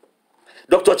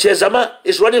 Dr. Chezama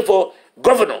is running for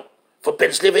governor for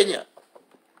Pennsylvania.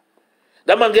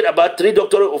 That man get about 3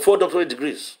 doctorate or 4 doctorate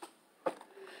degrees.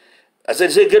 I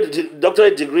said, say get a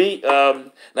doctorate degree,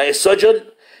 now a surgeon,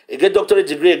 he get doctorate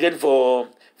degree again for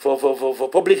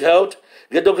public health,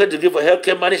 get doctorate degree for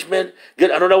healthcare management,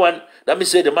 get another one. That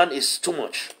means say the man is too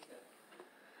much.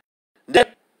 Then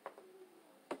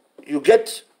you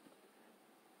get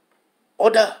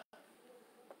other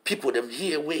people, them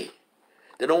here way.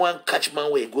 They don't want to catch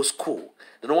man where go school.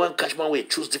 They don't want to catch man where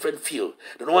choose different field.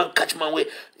 They don't want to catch man where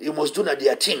you must do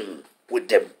their thing with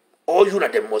them. All you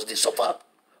and them must they suffer.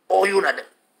 All you and them.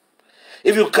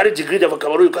 If you carry degree of a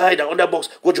Cameroon, you can hide under box,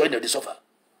 go join them, they suffer.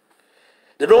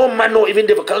 They don't man know even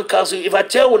they can't counsel you. If I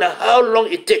tell you how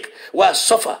long it take, why I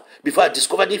suffer before I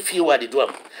discover the field where they do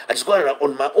them. I discover it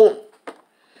on my own.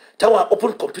 Tell I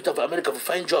open computer for America for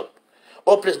find job.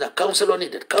 All places now, counselor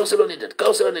needed, counselor needed,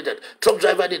 counselor needed, truck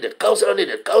driver needed, counselor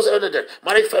needed, counselor needed,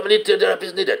 marriage family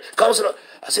therapist needed, counselor.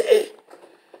 I say, hey,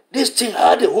 this thing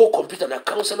had the whole computer now,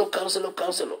 counselor.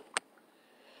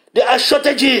 There are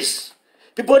shortages.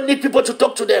 People need people to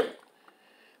talk to them.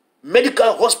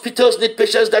 Medical hospitals need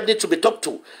patients that need to be talked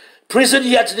to. Prison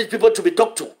yards need people to be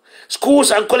talked to. Schools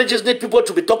and colleges need people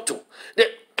to be talked to.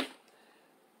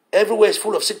 Everywhere is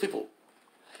full of sick people.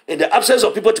 In the absence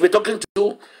of people to be talking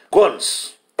to,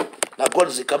 guns. Now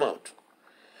guns they come out.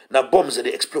 Now bombs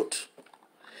they explode.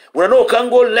 When I know can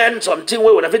go land something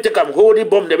where when I take them hold the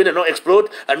bomb they may not explode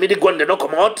and me the gun they not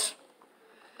come out.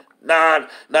 Now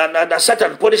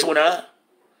Satan punish when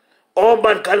all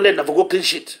man can learn for go clean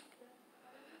shit.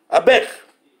 I beg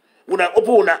when I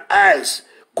open una eyes,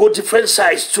 go different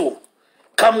size too.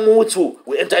 Come move to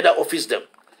we enter that office them.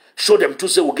 Show them to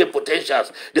say we get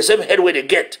potentials. The same headway they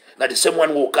get, now the same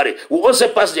one will carry. We also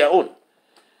pass their own.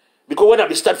 Because when I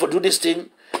be start for do this thing,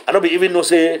 I don't be even know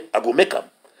say I go make them.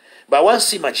 But I want to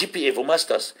see my GPA for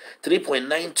masters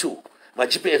 3.92, my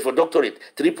GPA for doctorate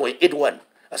 3.81.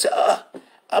 I say,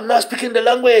 I'm not speaking the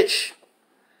language.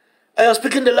 I am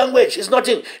speaking the language. It's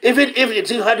nothing. Even if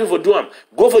it's hard you for do them,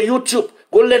 go for YouTube.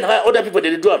 Go learn how other people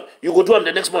they do them. You go do them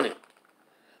the next morning.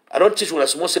 I don't teach with a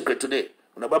small secret today.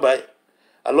 Bye-bye.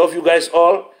 I love you guys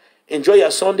all. Enjoy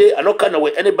your Sunday. I don't kind of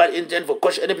way anybody intend for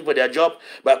coach any people their job,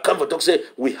 but I come for talk say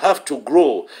we have to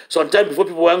grow. Sometimes before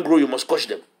people want to grow, you must coach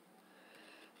them.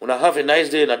 When I have a nice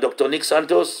day, and Dr. Nick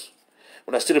Santos,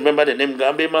 when I still remember the name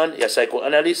Gambe man, your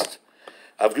psychoanalyst,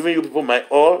 I've given you people my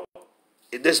all.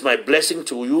 This is my blessing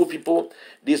to you people.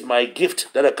 This is my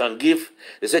gift that I can give.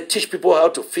 They say teach people how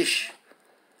to fish.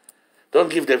 Don't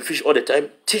give them fish all the time.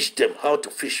 Teach them how to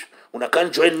fish. When I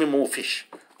can't join me, move fish.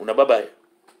 Bye-bye.